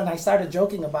 you know. And I started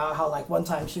joking about how like one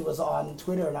time she was on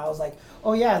Twitter, and I was like,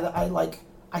 oh yeah,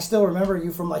 I still remember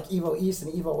you from like Evo East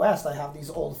and Evo West. I have these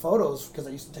old photos because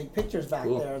I used to take pictures back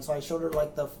there, and so I showed her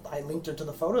like I linked her to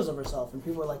the photos of herself, and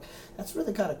people were like, that's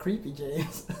really kind of creepy,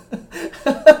 James.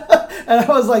 And I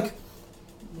was like,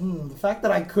 the fact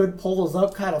that I could pull those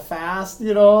up kind of fast,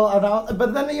 you know,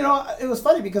 but then, you know, it was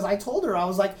funny because I told her, I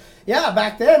was like, yeah,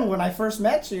 back then when I first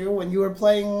met you, when you were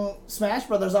playing Smash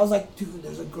Brothers, I was like, dude,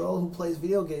 there's a girl who plays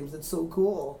video games that's so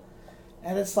cool.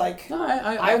 And it's like, no,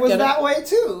 I was that way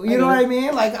too. You know what I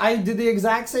mean? Like, I did the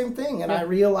exact same thing, and I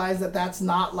realized that that's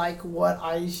not like what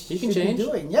I should be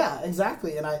doing. Yeah,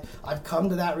 exactly. And I've come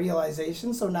to that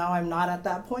realization, so now I'm not at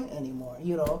that point anymore.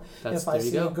 You know, if I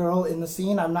see a girl in the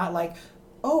scene, I'm not like,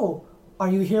 oh, are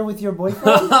you here with your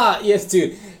boyfriend? Yes,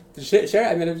 dude. Sherry,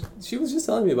 I mean, she was just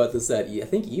telling me about this at, I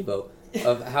think, Evo.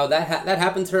 Of how that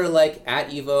happened to her, like,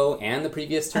 at Evo and the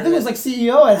previous tournament. I think it was like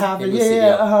CEO it happened.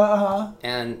 Yeah.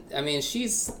 And, I mean,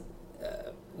 she's,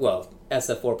 well,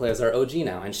 SF4 players are OG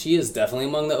now, and she is definitely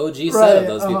among the OG set of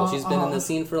those people. She's been in the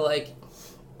scene for, like,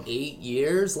 8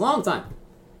 years. Long time.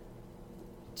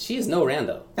 She is no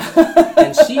rando.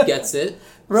 And she gets it.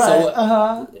 Right.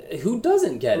 So, who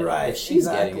doesn't get it? Right. If she's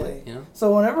getting it, you know?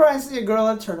 So whenever I see a girl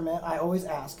at a tournament, I always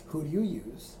ask, who do you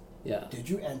use? Yeah. Did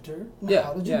you enter? Yeah.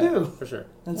 How did you do? For sure.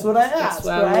 That's what I ask,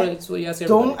 right? That's what you ask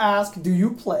everybody. Don't ask, do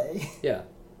you play? Yeah.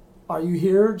 Are you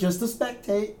here just to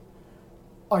spectate?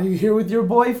 Are you here with your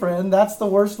boyfriend? That's the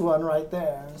worst one right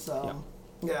there. So,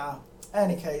 yeah.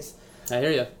 Any case. I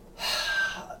hear you.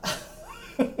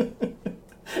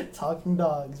 Talking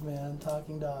dogs, man.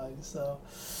 Talking dogs. So,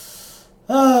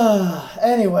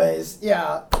 anyways,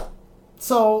 yeah.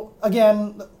 So,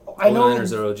 again, I know...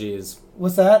 09ers are OGs.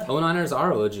 What's that? 09ers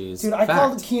are OGs. Dude, I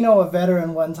called Kino a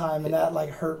veteran one time, and that, like,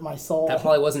 hurt my soul. That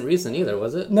probably wasn't recent either,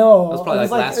 was it? No. It was probably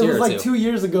last year or two. It was like 2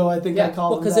 years ago, I think I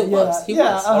called him because that. it was. He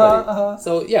was already.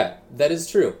 So, yeah, that is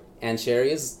true. And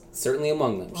Sherry is certainly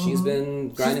among them. She's been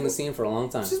grinding the scene for a long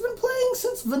time. She's been playing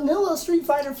since vanilla Street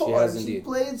Fighter 4. She has indeed. She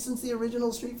played since the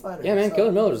original Street Fighter. Yeah, man, so.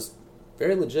 Killer Miller's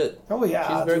very legit. Oh, yeah.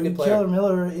 She's a very good player. Killer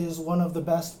Miller is one of the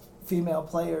best female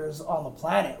players on the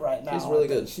planet right now. She's really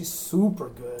good. She's super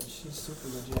good. She's super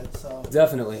legit. So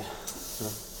definitely.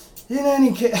 In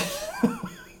any case,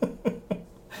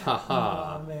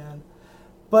 haha. Oh man.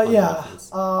 But yeah,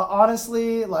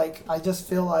 honestly, like I just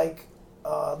feel like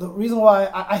the reason why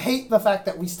I hate the fact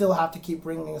that we still have to keep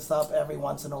bringing this up every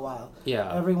once in a while.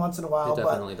 Yeah. Every once in a while. It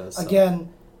definitely does.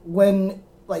 Again, when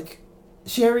like.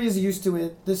 Sherry is used to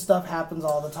it. This stuff happens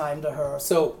all the time to her.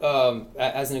 So,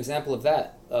 as an example of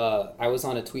that, I was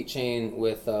on a tweet chain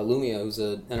with Lumia, who's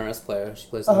an NRS player. She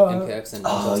plays in MKX and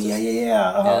Injustice.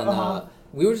 And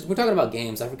we're talking about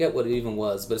games. I forget what it even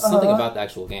was, but it's something about the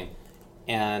actual game.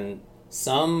 And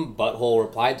some butthole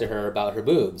replied to her about her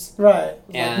boobs. Right.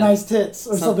 And like nice tits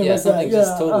or something like something that.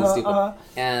 Just totally stupid.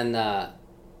 And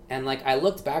like I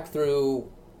looked back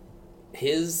through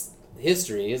his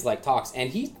history, his like talks, and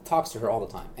he talks to her all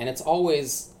the time, and it's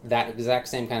always that exact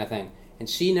same kind of thing, and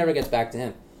she never gets back to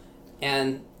him,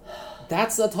 and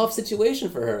that's a tough situation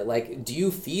for her. Like, do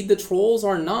you feed the trolls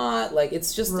or not? Like,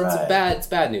 it's just it's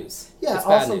bad news. Yeah. It's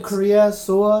bad also, news. Korea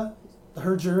Sua,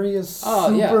 her jury is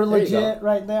super legit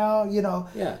right now. You know.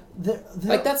 Yeah.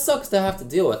 Like that sucks to have to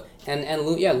deal with, and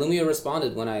Lumia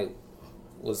responded when I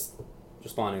was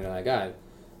responding to that guy.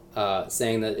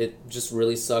 Saying that it just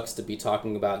really sucks to be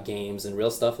talking about games and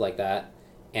real stuff like that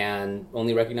and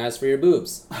only recognized for your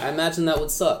boobs. I imagine that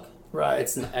would suck. Right.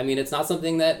 It's not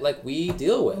something that like we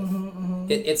deal with.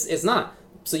 It's not.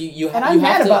 So you and I'm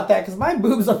mad about that because my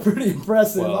boobs are pretty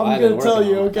impressive. Well, I'm going to tell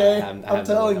you, okay? I'm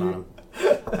telling you.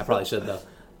 I probably should though.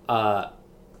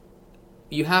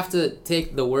 You have to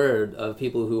take the word of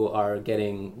people who are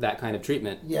getting that kind of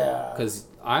treatment. Yeah. Because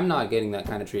I'm not getting that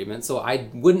kind of treatment, so I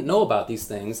wouldn't know about these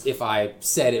things if I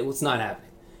said it was not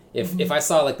happening. If I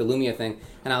saw like the Lumia thing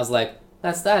and I was like,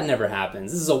 that never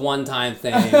happens. This is a one-time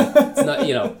thing. It's not,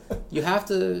 you have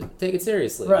to take it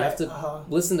seriously. Right. You have to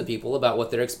listen to people about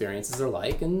what their experiences are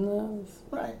like and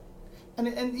right. And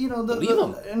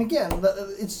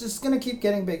it's just going to keep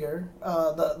getting bigger,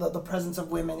 the presence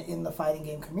of women in the fighting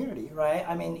game community, right?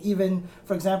 I mean, even,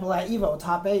 for example, at EVO,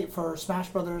 top 8 for Smash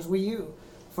Brothers Wii U,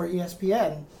 for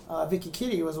ESPN. Vicky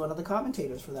Kitty was one of the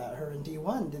commentators for that. Her and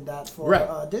D1 did that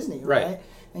for Disney, Right.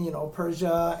 And,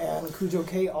 Persia and Kujo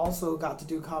K also got to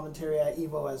do commentary at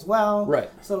EVO as well. Right.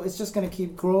 So it's just going to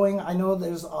keep growing. I know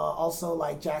there's also,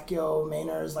 like, Jackie-O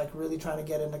Maynard's, like, really trying to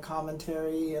get into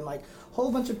commentary. And, like, a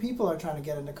whole bunch of people are trying to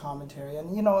get into commentary. And,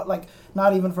 like,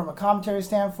 not even from a commentary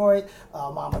standpoint.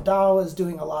 Mama Dao is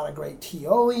doing a lot of great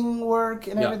TOing work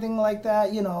and everything like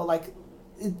that. Like...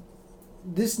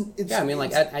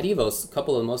 at EVOS, a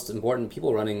couple of the most important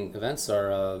people running events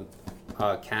are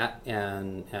Kat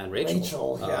and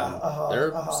Rachel.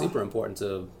 They're super important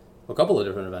to a couple of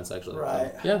different events, actually.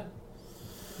 Right. Yeah.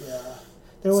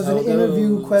 There was an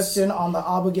interview question on the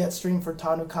Abuget stream for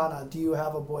Tanukana. Do you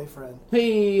have a boyfriend?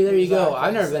 Hey, there you go.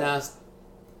 I've never been asked.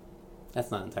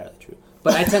 That's not entirely true,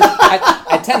 but I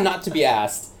tend not to be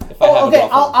asked if I have a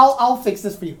girlfriend. I'll fix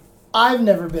this for you. I've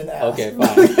never been asked. Okay, fine.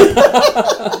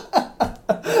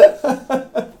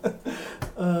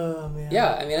 Oh man.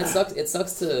 Yeah, I mean it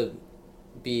sucks to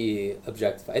be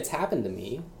objectified. It's happened to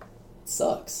me. It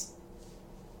sucks.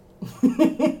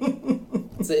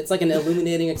 It's like an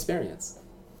illuminating experience.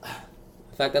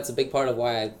 In fact, that's a big part of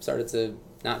why I started to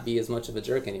not be as much of a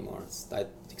jerk anymore. I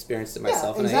experienced it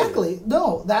myself and I hated it. Exactly.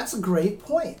 No, that's a great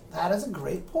point. That is a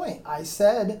great point. I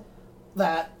said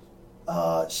that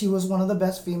she was one of the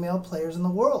best female players in the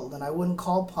world, and I wouldn't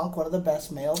call Punk one of the best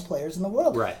male players in the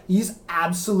world. Right. He's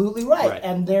absolutely right.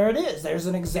 And there it is. There's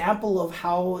an example of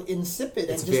how insipid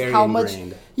it's and just very how ingrained.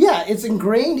 much. Yeah, it's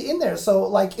ingrained in there. So,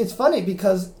 like, it's funny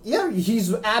because,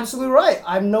 he's absolutely right.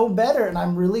 I'm no better, and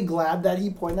I'm really glad that he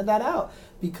pointed that out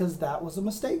because that was a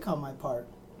mistake on my part.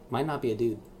 Might not be a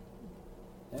dude.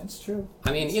 That's true.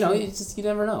 I mean, you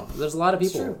never know. There's a lot of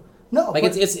people. It's true. No, like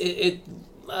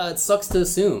it sucks to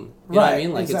assume. You know what I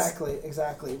mean? Like exactly.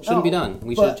 Shouldn't be done.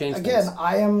 We should change things. Again,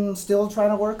 I am still trying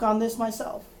to work on this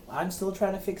myself. I'm still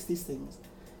trying to fix these things.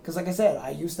 Because like I said,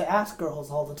 I used to ask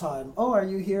girls all the time, oh, are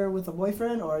you here with a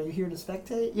boyfriend or are you here to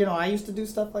spectate? I used to do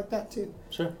stuff like that too.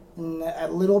 Sure.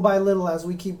 And little by little, as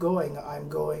we keep going,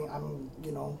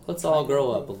 Let's all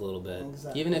grow up a little bit.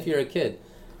 Exactly. Even if you're a kid.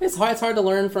 It's hard to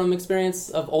learn from experience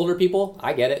of older people.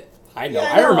 I get it. I know.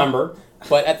 Yeah, I remember.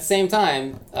 But at the same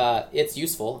time, it's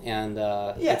useful, and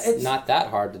it's not that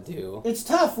hard to do. It's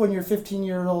tough when you're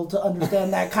 15-year-old to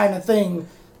understand that kind of thing.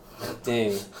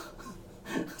 Ding,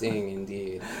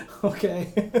 indeed.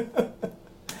 Okay.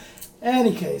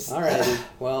 Any case. Alrighty.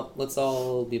 Well, let's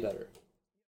all be better.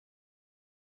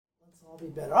 Be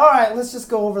better. All right, let's just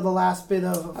go over the last bit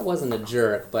of... I wasn't a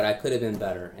jerk, but I could have been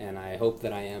better, and I hope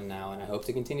that I am now, and I hope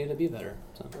to continue to be better.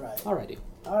 So, right. Alrighty.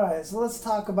 All right, so let's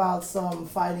talk about some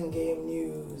fighting game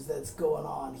news that's going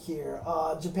on here.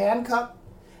 Japan Cup,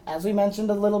 as we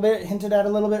mentioned a little bit, hinted at a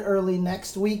little bit early,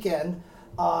 next weekend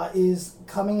is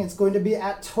coming. It's going to be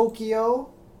at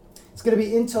Tokyo. It's going to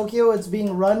be in Tokyo. It's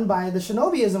being run by the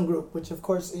Shinobiism group, which of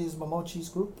course is Momochi's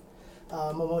group.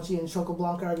 Momochi and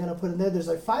Chocoblanca are going to put in there. There's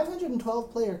a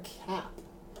 512 player cap,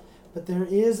 but there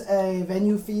is a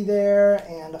venue fee there,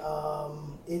 and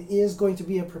it is going to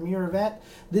be a premier event.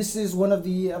 This is one of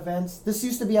the events. This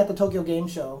used to be at the Tokyo Game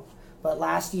Show, but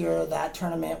last year that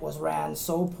tournament was ran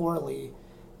so poorly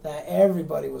that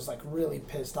everybody was like really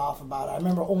pissed off about it. I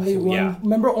remember only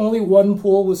one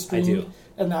pool was streamed. I do.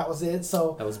 And that was it.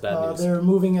 So that was bad news. They're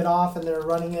moving it off and they're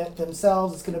running it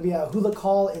themselves. It's going to be at Hula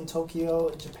Call in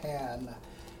Tokyo, Japan.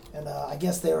 And I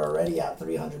guess they're already at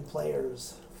 300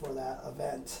 players for that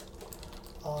event.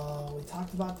 We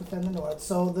talked about Defend the North.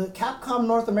 So the Capcom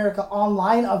North America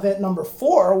Online event number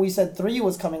 4, we said 3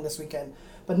 was coming this weekend.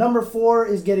 But number 4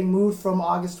 is getting moved from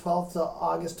August 12th to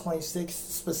August 26th,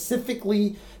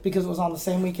 specifically because it was on the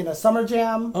same weekend as Summer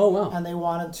Jam. Oh, wow. And they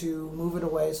wanted to move it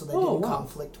away so they didn't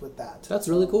conflict with that. That's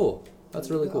really cool.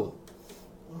 That's really cool.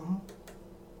 Mm-hmm.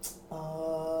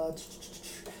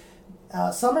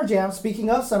 Summer Jam, speaking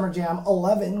of Summer Jam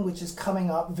 11, which is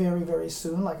coming up very, very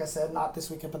soon. Like I said, not this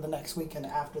weekend, but the next weekend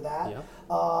after that.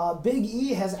 Yep. Big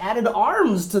E has added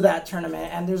ARMS to that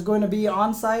tournament, and there's going to be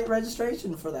on-site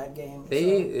registration for that game.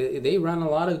 They run a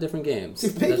lot of different games.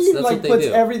 Big E puts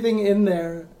everything in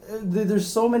there. There's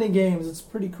so many games. It's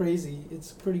pretty crazy.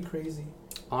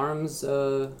 ARMS,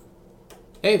 hey,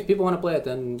 if people want to play it,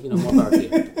 then, more power to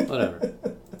you. Whatever.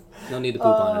 No need to poop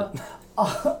on it.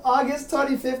 August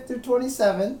 25th through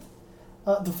 27th.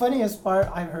 The funniest part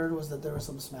I heard was that there were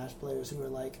some Smash players who were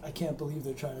like, I can't believe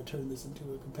they're trying to turn this into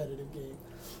a competitive game.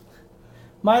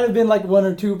 Might have been like 1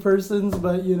 or 2 persons,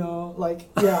 but yeah.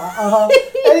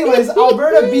 Anyways,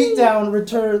 Alberta Beatdown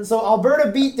returns. So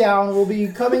Alberta Beatdown will be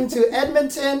coming to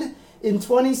Edmonton in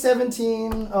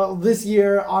 2017, this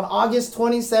year, on August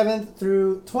 25th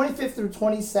through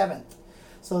 27th.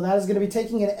 So that is going to be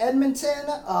taking in Edmonton.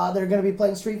 They're going to be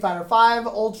playing Street Fighter V,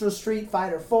 Ultra Street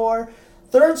Fighter 4,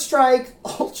 Third Strike,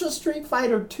 Ultra Street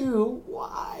Fighter 2.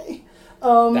 Why?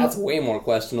 That's way more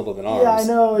questionable than ours. Yeah, I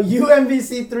know.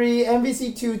 UMVC 3,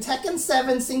 MVC 2, Tekken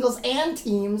 7 singles and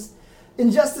teams,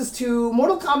 Injustice 2,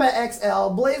 Mortal Kombat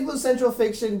XL, BlazBlue Central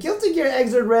Fiction, Guilty Gear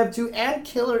Xrd Rev 2, and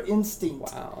Killer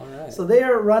Instinct. Wow, alright. So they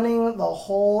are running the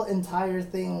whole entire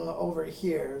thing over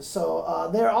here. So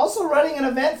they're also running an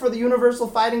event for the Universal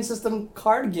Fighting System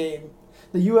card game,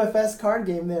 the UFS card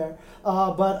game there.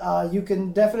 But you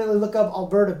can definitely look up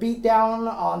Alberta Beatdown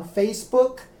on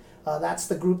Facebook. That's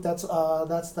the group that's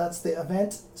the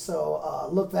event. So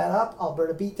look that up,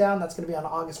 Alberta Beatdown. That's going to be on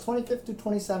August 25th to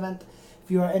 27th. If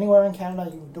you are anywhere in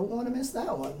Canada, you don't want to miss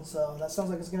that one. So that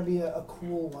sounds like it's going to be a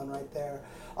cool one right there.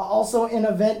 Also in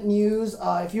event news,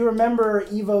 if you remember,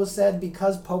 Evo said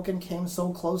because Pokken came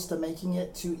so close to making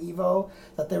it to Evo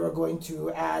that they were going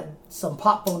to add some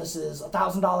pop bonuses,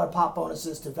 $1,000 pop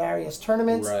bonuses to various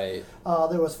tournaments. Right.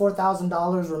 There was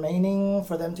 $4,000 remaining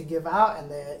for them to give out, and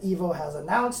the Evo has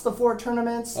announced the 4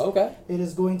 tournaments. Okay. It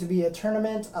is going to be a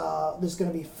tournament. There's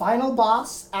going to be Final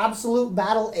Boss, Absolute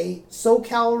Battle 8,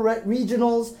 SoCal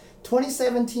Regionals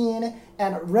 2017,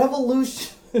 and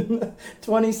Revolution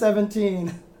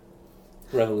 2017.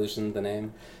 Revolution, the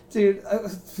name. Dude,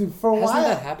 for a while. Hasn't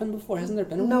that happened before? Hasn't there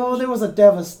been a No, there was a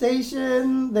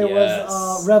Devastation. There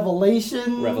was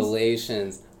Revelations.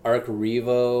 Revelations. Arc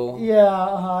Revo.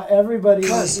 Yeah, everybody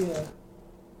was. Yeah.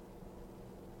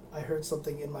 I heard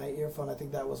something in my earphone. I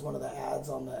think that was one of the ads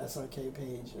on the SRK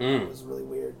page. It was really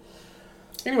weird.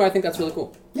 Anyway, I think that's really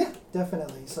cool. Yeah,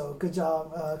 definitely. So good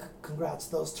job. Congrats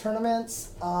to those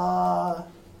tournaments.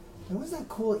 There was that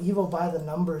cool Evo by the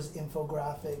numbers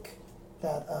infographic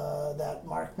that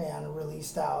Markman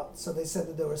released out. So they said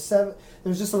that there were 7.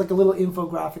 There's just like a little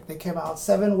infographic that came out.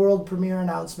 7 world premiere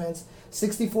announcements.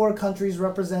 64 countries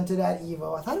represented at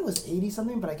Evo. I thought it was 80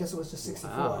 something, but I guess it was just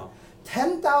 64. Wow.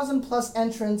 10,000 plus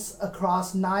entrants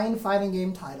across 9 fighting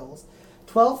game titles.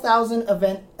 12,000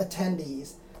 event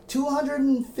attendees.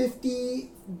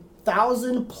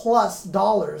 $250,000 plus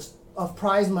of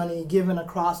prize money given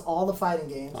across all the fighting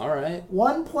games. All right.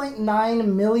 1.9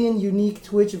 million unique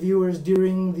Twitch viewers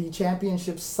during the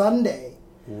championship Sunday.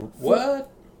 What?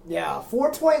 Yeah,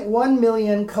 4.1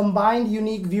 million combined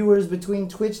unique viewers between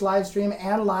Twitch livestream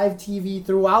and live TV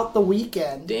throughout the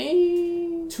weekend.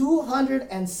 Dang.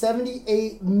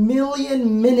 278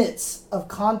 million minutes of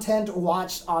content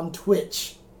watched on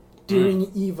Twitch during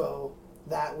Evo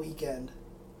that weekend.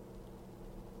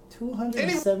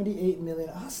 278 million.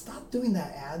 Oh, stop doing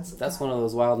that, ads. That's one of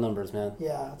those wild numbers, man.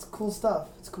 Yeah, it's cool stuff.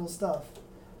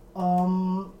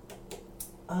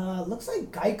 Looks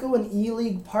like Geico and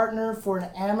E-League partner for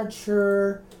an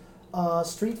amateur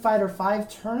Street Fighter V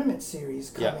tournament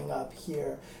series coming up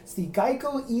here. It's the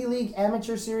Geico E-League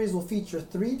Amateur Series will feature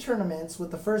 3 tournaments, with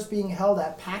the first being held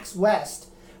at PAX West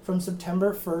from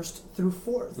September 1st through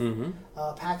 4th.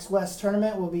 PAX West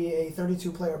tournament will be a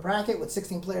 32-player bracket with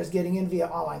 16 players getting in via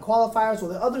online qualifiers,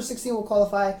 while the other 16 will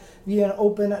qualify via an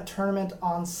open tournament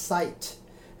on site.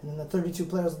 And then the 32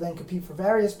 players will then compete for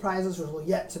various prizes, which will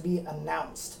yet to be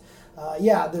announced.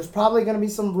 There's probably going to be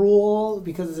some rule,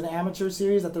 because it's an amateur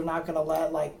series, that they're not going to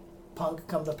let like Punk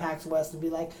come to PAX West and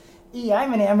be like,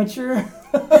 I'm an amateur.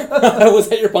 Was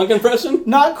that your Punk impression?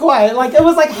 Not quite. Like, it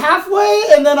was like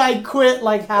halfway, and then I quit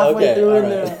like halfway through in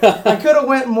there. I could have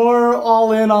went more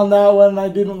all in on that one, and I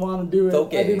didn't want to do it.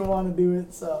 Okay. I didn't want to do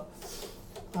it, so.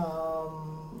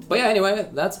 But yeah, anyway,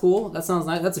 that's cool. That sounds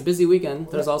nice. That's a busy weekend.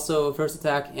 There's also First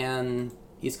Attack and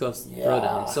East Coast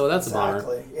Throwdown, so that's a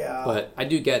bummer. Yeah. But I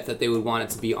do get that they would want it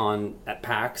to be on at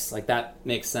PAX. Like, that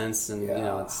makes sense, and you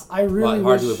know, it's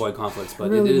hard to avoid conflicts,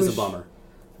 but it is a bummer.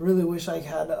 I really wish I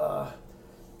had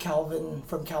Calvin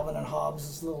from Calvin and Hobbes'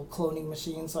 this little cloning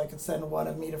machine, so I could send one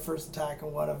of me to First Attack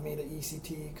and one of me to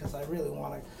ECT, because I really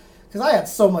want to. Because I had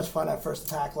so much fun at First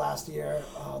Attack last year.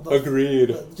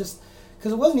 Agreed. Just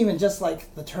because it wasn't even just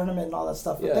like the tournament and all that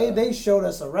stuff, but they showed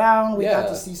us around. We got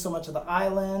to see so much of the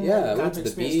island. Yeah, we got to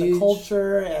experience the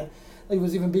culture, and it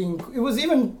was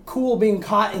even cool being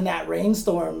caught in that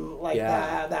rainstorm like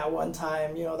that one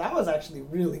time. You know, that was actually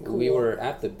really cool. We were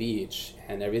at the beach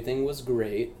and everything was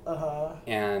great.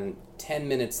 And 10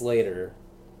 minutes later,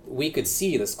 we could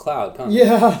see this cloud coming.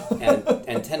 Yeah.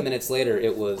 and 10 minutes later,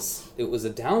 it was a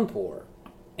downpour,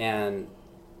 and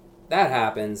that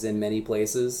happens in many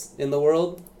places in the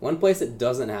world. One place it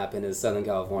doesn't happen is Southern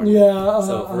California. Yeah.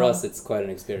 So for us, it's quite an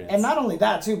experience. And not only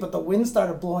that, too, but the wind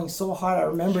started blowing so hard. I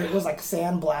remember it was like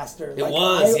sandblasters. It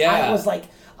was. I was like,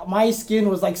 my skin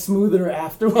was like smoother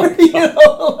afterward. You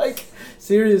know, like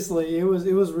seriously, it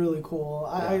was really cool.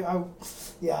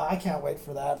 Yeah, I can't wait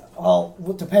for that. Well,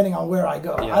 depending on where I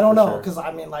go. Yeah, I don't for know, sure. because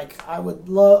I mean, like, I would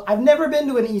love... I've never been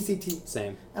to an ECT.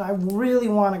 Same. And I really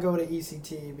want to go to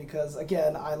ECT because,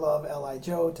 again, I love L.I.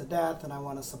 Joe to death, and I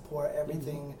want to support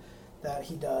everything that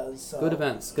he does. So. Good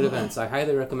events. Good events. I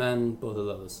highly recommend both of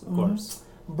those, of course.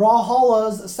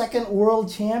 Brawlhalla's second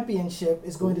World Championship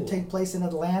is going to Ooh. take place in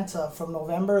Atlanta from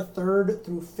November 3rd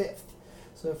through 5th.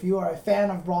 So if you are a fan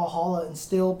of Brawlhalla and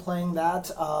still playing that,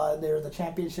 the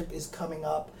championship is coming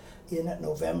up in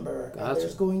November. And Gotcha.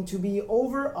 there's going to be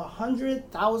over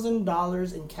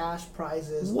 $100,000 in cash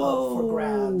prizes up for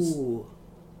grabs.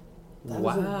 That is a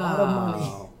lot of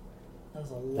money. That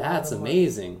is a lot That's of money.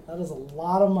 amazing. That is a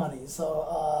lot of money.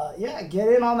 So, yeah, get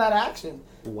in on that action.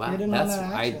 Wow. Get in on That's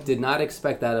that I action. did not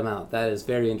expect that amount. That is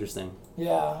very interesting.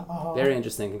 Yeah. Uh-huh. Very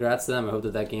interesting. Congrats to them. I hope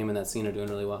that game and that scene are doing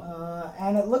really well.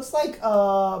 And it looks like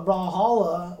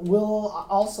Brawlhalla will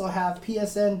also have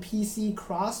PSN PC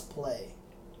crossplay.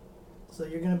 So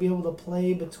you're going to be able to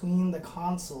play between the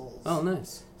consoles. Oh,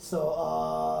 nice.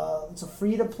 So it's a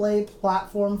free-to-play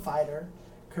platform fighter.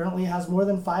 Currently has more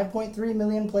than 5.3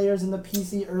 million players in the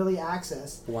PC early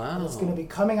access. Wow. And it's going to be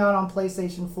coming out on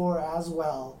PlayStation 4 as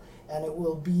well. And it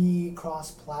will be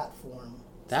cross-platform.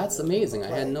 That's So amazing. I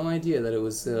play. had no idea that it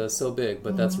was so big,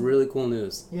 but that's really cool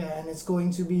news. Yeah, and it's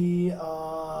going to be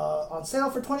on sale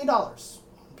for $20 on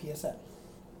PSN.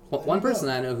 Well, There one you go. person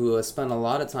I know who has spent a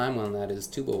lot of time on that is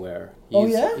Tubaware. Oh,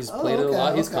 yeah? He's Oh, played it a okay,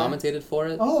 lot. He's okay. commentated for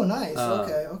it. Oh, nice.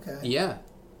 Uh, Okay. Yeah.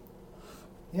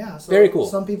 Yeah, so Very cool.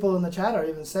 Some people in the chat are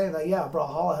even saying that, yeah,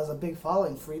 Brawlhalla has a big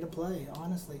following, free to play,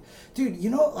 honestly. Dude, you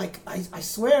know, like, I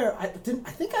swear, I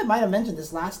think I might have mentioned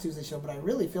this last Tuesday show, but I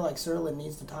really feel like Serlin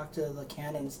needs to talk to the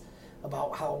Cannons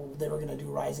about how they were going to do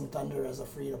Rising Thunder as a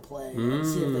free to play and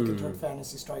see if they could turn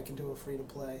Fantasy Strike into a free to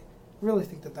play. Really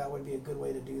think that would be a good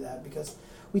way to do that because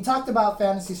we talked about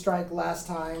Fantasy Strike last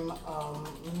time.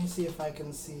 Let me see if I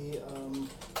can see.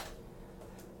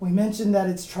 We mentioned that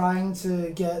it's trying to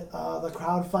get the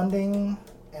crowdfunding,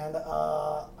 and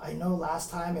I know last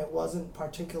time it wasn't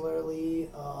particularly.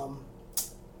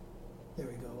 There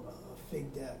we go.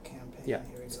 Fig Deck campaign. Yeah,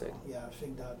 Here we it's go. Fig. Yeah,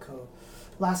 Fig.co.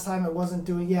 Last time it wasn't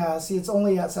doing. Yeah, see, it's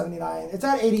only at 79. It's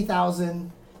at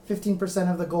 80,000.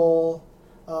 15% of the goal.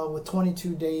 With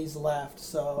 22 days left,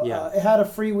 so Yeah. it had a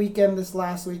free weekend this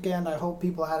last weekend. I hope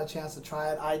people had a chance to try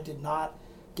it. I did not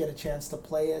get a chance to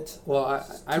play it. Well,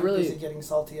 I Too really busy getting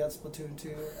salty at Splatoon 2.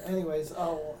 Anyways,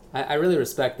 I really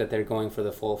respect that they're going for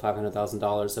the full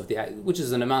 $500,000 of the, which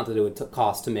is an amount that it would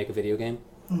cost to make a video game,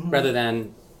 rather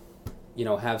than,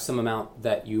 have some amount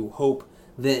that you hope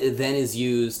that then is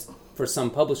used for some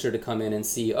publisher to come in and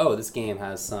see, oh, this game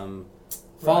has some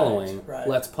following, Right.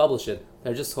 let's publish it.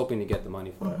 They're just hoping to get the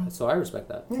money for it, so I respect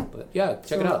that. Yeah. But yeah,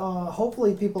 check it out.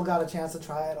 Hopefully people got a chance to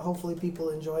try it. Hopefully people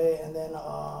enjoy it, and then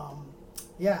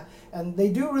yeah, and they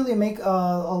do really make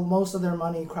most of their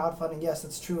money crowdfunding. Yes,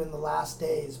 it's true in the last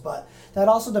days, but that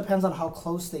also depends on how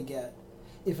close they get.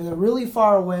 If they're really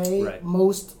far away, Right.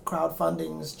 most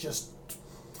crowdfundings just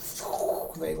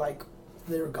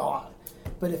they're gone.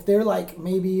 But if they're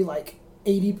maybe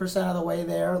 80% of the way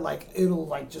there,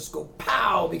 it'll just go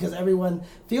pow because everyone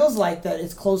feels like that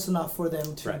it's close enough for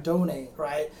them to Right. donate,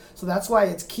 right? So that's why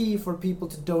it's key for people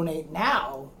to donate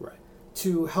now Right.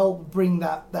 to help bring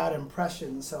that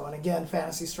impression. So, and again,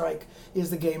 Fantasy Strike is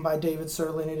the game by David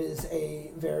Serlin. It is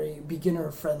a very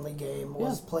beginner-friendly game.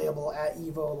 Was Yeah. playable at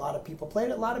EVO. A lot of people played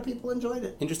it. A lot of people enjoyed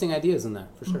it. Interesting ideas in there,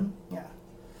 for sure. Yeah.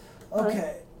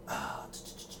 Okay.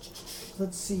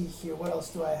 Let's see here. What else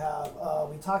do I have?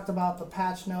 We talked about the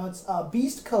patch notes.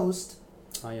 Beast Coast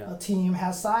Oh, yeah. team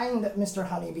has signed Mr.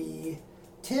 Honeybee.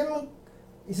 Tim,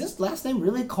 is his last name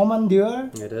really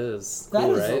Commandeur? It is. That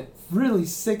Cool, is right? a really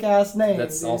sick ass name.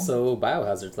 That's dude. also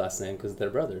Biohazard's last name because they're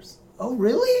brothers. Oh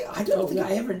really? I don't Oh, think yeah.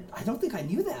 I don't think I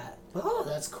knew that. Oh,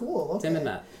 that's cool. Okay. Tim and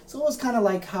Matt. So it was kind of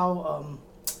like how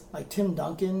Tim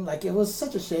Duncan. It was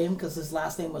such a shame because his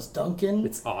last name was Duncan.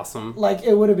 It's awesome.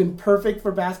 It would have been perfect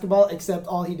for basketball, except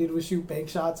all he did was shoot bank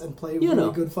shots and play really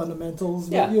know. good fundamentals.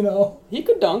 Yeah. But, He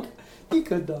could dunk. he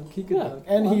could dunk. He could Yeah. dunk.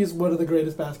 And Well, he's one of the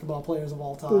greatest basketball players of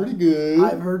all time. good.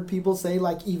 I've heard people say,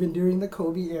 even during the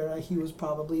Kobe era, he was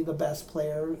probably the best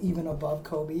player, even above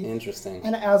Kobe. Interesting.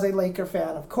 And as a Laker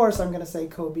fan, of course, I'm going to say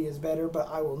Kobe is better, but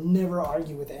I will never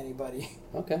argue with anybody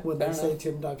Okay. when fair they say enough.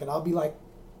 Tim Duncan. I'll be like,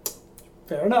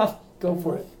 fair enough. Go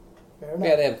for it. Fair enough.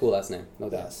 Yeah, they have a cool last name, no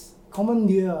doubt. Yes.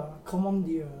 Commandier.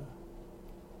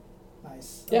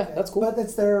 Nice. Yeah, that's cool. But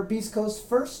it's their Beast Coast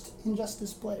first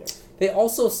Injustice player. They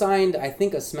also signed, I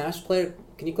think, a Smash player.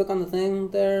 Can you click on the thing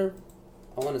there?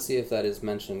 I want to see if that is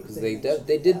mentioned because they did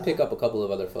Yeah. pick up a couple of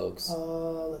other folks.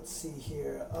 Let's see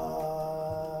here.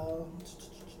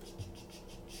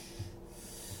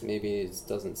 Maybe it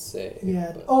doesn't say.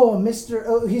 Yeah.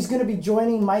 but He's going to be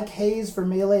joining Mike Hayes for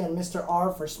Melee and Mr.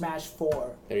 R for Smash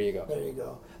 4. There you go. There you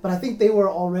go. But I think they were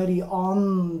already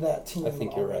on that team. I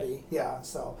think you're already. right. Yeah.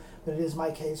 So, but it is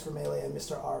Mike Hayes for Melee and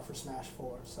Mr. R for Smash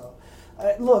 4. So,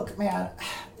 look, man,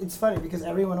 it's funny because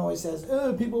everyone always says,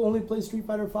 people only play Street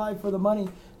Fighter V for the money.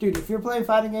 Dude, if you're playing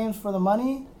fighting games for the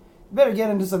money, you better get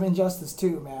into some Injustice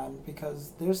too, man,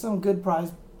 because there's some good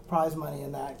prize money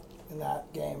in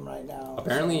that game right now.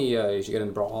 Apparently, you should get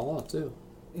into Brawlhalla too.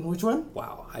 In which one?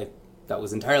 Wow, that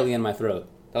was entirely in my throat.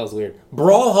 That was weird.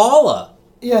 Brawlhalla.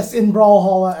 Yes, in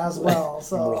Brawlhalla as well.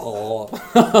 So.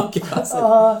 Brawlhalla. Okay,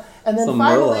 and then some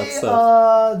finally, Murloc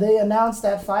stuff. they announced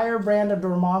that Firebrand of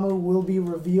Dormammu will be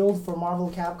revealed for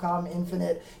Marvel Capcom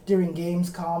Infinite during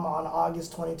Gamescom on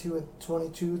August 22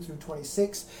 through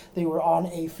 26. They were on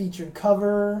a featured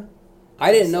cover.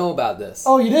 I didn't know about this.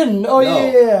 Oh, you didn't? Oh,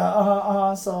 No.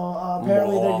 yeah. So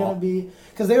apparently they're going to be...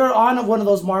 Because they were on one of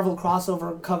those Marvel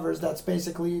crossover covers that's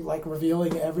basically like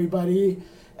revealing everybody.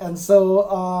 And so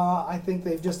I think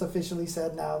they've just officially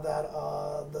said now that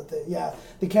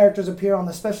the characters appear on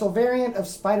the special variant of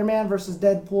Spider-Man vs.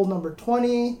 Deadpool number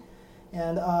 20.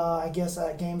 And I guess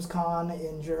at Gamescom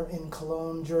in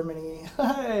Cologne, Germany,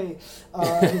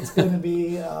 it's going to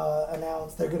be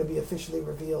announced. They're going to be officially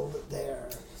revealed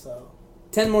there. So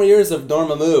 10 more years of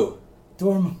Dormammu.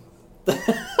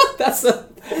 That's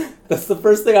the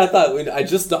first thing I thought. I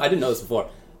didn't know this before.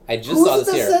 I just saw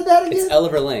this here. Said that again? It's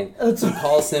Oliver Lane. He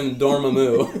calls him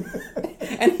Dormammu.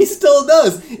 And he still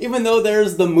does, even though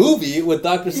there's the movie with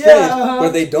Doctor Strange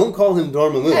where they don't call him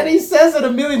Dormammu. And he says it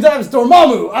a million times,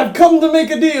 Dormammu, I've come to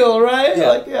make a deal, right?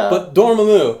 Yeah. But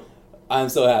Dormammu, I'm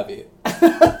so happy.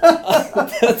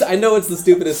 I know it's the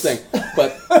stupidest thing,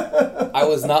 but I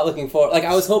was not looking forward. Like,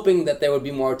 I was hoping that there would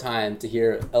be more time to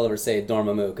hear Oliver say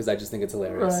Dormammu, because I just think it's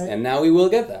hilarious. Right. And now we will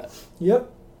get that.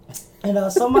 Yep.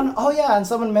 And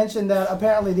someone mentioned that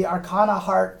apparently the Arcana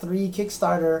Heart 3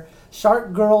 Kickstarter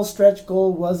Shark Girl stretch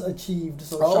goal was achieved.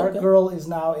 So Shark Girl is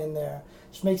now in there,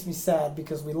 which makes me sad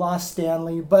because we lost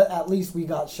Stanley, but at least we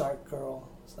got Shark Girl.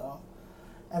 So,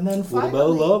 and then finally, what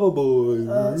about Lava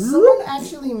Boy? Someone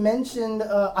actually mentioned,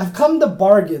 I've come to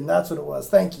bargain. That's what it was.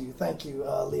 Thank you,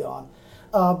 Leon.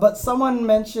 But someone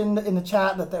mentioned in the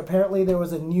chat that apparently there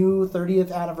was a new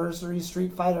 30th anniversary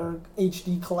Street Fighter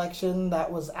HD collection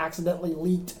that was accidentally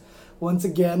leaked once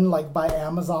again, like by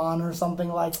Amazon or something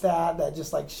like that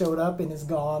just like showed up and is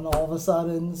gone all of a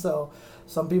sudden. So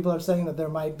some people are saying that there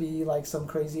might be like some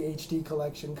crazy HD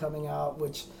collection coming out,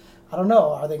 which I don't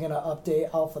know. Are they going to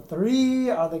update Alpha 3?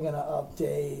 Are they going to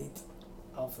update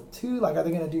Alpha 2? Like, are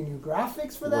they going to do new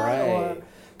graphics for that? Right.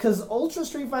 Because Ultra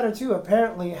Street Fighter 2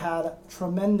 apparently had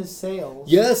tremendous sales.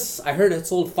 Yes, I heard it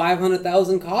sold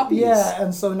 500,000 copies. Yeah,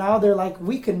 and so now they're like,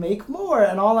 we can make more.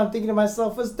 And all I'm thinking to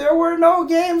myself is, there were no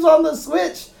games on the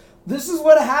Switch. This is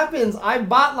what happens. I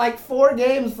bought like 4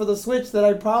 games for the Switch that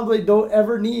I probably don't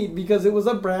ever need because it was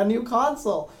a brand new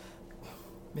console.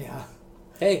 Yeah.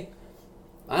 Hey,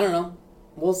 I don't know.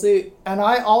 We'll see. And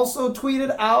I also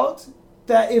tweeted out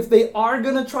that if they are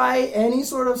going to try any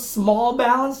sort of small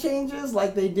balance changes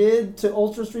like they did to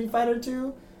Ultra Street Fighter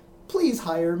 2, please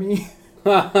hire me.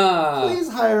 Please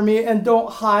hire me and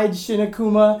don't hide Shin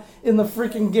Akuma in the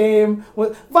freaking game.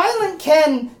 Violent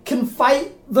Ken can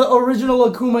fight the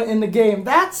original Akuma in the game.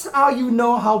 That's how you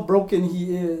know how broken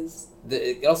he is.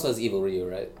 It also has Evil Ryu,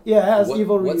 right? Yeah, it has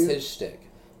Evil Ryu. What's his shtick?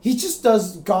 He just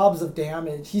does gobs of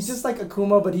damage. He's just like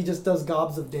Akuma, but he just does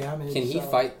gobs of damage. Can he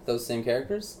fight those same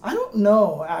characters? I don't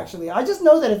know, actually. I just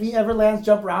know that if he ever lands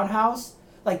Jump Roundhouse,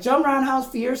 like Jump Roundhouse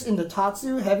Fierce into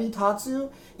Tatsu, Heavy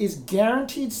Tatsu, is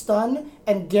guaranteed stun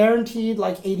and guaranteed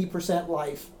like 80%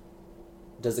 life.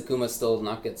 Does Akuma still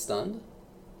not get stunned?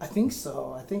 I think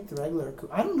so. I think the regular Akuma...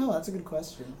 I don't know. That's a good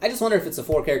question. I just wonder if it's a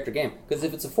 4-character game. Because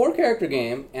if it's a 4-character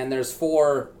game and there's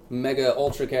 4 Mega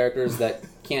Ultra characters that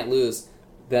can't lose...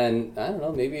 Then, I don't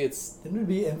know, maybe it's... It would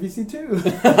be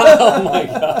MVC2. Oh my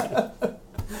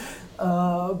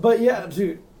god. But yeah,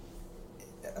 dude.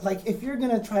 Like, if you're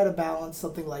going to try to balance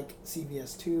something like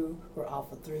CVS2 or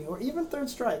Alpha 3 or even Third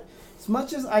Strike, as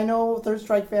much as I know Third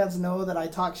Strike fans know that I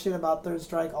talk shit about Third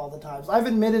Strike all the time. So I've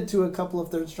admitted to a couple of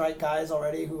Third Strike guys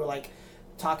already who are like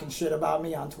talking shit about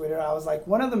me on Twitter. I was like,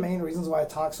 one of the main reasons why I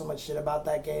talk so much shit about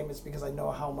that game is because I know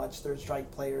how much Third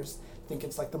Strike players think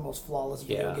it's like the most flawless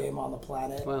video game on the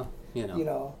planet. Well, you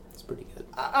know, it's pretty good.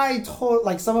 I told,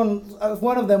 like,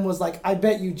 one of them was like, I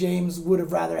bet you James would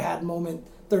have rather had moment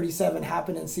 37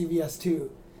 happen in CVS2.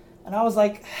 And I was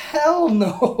like, hell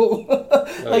no.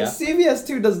 Like, yeah?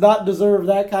 CVS2 does not deserve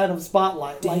that kind of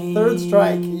spotlight. Like, Third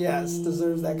Strike, yes,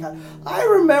 deserves that kind. I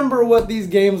remember what these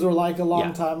games were like a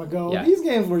long time ago. Yeah. These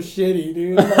games were shitty,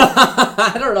 dude. Like,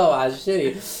 I don't know, I was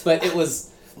shitty. But it was...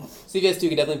 CVS2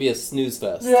 could definitely be a snooze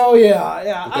fest. oh, yeah.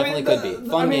 It definitely could be.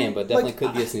 Fun game, but definitely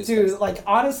could be a snooze dude, fest. like,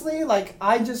 honestly, like,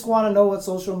 I just want to know what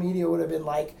social media would have been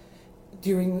like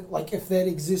during, like, if that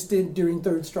existed during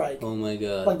Third Strike. Oh my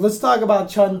god. Like, let's talk about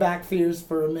Chun back fears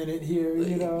for a minute here,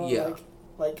 you know? Yeah.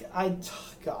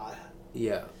 God.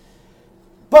 Yeah.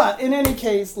 But, in any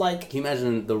case, like... Can you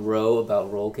imagine the row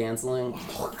about roll canceling?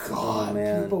 Oh, God. Oh,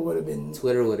 man. People would have been...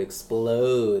 Twitter would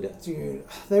explode. Dude,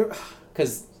 they're...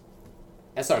 Because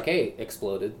SRK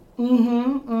exploded.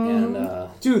 And,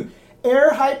 dude,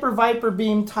 Air Hyper Viper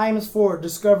Beam ×4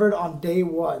 discovered on day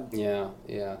 1.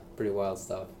 Yeah. Pretty wild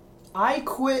stuff. I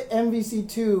quit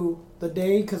MVC2 the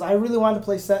day because I really wanted to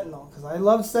play Sentinel. Because I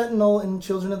loved Sentinel in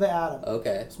Children of the Atom.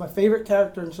 Okay. It's my favorite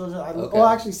character in Children of the Atom. Well,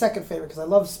 actually, second favorite because I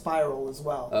love Spiral as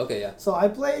well. Okay, yeah. So I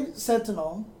played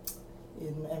Sentinel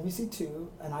in MVC2,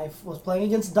 and I was playing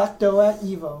against Ducto at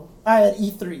EVO. At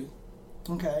E3.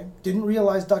 Okay. Didn't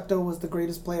realize Ducto was the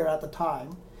greatest player at the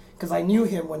time. Because I knew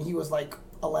him when he was like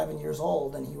 11 years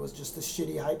old, and he was just a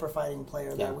shitty hyper fighting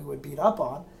player that we would beat up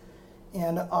on.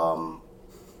 And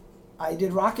I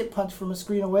did rocket punch from a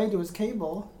screen away to his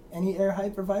cable, and he air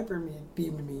hyper viper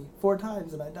beamed me 4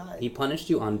 times, and I died. He punished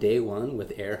you on day 1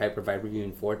 with air hyper viper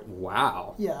beam 4.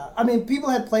 Wow. Yeah, I mean,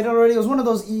 people had played it already. It was one of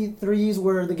those E3s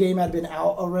where the game had been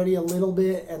out already a little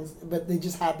bit, but they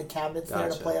just had the cabinets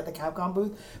there to play at the Capcom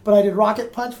booth. But I did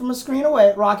rocket punch from a screen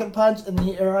away, rocket punch, and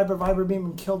the air hyper viper beam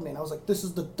and killed me. And I was like, this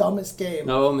is the dumbest game.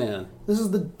 Oh man. This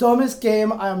is the dumbest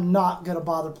game. I am not gonna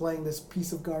bother playing this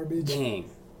piece of garbage.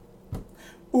 Dang.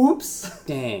 Oops.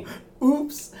 Dang.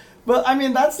 Oops. But I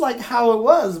mean, that's like how it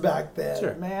was back then,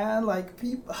 Sure. man. Like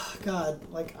people, oh, God,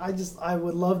 like I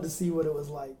would love to see what it was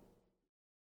like.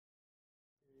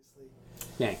 Seriously.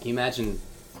 Man, can you imagine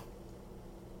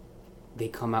they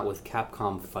come out with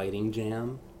Capcom Fighting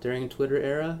Jam during Twitter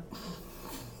era?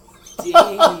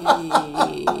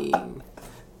 Dang.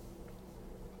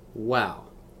 Wow.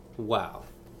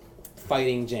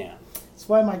 Fighting Jam. That's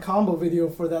why my combo video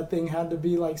for that thing had to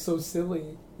be like so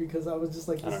silly, because I was just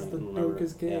like, this is the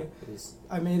darkest game. Yeah,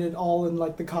 I made it all in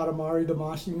like the Katamari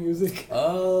Damashi music.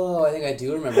 Oh, I think I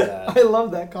do remember that. I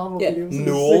love that combo video.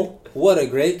 Newell. What a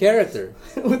great character.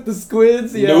 With the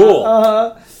squids, yeah. Newell.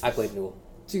 I played Newell.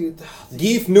 Dude.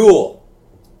 Geef Newell.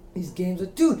 These games are...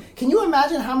 Dude, can you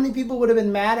imagine how many people would have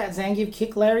been mad at Zangief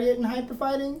Kick Lariat in Hyper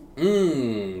Fighting?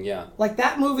 Yeah. Like,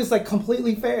 that move is, like,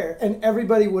 completely fair. And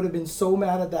everybody would have been so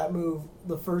mad at that move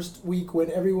the first week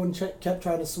when everyone kept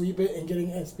trying to sweep it and getting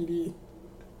SPD.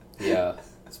 Yeah,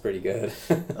 it's pretty good.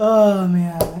 Oh,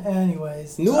 man.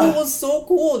 Anyways. Newell was so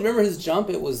cool. Remember his jump?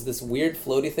 It was this weird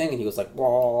floaty thing, and he was like...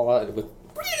 with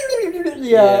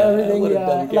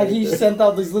everything, like he sent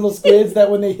out these little squids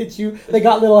that when they hit you, they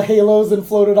got little halos and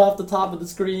floated off the top of the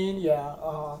screen.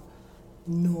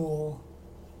 No.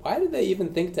 Why did they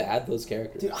even think to add those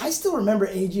characters? Dude, I still remember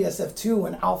AGSF2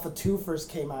 when Alpha 2 first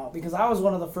came out, because I was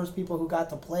one of the first people who got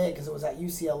to play it because it was at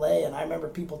UCLA, and I remember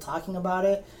people talking about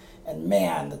it. And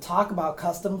man, the talk about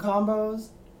custom combos.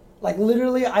 Like,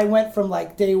 literally, I went from,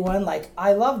 like, day 1, like,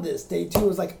 I love this. Day 2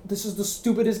 was like, this is the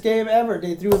stupidest game ever.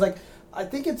 Day 3 was like, I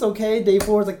think it's okay. Day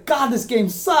 4 was like, God, this game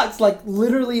sucks. Like,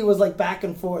 literally, it was like back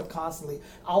and forth constantly.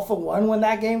 Alpha 1, when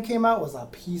that game came out, was a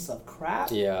piece of crap.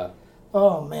 Yeah.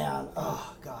 Oh, man.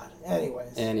 Oh, God.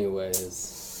 Anyways.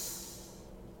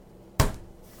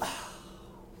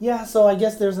 Yeah, so I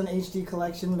guess there's an HD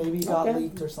collection. Maybe it got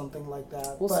leaked or something like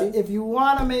that. We'll but see. If you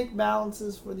want to make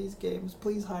balances for these games,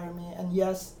 please hire me. And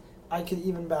yes, I could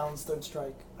even balance Third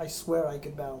Strike. I swear I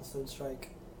could balance Third Strike.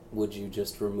 Would you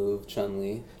just remove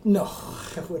Chun-Li? No,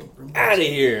 I wouldn't remove Out of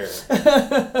here!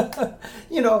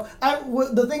 You know,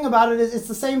 the thing about it is, it's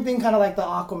the same thing kind of like the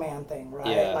Aquaman thing, right?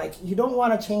 Yeah. Like, you don't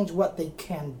want to change what they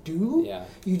can do. Yeah.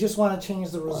 You just want to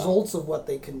change the results of what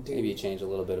they can do. Maybe change a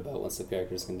little bit about what the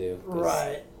characters can do.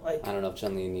 Right. Like, I don't know if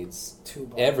Chun-Li needs 2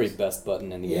 bars. every best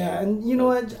button in the game. Yeah, and you know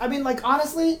what? I mean, like,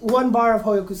 honestly, 1 bar of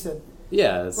Hoyokusen.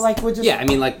 Yeah. It's, Like, we're just... yeah, I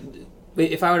mean, like...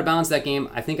 If I were to balance that game,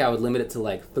 I think I would limit it to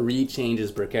like 3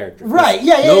 changes per character. Right,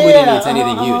 yeah. Nobody needs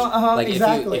anything huge. Like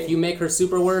exactly. if you make her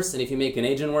super worse and if you make an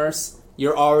agent worse,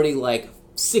 you're already like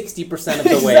 60% of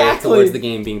the way Exactly. towards the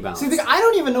game being balanced. See, I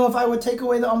don't even know if I would take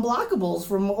away the unblockables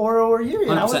from Oro or Yuri.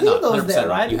 I would 100% leave not, those 100% there, not.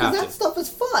 right? You Because have that to. stuff is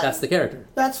fun. That's the character.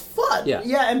 That's fun. Yeah.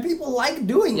 and people like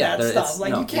doing Yeah, that stuff.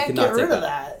 Like, no, you you can't could get not rid take of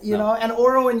that. that, you No. know? And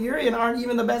Oro and Yuri aren't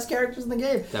even the best characters in the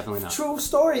game. Definitely not. True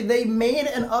story. They made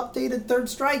an updated Third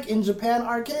Strike in Japan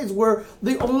arcades where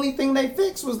the only thing they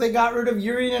fixed was they got rid of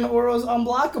Yuri and Oro's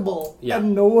unblockable. Yeah.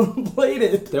 And no one played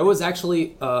it. There was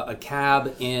actually a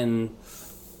cab in,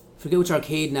 I forget which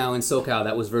arcade now in SoCal,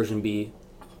 that was version B,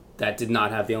 that did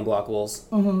not have the unblockables.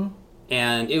 Mm-hmm.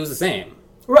 And it was the same.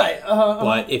 Right.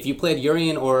 But if you played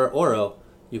Urian or Oro,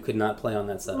 you could not play on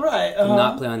that set. Right, Could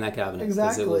not play on that cabinet.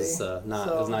 Exactly. Because it was,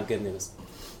 it was not good news.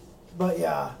 But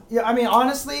yeah. I mean,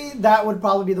 honestly, that would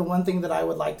probably be the one thing that I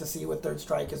would like to see with Third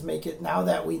Strike is make it, now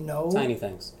that we know, Tiny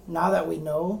things.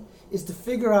 is to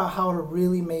figure out how to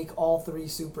really make all three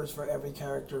supers for every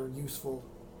character useful.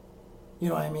 You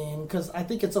know what I mean? Because I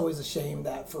think it's always a shame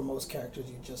that for most characters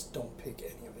you just don't pick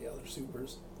any of the other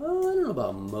supers. Well, I don't know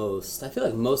about most. I feel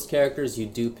like most characters you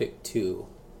do pick 2.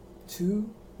 2?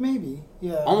 Maybe.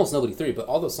 Yeah. Almost nobody 3, but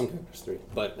although some characters 3.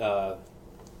 But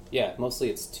yeah, mostly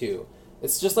it's 2.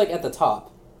 It's just like at the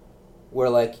top, where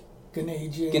like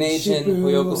Ganajin, Ganajin, Shippu,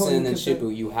 Hoyokusen, and Hoyokusen.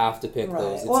 Shippu, you have to pick Right.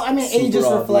 those. It's Well, I mean, super Aegis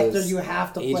Reflector, obvious. you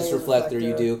have to play Aegis as Reflector,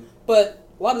 you Reflector. do. But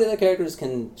a lot of the other characters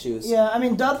can choose. Yeah, I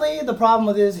mean, Dudley, the problem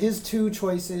with his 2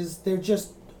 choices, they're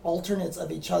just alternates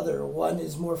of each other. One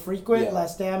is more frequent, Yeah.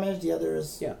 less damage. The other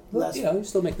is Yeah. less. Yeah, you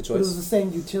still make the But it was choice. the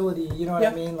same utility. You know what I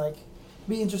Yeah. mean? Like,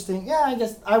 be interesting. Yeah, I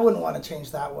guess I wouldn't want to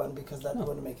change that one because that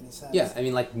wouldn't make any sense. Yeah, I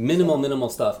mean, like minimal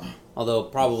stuff. Although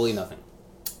probably nothing.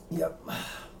 Yep.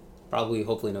 Probably,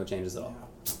 hopefully, no changes at all.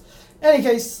 Any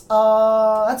case, that's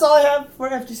all I have for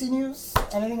FGC news.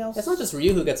 Anything else? It's not just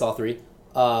Ryu who gets all 3.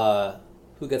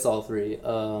 Who gets all 3?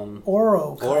 Oro.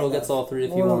 Oro kind of. gets all 3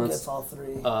 if he Oro wants. gets all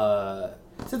 3. Uh,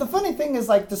 So the funny thing is,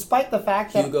 like, despite the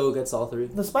fact that Hugo gets all 3.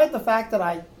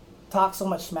 I talk so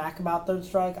much smack about Third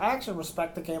Strike, I actually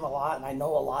respect the game a lot and I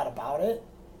know a lot about it.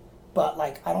 But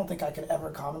like, I don't think I could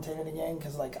ever commentate it again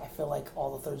because like I feel like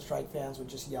all the Third Strike fans would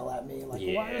just yell at me like,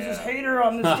 "Why is this hater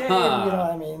on this game?" You know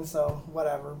what I mean? So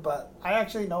whatever. But I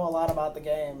actually know a lot about the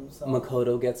game. So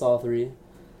Makoto gets all 3.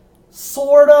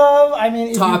 sort of. I mean,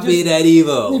 if Top you 8 just, at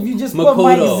Evo. if you just put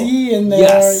Mike Z in there,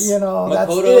 Yes. you know,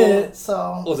 Makoto, that's it. So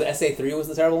what was it? SA3 was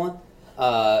the terrible one.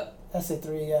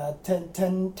 SA3,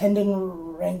 Tendon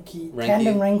Renki, Renki?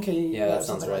 Tandem Renki, Yeah, that or sounds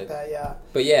something right. like that. Yeah.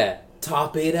 But yeah,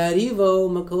 top 8 at Evo.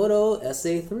 Makoto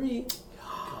SA3.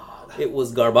 God. It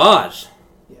was garbage.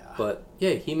 Yeah. But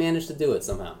yeah, he managed to do it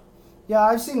somehow. Yeah,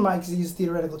 I've seen Mike Z's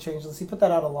theoretical change list. He put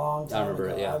that out a long time remember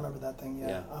ago. it, yeah. I remember that thing. Yeah.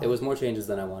 Yeah, there was more changes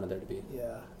than I wanted there to be.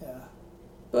 Yeah, yeah.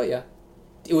 But yeah,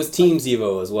 it was Team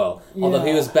Zevo as well. Although he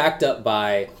Yeah. was backed up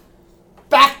by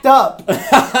Backed up.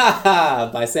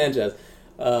 by Sanchez.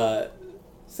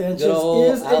 Sanchez Good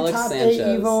old is a Alex top Sanchez.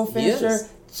 8 Evo He finisher, is.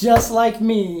 just like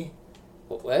me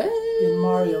What? in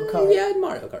Mario Kart. Yeah, in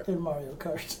Mario Kart. In Mario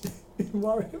Kart. In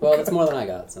Mario Well, Kart. that's more than I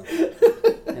got. So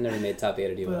I never made top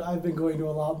 8 at But Evo. I've been going to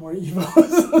a lot more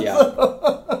Evos. Yeah.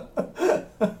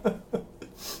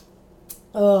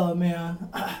 Oh, man.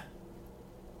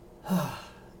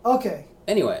 Okay.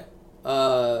 Anyway,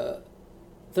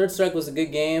 Third Strike was a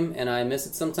good game, and I miss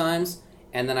it sometimes.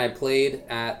 And then I played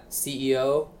at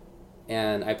CEO,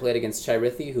 and I played against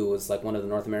Chirithi, who was like one of the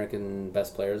North American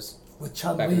best players. With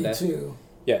Chun Back in the Li, day. too.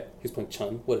 Yeah, he was playing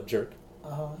Chun. What a jerk.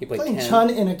 He played Playing Ken. Chun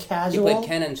in a He casual. played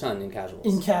Ken and Chun in casuals.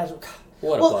 In casual.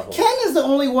 What a Well, butthole. Ken is the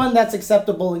only one that's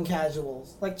acceptable in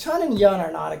casuals. Like, Chun and Yun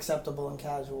are not acceptable in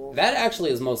casuals. That actually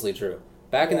is mostly true.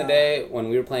 Back in the Yeah. day when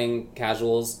we were playing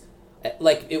casuals,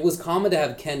 like it was common to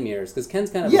have Ken mirrors because Ken's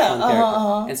kind of a Yeah, fun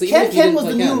character. And so even if you Ken didn't was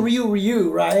play the Ken, new Ryu,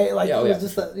 right? Like, Yeah, it oh, was yeah,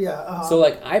 just for a, So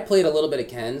like I played a little bit of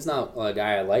Ken. It's not a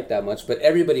guy I like that much, but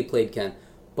everybody played Ken.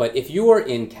 But if you were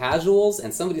in casuals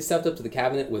and somebody stepped up to the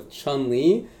cabinet with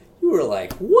Chun-Li, you were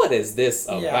like, "What is this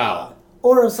about? Yeah.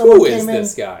 Or if someone Who came is in,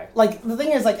 this guy?" like, the thing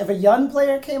is, like, if a Yun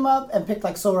player came up and picked,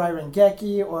 like, Sorai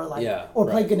Rengeki or, like, Yeah, or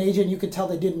played Ganajin, you could tell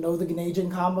they didn't know the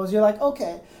Ganajin combos. You're like,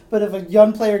 okay. But if a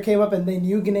Yun player came up and they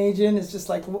knew Ganajin, it's just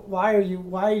like, why are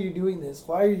you doing this?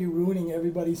 Why are you ruining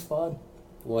everybody's fun?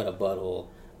 What a butthole.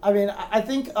 I mean, I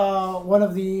think one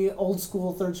of the old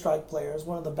school Third Strike players,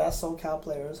 one of the best SoCal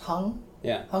players, Hung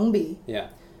B. Yeah.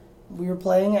 We were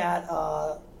playing at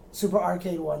Super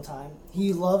Arcade one time.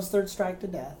 He loves Third Strike to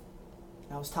death.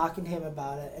 And I was talking to him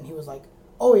about it, and he was like,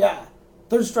 "Oh yeah,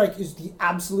 Third Strike is the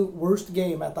absolute worst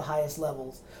game at the highest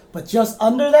levels. But just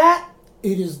under that,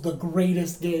 it is the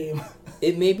greatest game."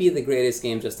 It may be the greatest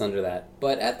game just under that,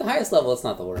 but at the highest level, it's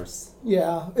not the worst.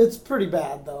 Yeah, it's pretty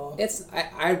bad though.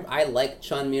 I like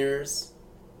Chun mirrors.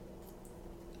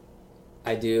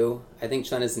 I do. I think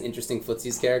Chun is an interesting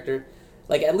footsies character.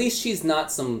 Like, at least she's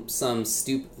not some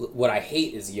stupid... What I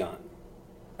hate is Yun.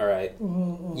 Alright?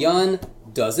 Mm-hmm. Yun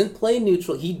doesn't play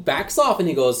neutral. He backs off and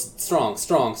he goes strong,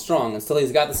 strong, strong until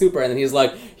he's got the super, and then he's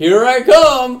like, here I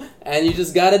come! And you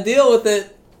just gotta deal with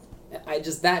it.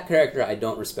 That character I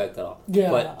don't respect at all.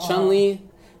 Yeah, but Chun-Li,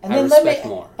 and I then respect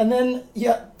more. And then,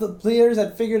 the players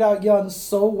had figured out Yun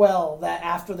so well that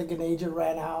after the Grenadier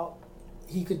ran out,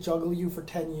 he could juggle you for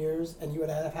 10 years and you would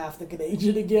have half the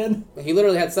Grenadier again. He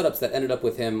literally had setups that ended up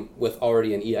with him with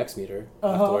already an EX meter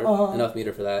afterward. Enough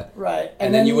meter for that. Right.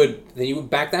 And then you would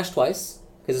backdash twice,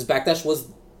 because his backdash was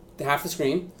half the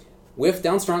screen. Whiff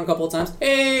down strong a couple of times.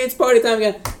 Hey, it's party time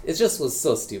again. It just was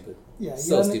so stupid. Yeah,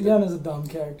 so stupid. Yun is a dumb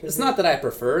character. It's not that I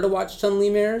prefer to watch Chun-Li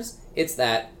mirrors. It's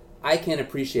that I can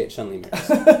appreciate Chun-Li mirrors.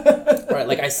 Right,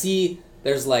 like I see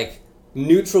there's like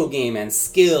neutral game and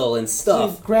skill and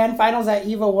stuff. See, Grand Finals at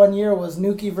EVO one year was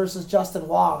Nuki versus Justin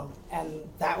Wong, and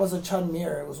that was a Chun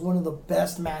mirror. It was one of the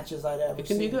best matches I'd ever seen. It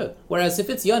can be good. Whereas if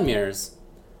it's Yun mirrors,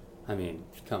 I mean,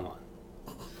 come on.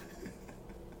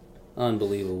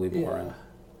 Unbelievably boring. Yeah.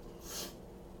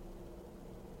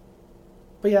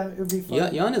 But yeah, it would be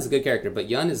fun. Yun is a good character, but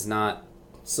Yun is not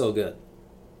so good.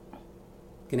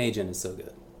 Ganejin is so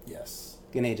good. Yes.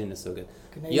 Ganejin is so good.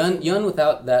 Ganejin. Yun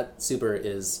without that super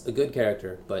is a good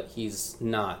character, but he's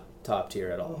not top tier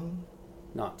at all. Mm-hmm.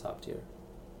 Not top tier.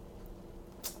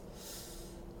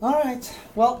 All right.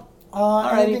 Well,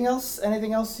 anything else?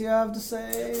 Anything else you have to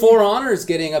say? For Honor's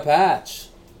getting a patch.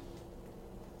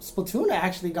 Splatoon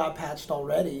actually got patched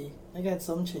already. They got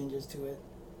some changes to it.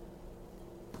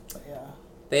 But yeah.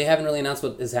 They haven't really announced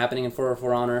what is happening in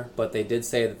For Honor, but they did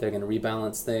say that they're going to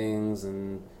rebalance things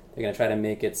and they're going to try to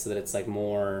make it so that it's like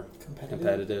more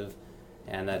competitive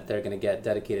and that they're going to get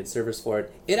dedicated servers for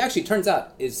it. It actually turns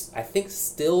out is, I think,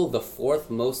 still the fourth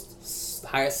most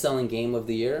highest selling game of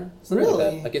the year. Something Really?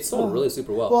 like that. Like, it sold really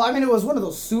super well. Well, I mean, it was one of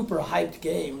those super hyped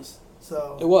games.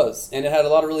 So It was, and it had a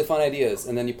lot of really fun ideas,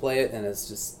 and then you play it and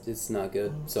it's not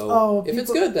good. So if it's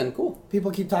good, then cool.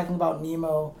 People keep talking about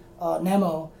Nemo.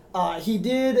 He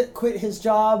did quit his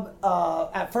job.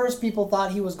 At first, people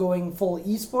thought he was going full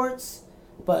esports,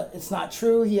 but it's not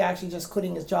true. He actually just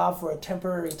quitting his job for a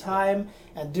temporary time,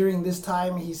 and during this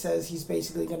time, he says he's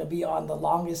basically going to be on the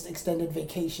longest extended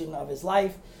vacation of his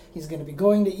life. He's going to be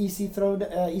going to East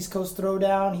Coast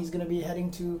Throwdown. He's going to be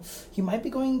heading to... He might be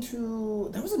going to...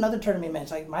 There was another tournament match.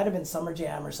 Like, it might have been Summer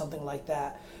Jam or something like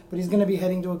that. But he's going to be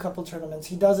heading to a couple tournaments.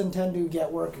 He does intend to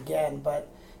get work again, but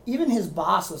even his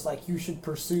boss was like, you should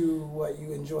pursue what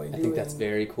you enjoy doing. I think that's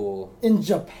very cool. In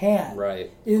Japan. Right.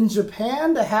 In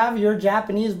Japan, to have your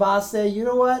Japanese boss say, you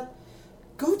know what?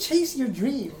 Go chase your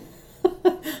dream.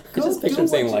 I just picture him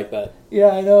saying like that. Yeah,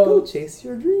 I know. Go chase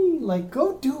your dream. Like,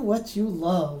 go do what you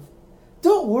love.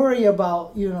 Don't worry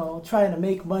about, trying to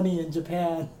make money in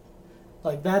Japan.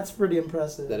 Like, that's pretty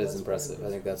impressive. That's impressive. I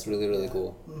think that's really, really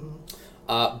cool.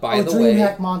 Mm-hmm. By the way...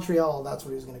 DreamHack Montreal, that's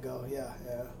where he's going to go. Yeah.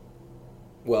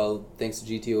 Well, thanks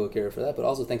to GTO Akira for that, but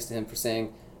also thanks to him for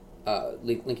saying,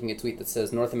 linking a tweet that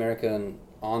says North American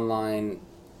online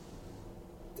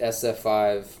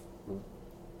SF5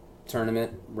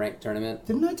 tournament, ranked tournament,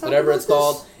 didn't I talk whatever about it's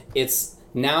called, it's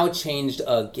now changed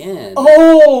again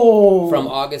from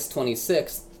August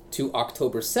 26th to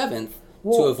October 7th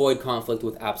to avoid conflict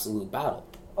with Absolute Battle.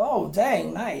 Oh,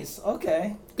 dang, nice.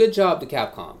 Okay. Good job to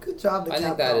Capcom. Good job to Capcom. I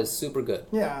think that is super good.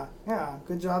 Yeah,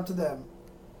 good job to them.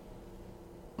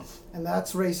 And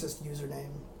that's racist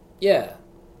username. Yeah.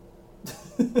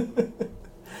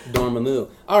 Dormammu.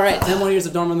 All right, 10 more years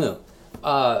of Dormammu.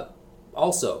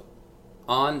 Also,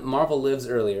 on Marvel Lives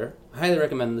earlier, I highly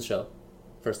recommend the show,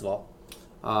 first of all.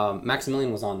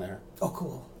 Maximilian was on there. Oh,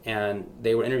 cool. And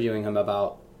they were interviewing him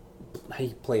about,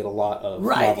 he played a lot of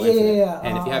Marvel Infinite. Yeah.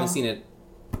 And if you haven't seen it,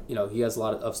 he has a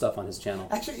lot of stuff on his channel.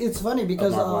 Actually, it's funny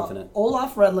because Infinite.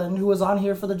 Olaf Redland, who was on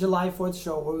here for the July 4th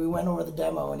show where we went over the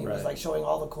demo and he was like showing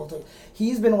all the cool things,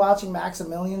 he's been watching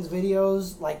Maximilian's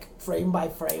videos like frame by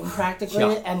frame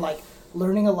practically and like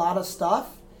learning a lot of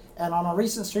stuff. And on a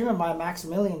recent stream of mine,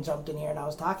 Maximilian jumped in here and I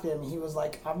was talking to him. He was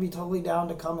like, I'd be totally down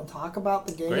to come and talk about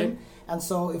the game. Great. And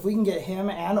so if we can get him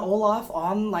and Olaf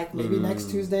on like maybe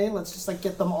next Tuesday, let's just like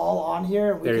get them all on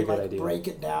here and we can like break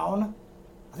it down.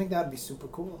 I think that would be super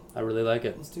cool. I really like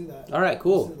it. Let's do that. All right,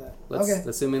 cool. Let's do that.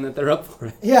 Assuming that they're up for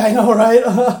it. Yeah, I know, right?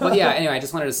 But yeah, anyway, I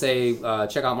just wanted to say,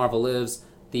 check out Marvel Lives.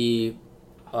 The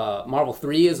Marvel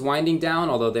 3 is winding down,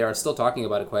 although they are still talking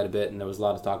about it quite a bit, and there was a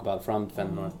lot of talk about it from Defend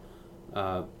the North.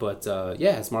 But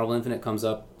as Marvel Infinite comes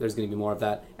up, there's going to be more of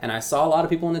that. And I saw a lot of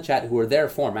people in the chat who were there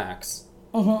for Max,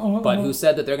 but who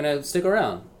said that they're going to stick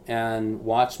around. and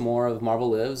watch more of Marvel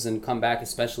Lives and come back,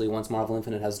 especially once Marvel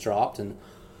Infinite has dropped. And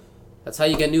that's how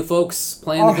you get new folks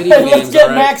playing the video games.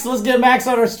 Let's get Max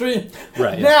on our stream.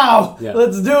 Right. Now. Yeah.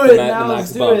 Let's do it.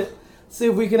 Let's do it. See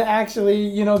if we can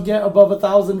actually, get above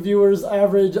 1,000 viewers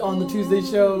average on the Tuesday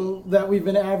show that we've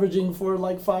been averaging for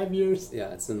like 5 years. Yeah,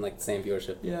 it's in like the same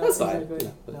viewership. Yeah, that's fine.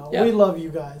 Exactly. Yeah, we love you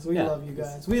guys. We love you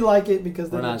guys. We like it because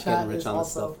we're not chat getting rich is on also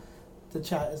this stuff. the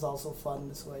chat is also fun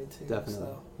this way too. Definitely.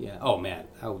 So. Yeah. Oh man,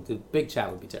 the big chat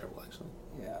would be terrible actually.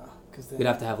 Yeah, because we'd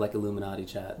have to have like Illuminati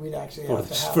chat. We'd actually have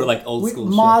to have for like old school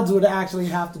mods shit. would actually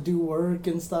have to do work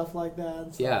and stuff like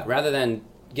that. So. Yeah, rather than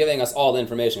giving us all the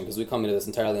information because we come into this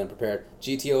entirely unprepared.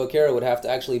 GTO Akira would have to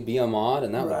actually be a mod,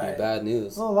 and that would be bad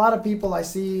news. Well, a lot of people I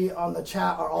see on the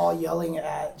chat are all yelling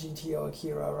at GTO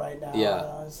Akira right now.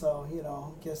 Yeah. So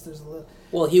I guess there's a little.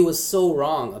 Well, he was so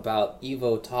wrong about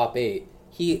Evo Top 8.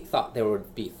 He thought there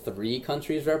would be 3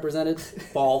 countries represented.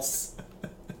 False.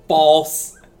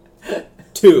 False.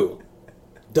 2.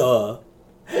 Duh.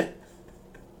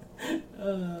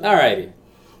 Alrighty.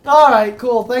 All right,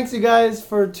 cool. Thanks, you guys,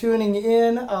 for tuning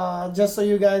in. Just so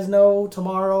you guys know,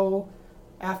 tomorrow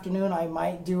afternoon I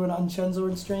might do an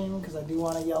Uncensored stream because I do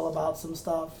want to yell about some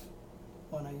stuff.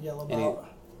 Want to yell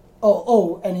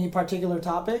about any particular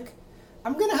topic?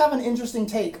 I'm gonna have an interesting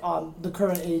take on the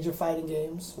current age of fighting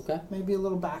games. Okay. Maybe a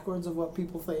little backwards of what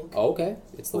people think. Oh, okay,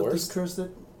 it's the worst. Discurse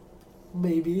it.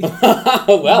 Maybe.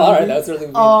 Well, all right. That's really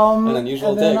an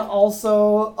unusual take. And then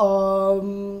also,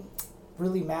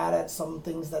 really mad at some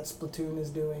things that Splatoon is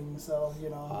doing. So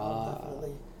I'll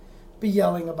definitely be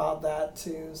yelling about that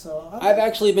too. So I've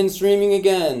actually been streaming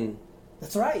again.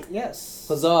 That's right. Yes.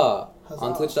 Huzzah!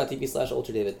 On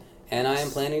twitch.tv/UltraDavid. And I am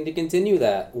planning to continue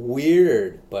that.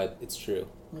 Weird, but it's true.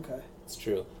 Okay. It's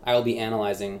true. I will be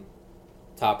analyzing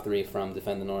top 3 from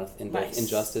Defend the North in both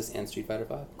Injustice and Street Fighter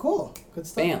V. Cool. Good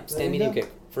stuff. Bam. Stand medium kick.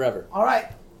 Forever. All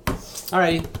right.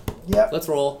 Alrighty. Yep. Let's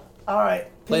roll. All right.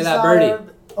 Play that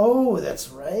birdie. Oh, that's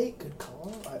right. Good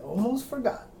call. I almost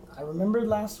forgot. I remembered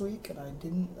last week, and I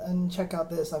didn't. And check out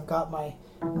this. I've got my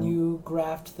new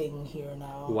Graft thing here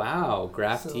now. Wow,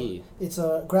 Graft T. It's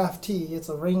a Graft T. It's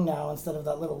a ring now instead of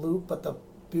that little loop. But the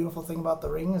beautiful thing about the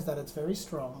ring is that it's very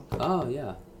strong. Oh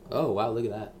yeah. Oh wow, look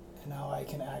at that. And now I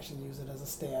can actually use it as a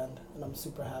stand, and I'm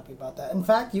super happy about that. In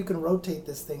fact, you can rotate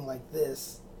this thing like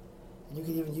this, and you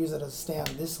can even use it as a stand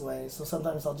this way. So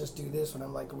sometimes I'll just do this when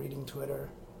I'm like reading Twitter.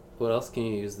 What else can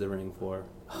you use the ring for?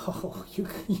 Oh, you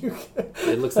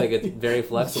It looks like it's very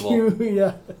flexible.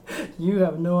 You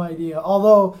have no idea.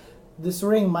 Although this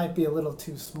ring might be a little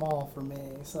too small for me,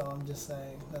 so I'm just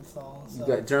saying. That's all. So.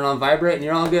 You got turn on vibrate, and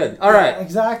you're all good. All right,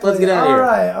 exactly. Let's get out of here. All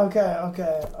right.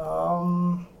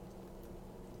 Okay.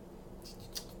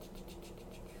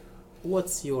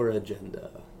 What's your agenda?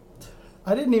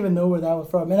 I didn't even know where that was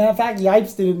from, and in fact,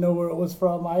 Yipes didn't know where it was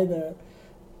from either.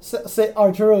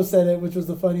 Arturo said it, which was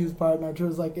the funniest part, and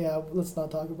Arturo's like, yeah, let's not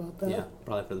talk about that. Yeah,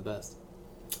 probably for the best.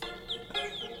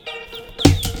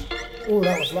 Oh,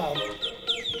 that was loud.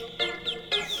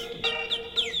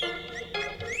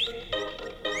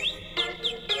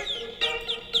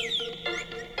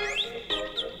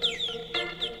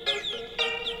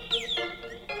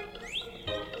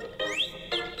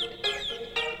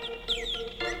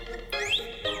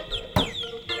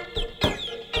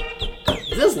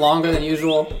 Is this longer than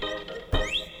usual?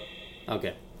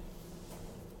 Okay.